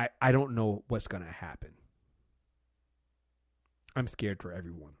 I don't know what's gonna happen. I'm scared for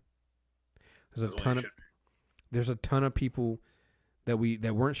everyone. There's a ton of people that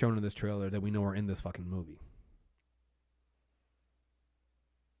weren't shown in this trailer that we know are in this fucking movie.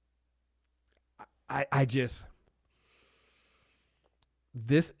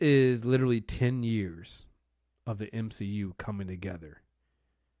 This is literally 10 years of the MCU coming together.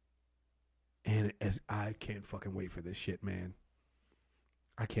 And I can't fucking wait for this shit, man.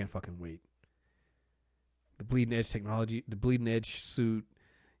 I can't fucking wait. The bleeding edge technology, the bleeding edge suit,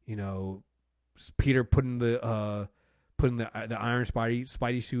 Peter putting the Iron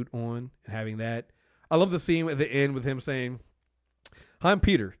Spidey suit on and having that. I love the scene at the end with him saying, "Hi, I'm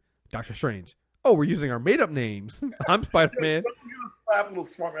Peter, Doctor Strange. Oh, we're using our made-up names. I'm Spider-Man." Slap little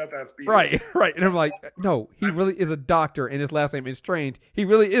smart mouth ass Peter. Right. And I'm like, no, he really is a doctor, and his last name is Strange. He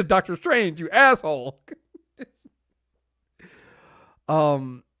really is Doctor Strange, you asshole.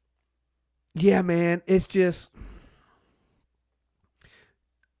 Yeah, man, it's just.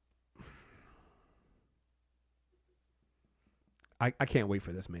 I can't wait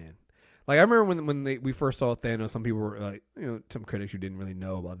for this, man. Like, I remember when we first saw Thanos, some people were like, some critics who didn't really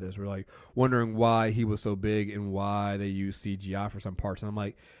know about this were like wondering why he was so big and why they used CGI for some parts. And I'm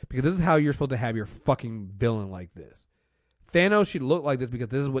like, because this is how you're supposed to have your fucking villain like this. Thanos should look like this because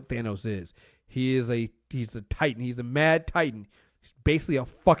this is what Thanos is. He's a Titan. He's a mad Titan. He's basically a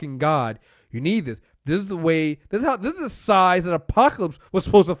fucking god. You need this. This is the size that Apocalypse was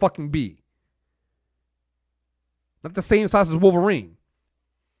supposed to fucking be. Not the same size as Wolverine.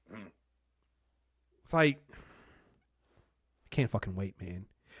 It's like, I can't fucking wait, man.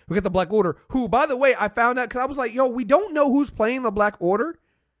 We got the Black Order, who, by the way, I found out because I was like, we don't know who's playing the Black Order.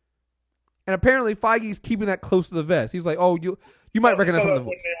 And apparently Feige's keeping that close to the vest. He's like, you might recognize some of the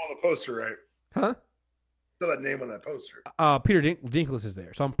name on the poster, right? Huh? saw that name on that poster. Peter Dinklage is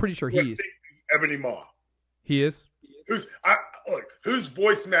there, so I'm pretty sure he is. Ebony Maw. He is. Whose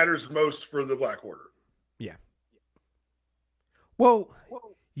voice matters most for the Black Order? Yeah. Well,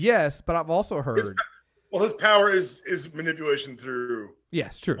 yes, but I've also heard. His power is manipulation through.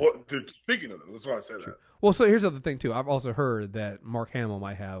 Yes, true. Speaking of them, that's why I said that. Well, so here's the other thing too. I've also heard that Mark Hamill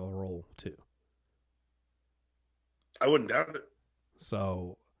might have a role too. I wouldn't doubt it.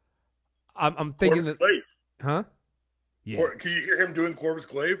 So, I'm thinking Corvus that. Glaive. Huh? Yeah. Can you hear him doing Corvus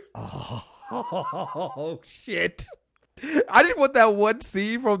Glaive? Oh shit! I didn't want that one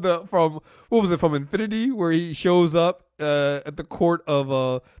scene from what was it, from Infinity, where he shows up at the court of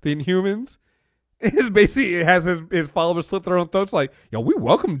the Inhumans. It's basically, it has his followers slit their own throats like, yo, we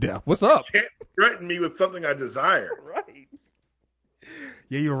welcome death. What's up? You can't threaten me with something I desire. Right.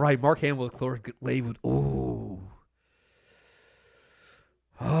 Yeah, you're right. Mark Hamill's Corvus Glaive would. Ooh.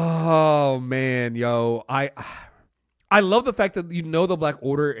 Oh man, yo, I love the fact that the Black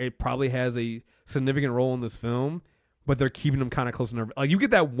Order, it probably has a significant role in this film, but they're keeping them kind of close enough. Like you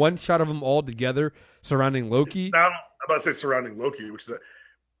get that one shot of them all together surrounding Loki. Now, I'm about to say surrounding Loki, which is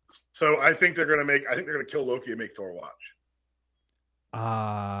so I think they're gonna kill Loki and make Thor watch.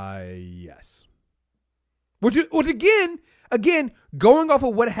 Yes. Which again, going off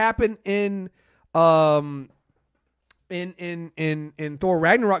of what happened in Thor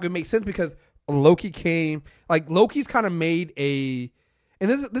Ragnarok, it makes sense because Loki came, like Loki's kind of made and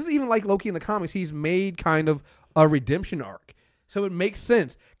this is even like Loki in the comics, he's made kind of a redemption arc. So it makes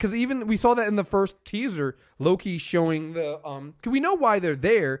sense because even we saw that in the first teaser, Loki showing the cause we know why they're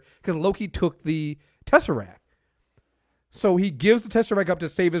there because Loki took the Tesseract. So he gives the Tesseract up to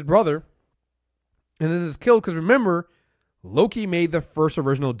save his brother and then is killed because remember, Loki made the first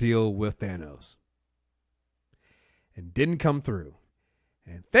original deal with Thanos and didn't come through.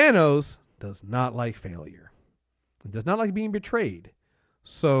 And Thanos does not like failure. It does not like being betrayed.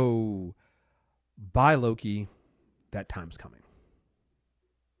 So, by Loki, that time's coming.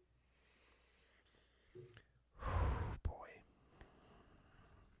 Boy.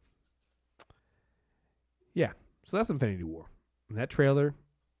 Yeah, so that's Infinity War. And that trailer,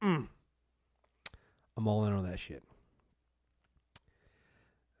 I'm all in on that shit.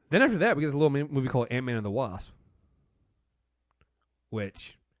 Then after that, we get a little movie called Ant-Man and the Wasp,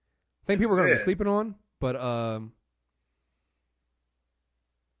 which I think people are going to be sleeping on, but I'm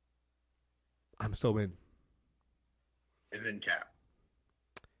so in. And then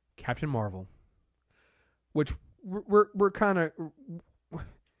Captain Marvel, which we're kind of,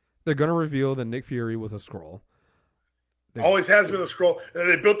 they're going to reveal that Nick Fury was a Skrull. Always has been a Skrull, and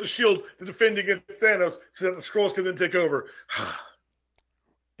they built the shield to defend against Thanos so that the Skrulls can then take over.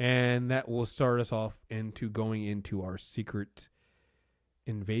 And that will start us off into going into our secret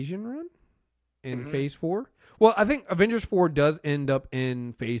invasion run in phase 4. Well, I think Avengers 4 does end up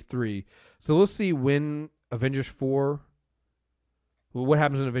in phase 3. So we'll see when Avengers 4, what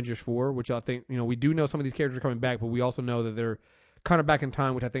happens in Avengers 4, which I think, we do know some of these characters are coming back, but we also know that they're kind of back in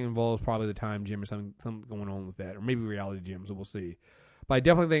time, which I think involves probably the time gem or something going on with that, or maybe reality gem, so we'll see. But I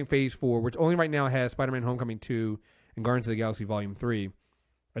definitely think phase 4, which only right now has Spider-Man Homecoming 2 and Guardians of the Galaxy Volume 3,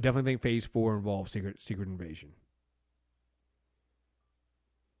 I definitely think phase 4 involves secret invasion.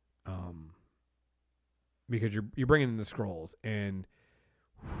 Because you're bringing in the Skrulls, and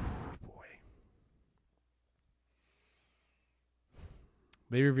boy,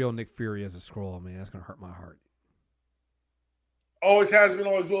 they reveal Nick Fury as a Skrull. Man, that's gonna hurt my heart. Always has been,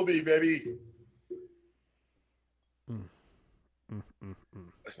 always will be, baby.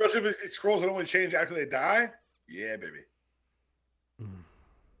 Especially if it's these Skrulls that only change after they die. Yeah, baby.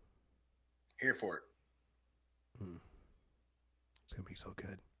 Here for it. It's gonna be so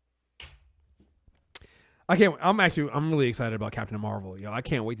good. I'm really excited about Captain Marvel. I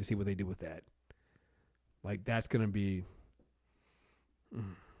can't wait to see what they do with that. Like that's gonna be.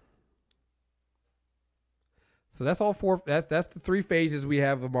 So that's all 4. That's the 3 phases we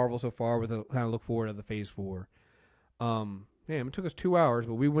have of Marvel so far. With a kind of look forward to the phase 4. Damn, it took us 2 hours,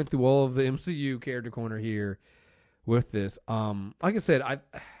 but we went through all of the MCU character corner here with this. Like I said,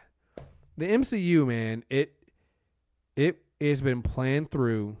 the MCU, man, it has been planned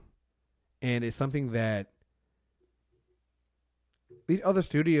through, and it's something that these other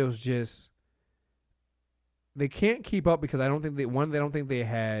studios just they can't keep up because I don't think they don't think they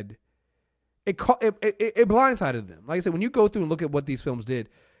had it blindsided them. Like I said, when you go through and look at what these films did,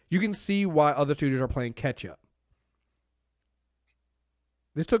 you can see why other studios are playing catch up.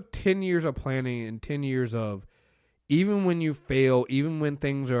 This took 10 years of planning and 10 years of even when you fail, even when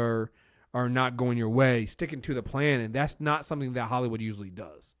things are not going your way, sticking to the plan, and that's not something that Hollywood usually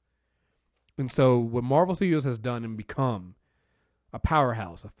does. And so what Marvel Studios has done and become a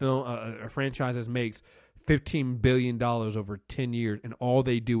powerhouse, a franchise that makes $15 billion over 10 years, and all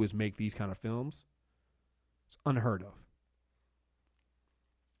they do is make these kind of films. It's unheard of.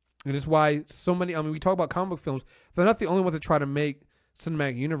 And it's why so many, we talk about comic book films. They're not the only ones that try to make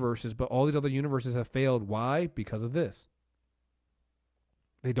cinematic universes, but all these other universes have failed. Why? Because of this.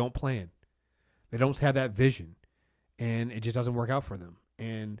 They don't plan. They don't have that vision. And it just doesn't work out for them.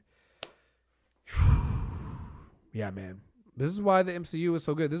 And yeah, man. This is why the MCU is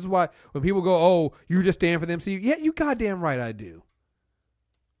so good. This is why when people go, "Oh, you just stand for the MCU." Yeah, you goddamn right I do.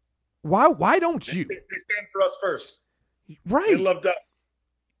 Why don't you? They stand for us first. Right. They loved us.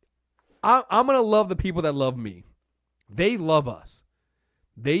 I'm gonna love the people that love me. They love us.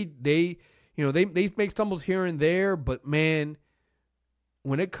 They make stumbles here and there, but man,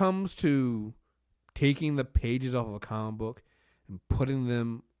 when it comes to taking the pages off of a comic book and putting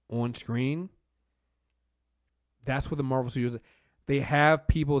them on screen, that's what the Marvel Studios. They have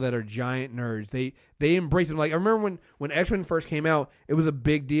people that are giant nerds. They embrace them. Like I remember when X-Men first came out, it was a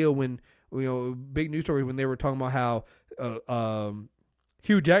big deal when big news story when they were talking about how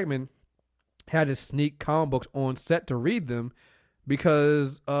Hugh Jackman had to sneak comic books on set to read them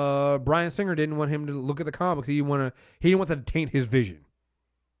because Bryan Singer didn't want him to look at the comics. He didn't want that to taint his vision.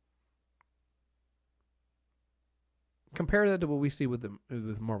 Compare that to what we see with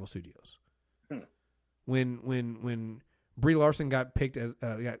Marvel Studios. When Brie Larson got picked as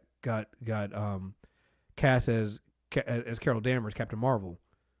got cast as Carol Danvers, Captain Marvel,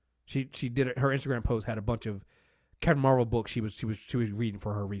 she did it. Her Instagram post had a bunch of Captain Marvel books she was reading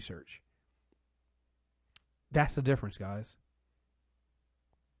for her research. That's the difference, guys.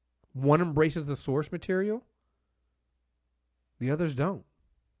 One embraces the source material, the others don't.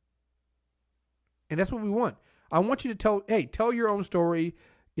 And that's what we want. I want you to tell your own story,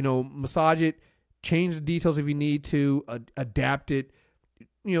 massage it, change the details if you need to, adapt it.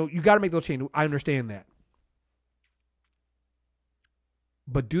 You got to make those changes. I understand that.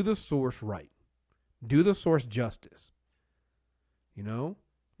 But do the source right. Do the source justice.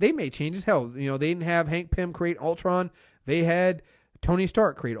 They made changes. Hell, they didn't have Hank Pym create Ultron. They had Tony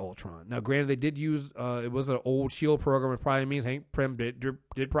Stark create Ultron. Now, granted, they did use it was an old SHIELD program. It probably means Hank Pym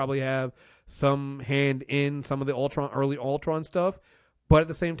did probably have some hand in some of the early Ultron stuff. But at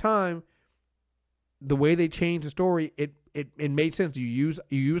the same time, the way they changed the story, it made sense. You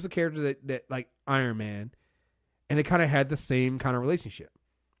use the character that like Iron Man, and they kind of had the same kind of relationship.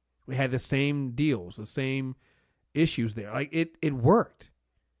 We had the same deals, the same issues there. Like it worked.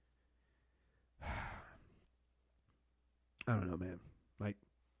 I don't know, man. Like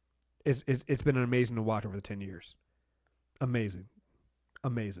it's been amazing to watch over the 10 years. Amazing.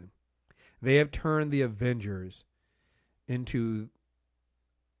 They have turned the Avengers into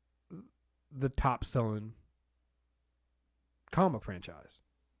the top selling comic franchise.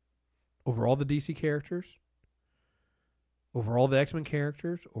 Over all the DC characters, over all the X-Men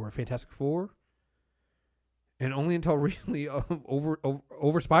characters, or Fantastic Four, and only until recently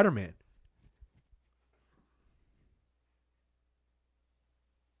over Spider-Man.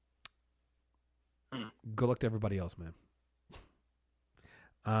 Good luck to everybody else, man.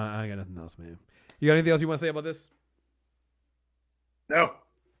 I got nothing else, man. You got anything else you want to say about this? No.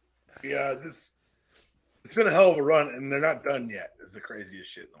 Yeah, it's been a hell of a run, and they're not done yet. It's the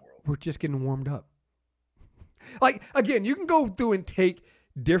craziest shit in the world. We're just getting warmed up. Like, again, you can go through and take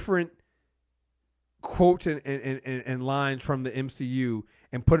different quotes and lines from the MCU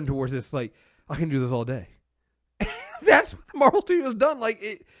and put them towards this. Like, I can do this all day. That's what the Marvel Studios done.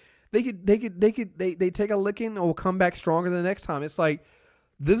 Like, they take a licking and will come back stronger the next time. It's like,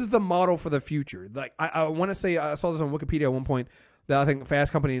 this is the model for the future. Like, I want to say, I saw this on Wikipedia at one point, that I think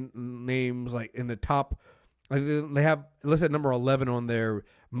Fast Company names, like, in the top, like, they have listed number 11 on their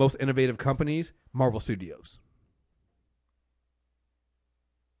most innovative companies, Marvel Studios.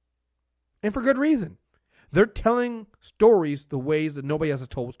 And for good reason. They're telling stories the ways that nobody else has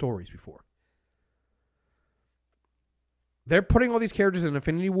told stories before. They're putting all these characters in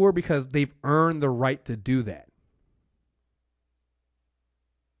Infinity War because they've earned the right to do that.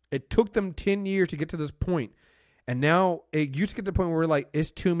 It took them 10 years to get to this point. And now it used to get to the point where we're like, it's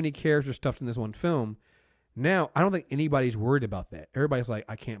too many characters stuffed in this one film. Now, I don't think anybody's worried about that. Everybody's like,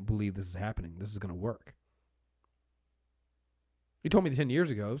 I can't believe this is happening. This is going to work. You told me 10 years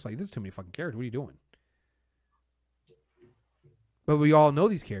ago, it's like, this is too many fucking characters. What are you doing? But we all know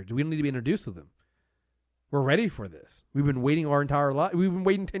these characters. We don't need to be introduced to them. We're ready for this. We've been waiting our entire life. We've been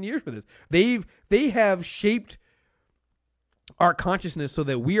waiting 10 years for this. They have shaped our consciousness so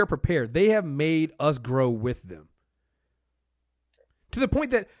that we are prepared. They have made us grow with them. To the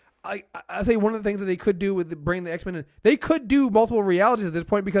point that I say one of the things that they could do with bringing the X-Men in, they could do multiple realities at this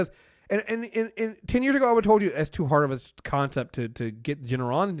point because, and 10 years ago I would have told you that's too hard of a concept to get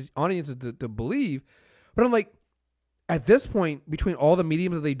general audiences to believe. But I'm like, at this point, between all the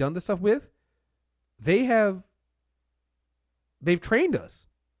mediums that they've done this stuff with, they've trained us.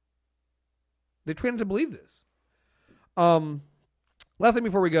 They trained us to believe this. Last thing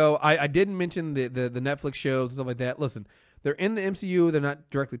before we go, I didn't mention the Netflix shows and stuff like that. Listen, they're in the MCU. They're not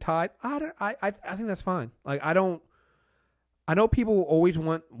directly tied. I think that's fine. Like I know people always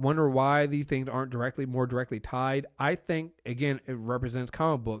wonder why these things aren't more directly tied. I think again it represents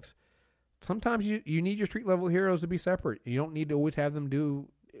comic books. Sometimes you need your street level heroes to be separate. You don't need to always have them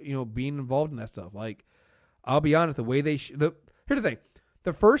being involved in that stuff. Like I'll be honest, the way here's the thing: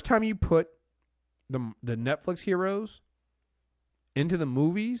 the first time you put the Netflix heroes into the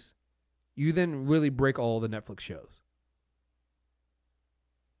movies, you then really break all the Netflix shows.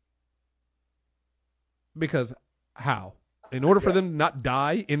 Because how? In order for them to not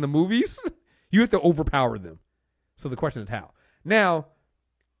die in the movies, you have to overpower them. So the question is how. Now,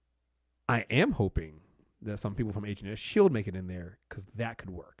 I am hoping that some people from Agent of S.H.I.E.L.D. make it in there because that could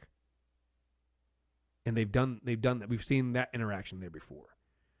work. And they've done that. We've seen that interaction there before.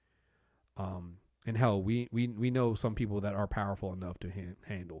 And hell, we know some people that are powerful enough to hang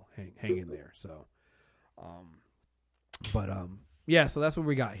in there. So, yeah. So that's what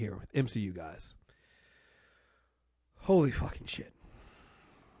we got here with MCU guys. Holy fucking shit!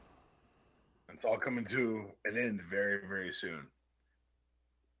 It's all coming to an end very, very soon.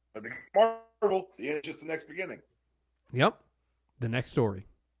 But Marvel, the end is just the next beginning. Yep, the next story.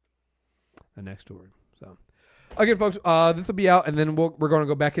 So. Again, folks, this will be out, and then we're going to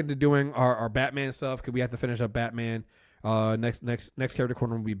go back into doing our Batman stuff because we have to finish up Batman. Next character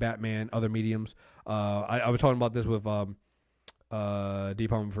corner will be Batman, other mediums. I was talking about this with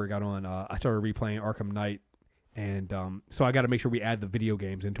D-Palm before we got on. I started replaying Arkham Knight, and so I got to make sure we add the video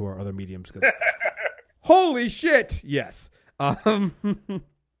games into our other mediums. Cause holy shit! Yes.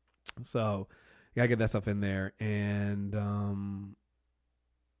 So gotta get that stuff in there, and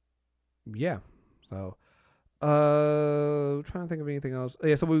yeah. So. Trying to think of anything else.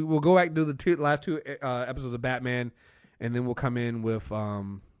 Yeah, so we'll go back and do the last two episodes of Batman, and then we'll come in with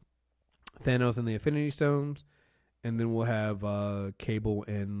Thanos and the Infinity Stones, and then we'll have Cable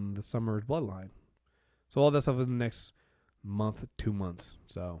and the Summer's Bloodline. So all that stuff in the next month, 2 months.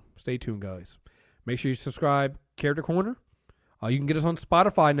 So stay tuned, guys. Make sure you subscribe. Character Corner. You can get us on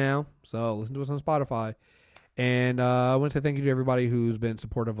Spotify now, so listen to us on Spotify. And I want to say thank you to everybody who's been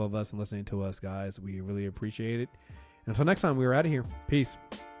supportive of us and listening to us, guys. We really appreciate it. And until next time, we're out of here. Peace.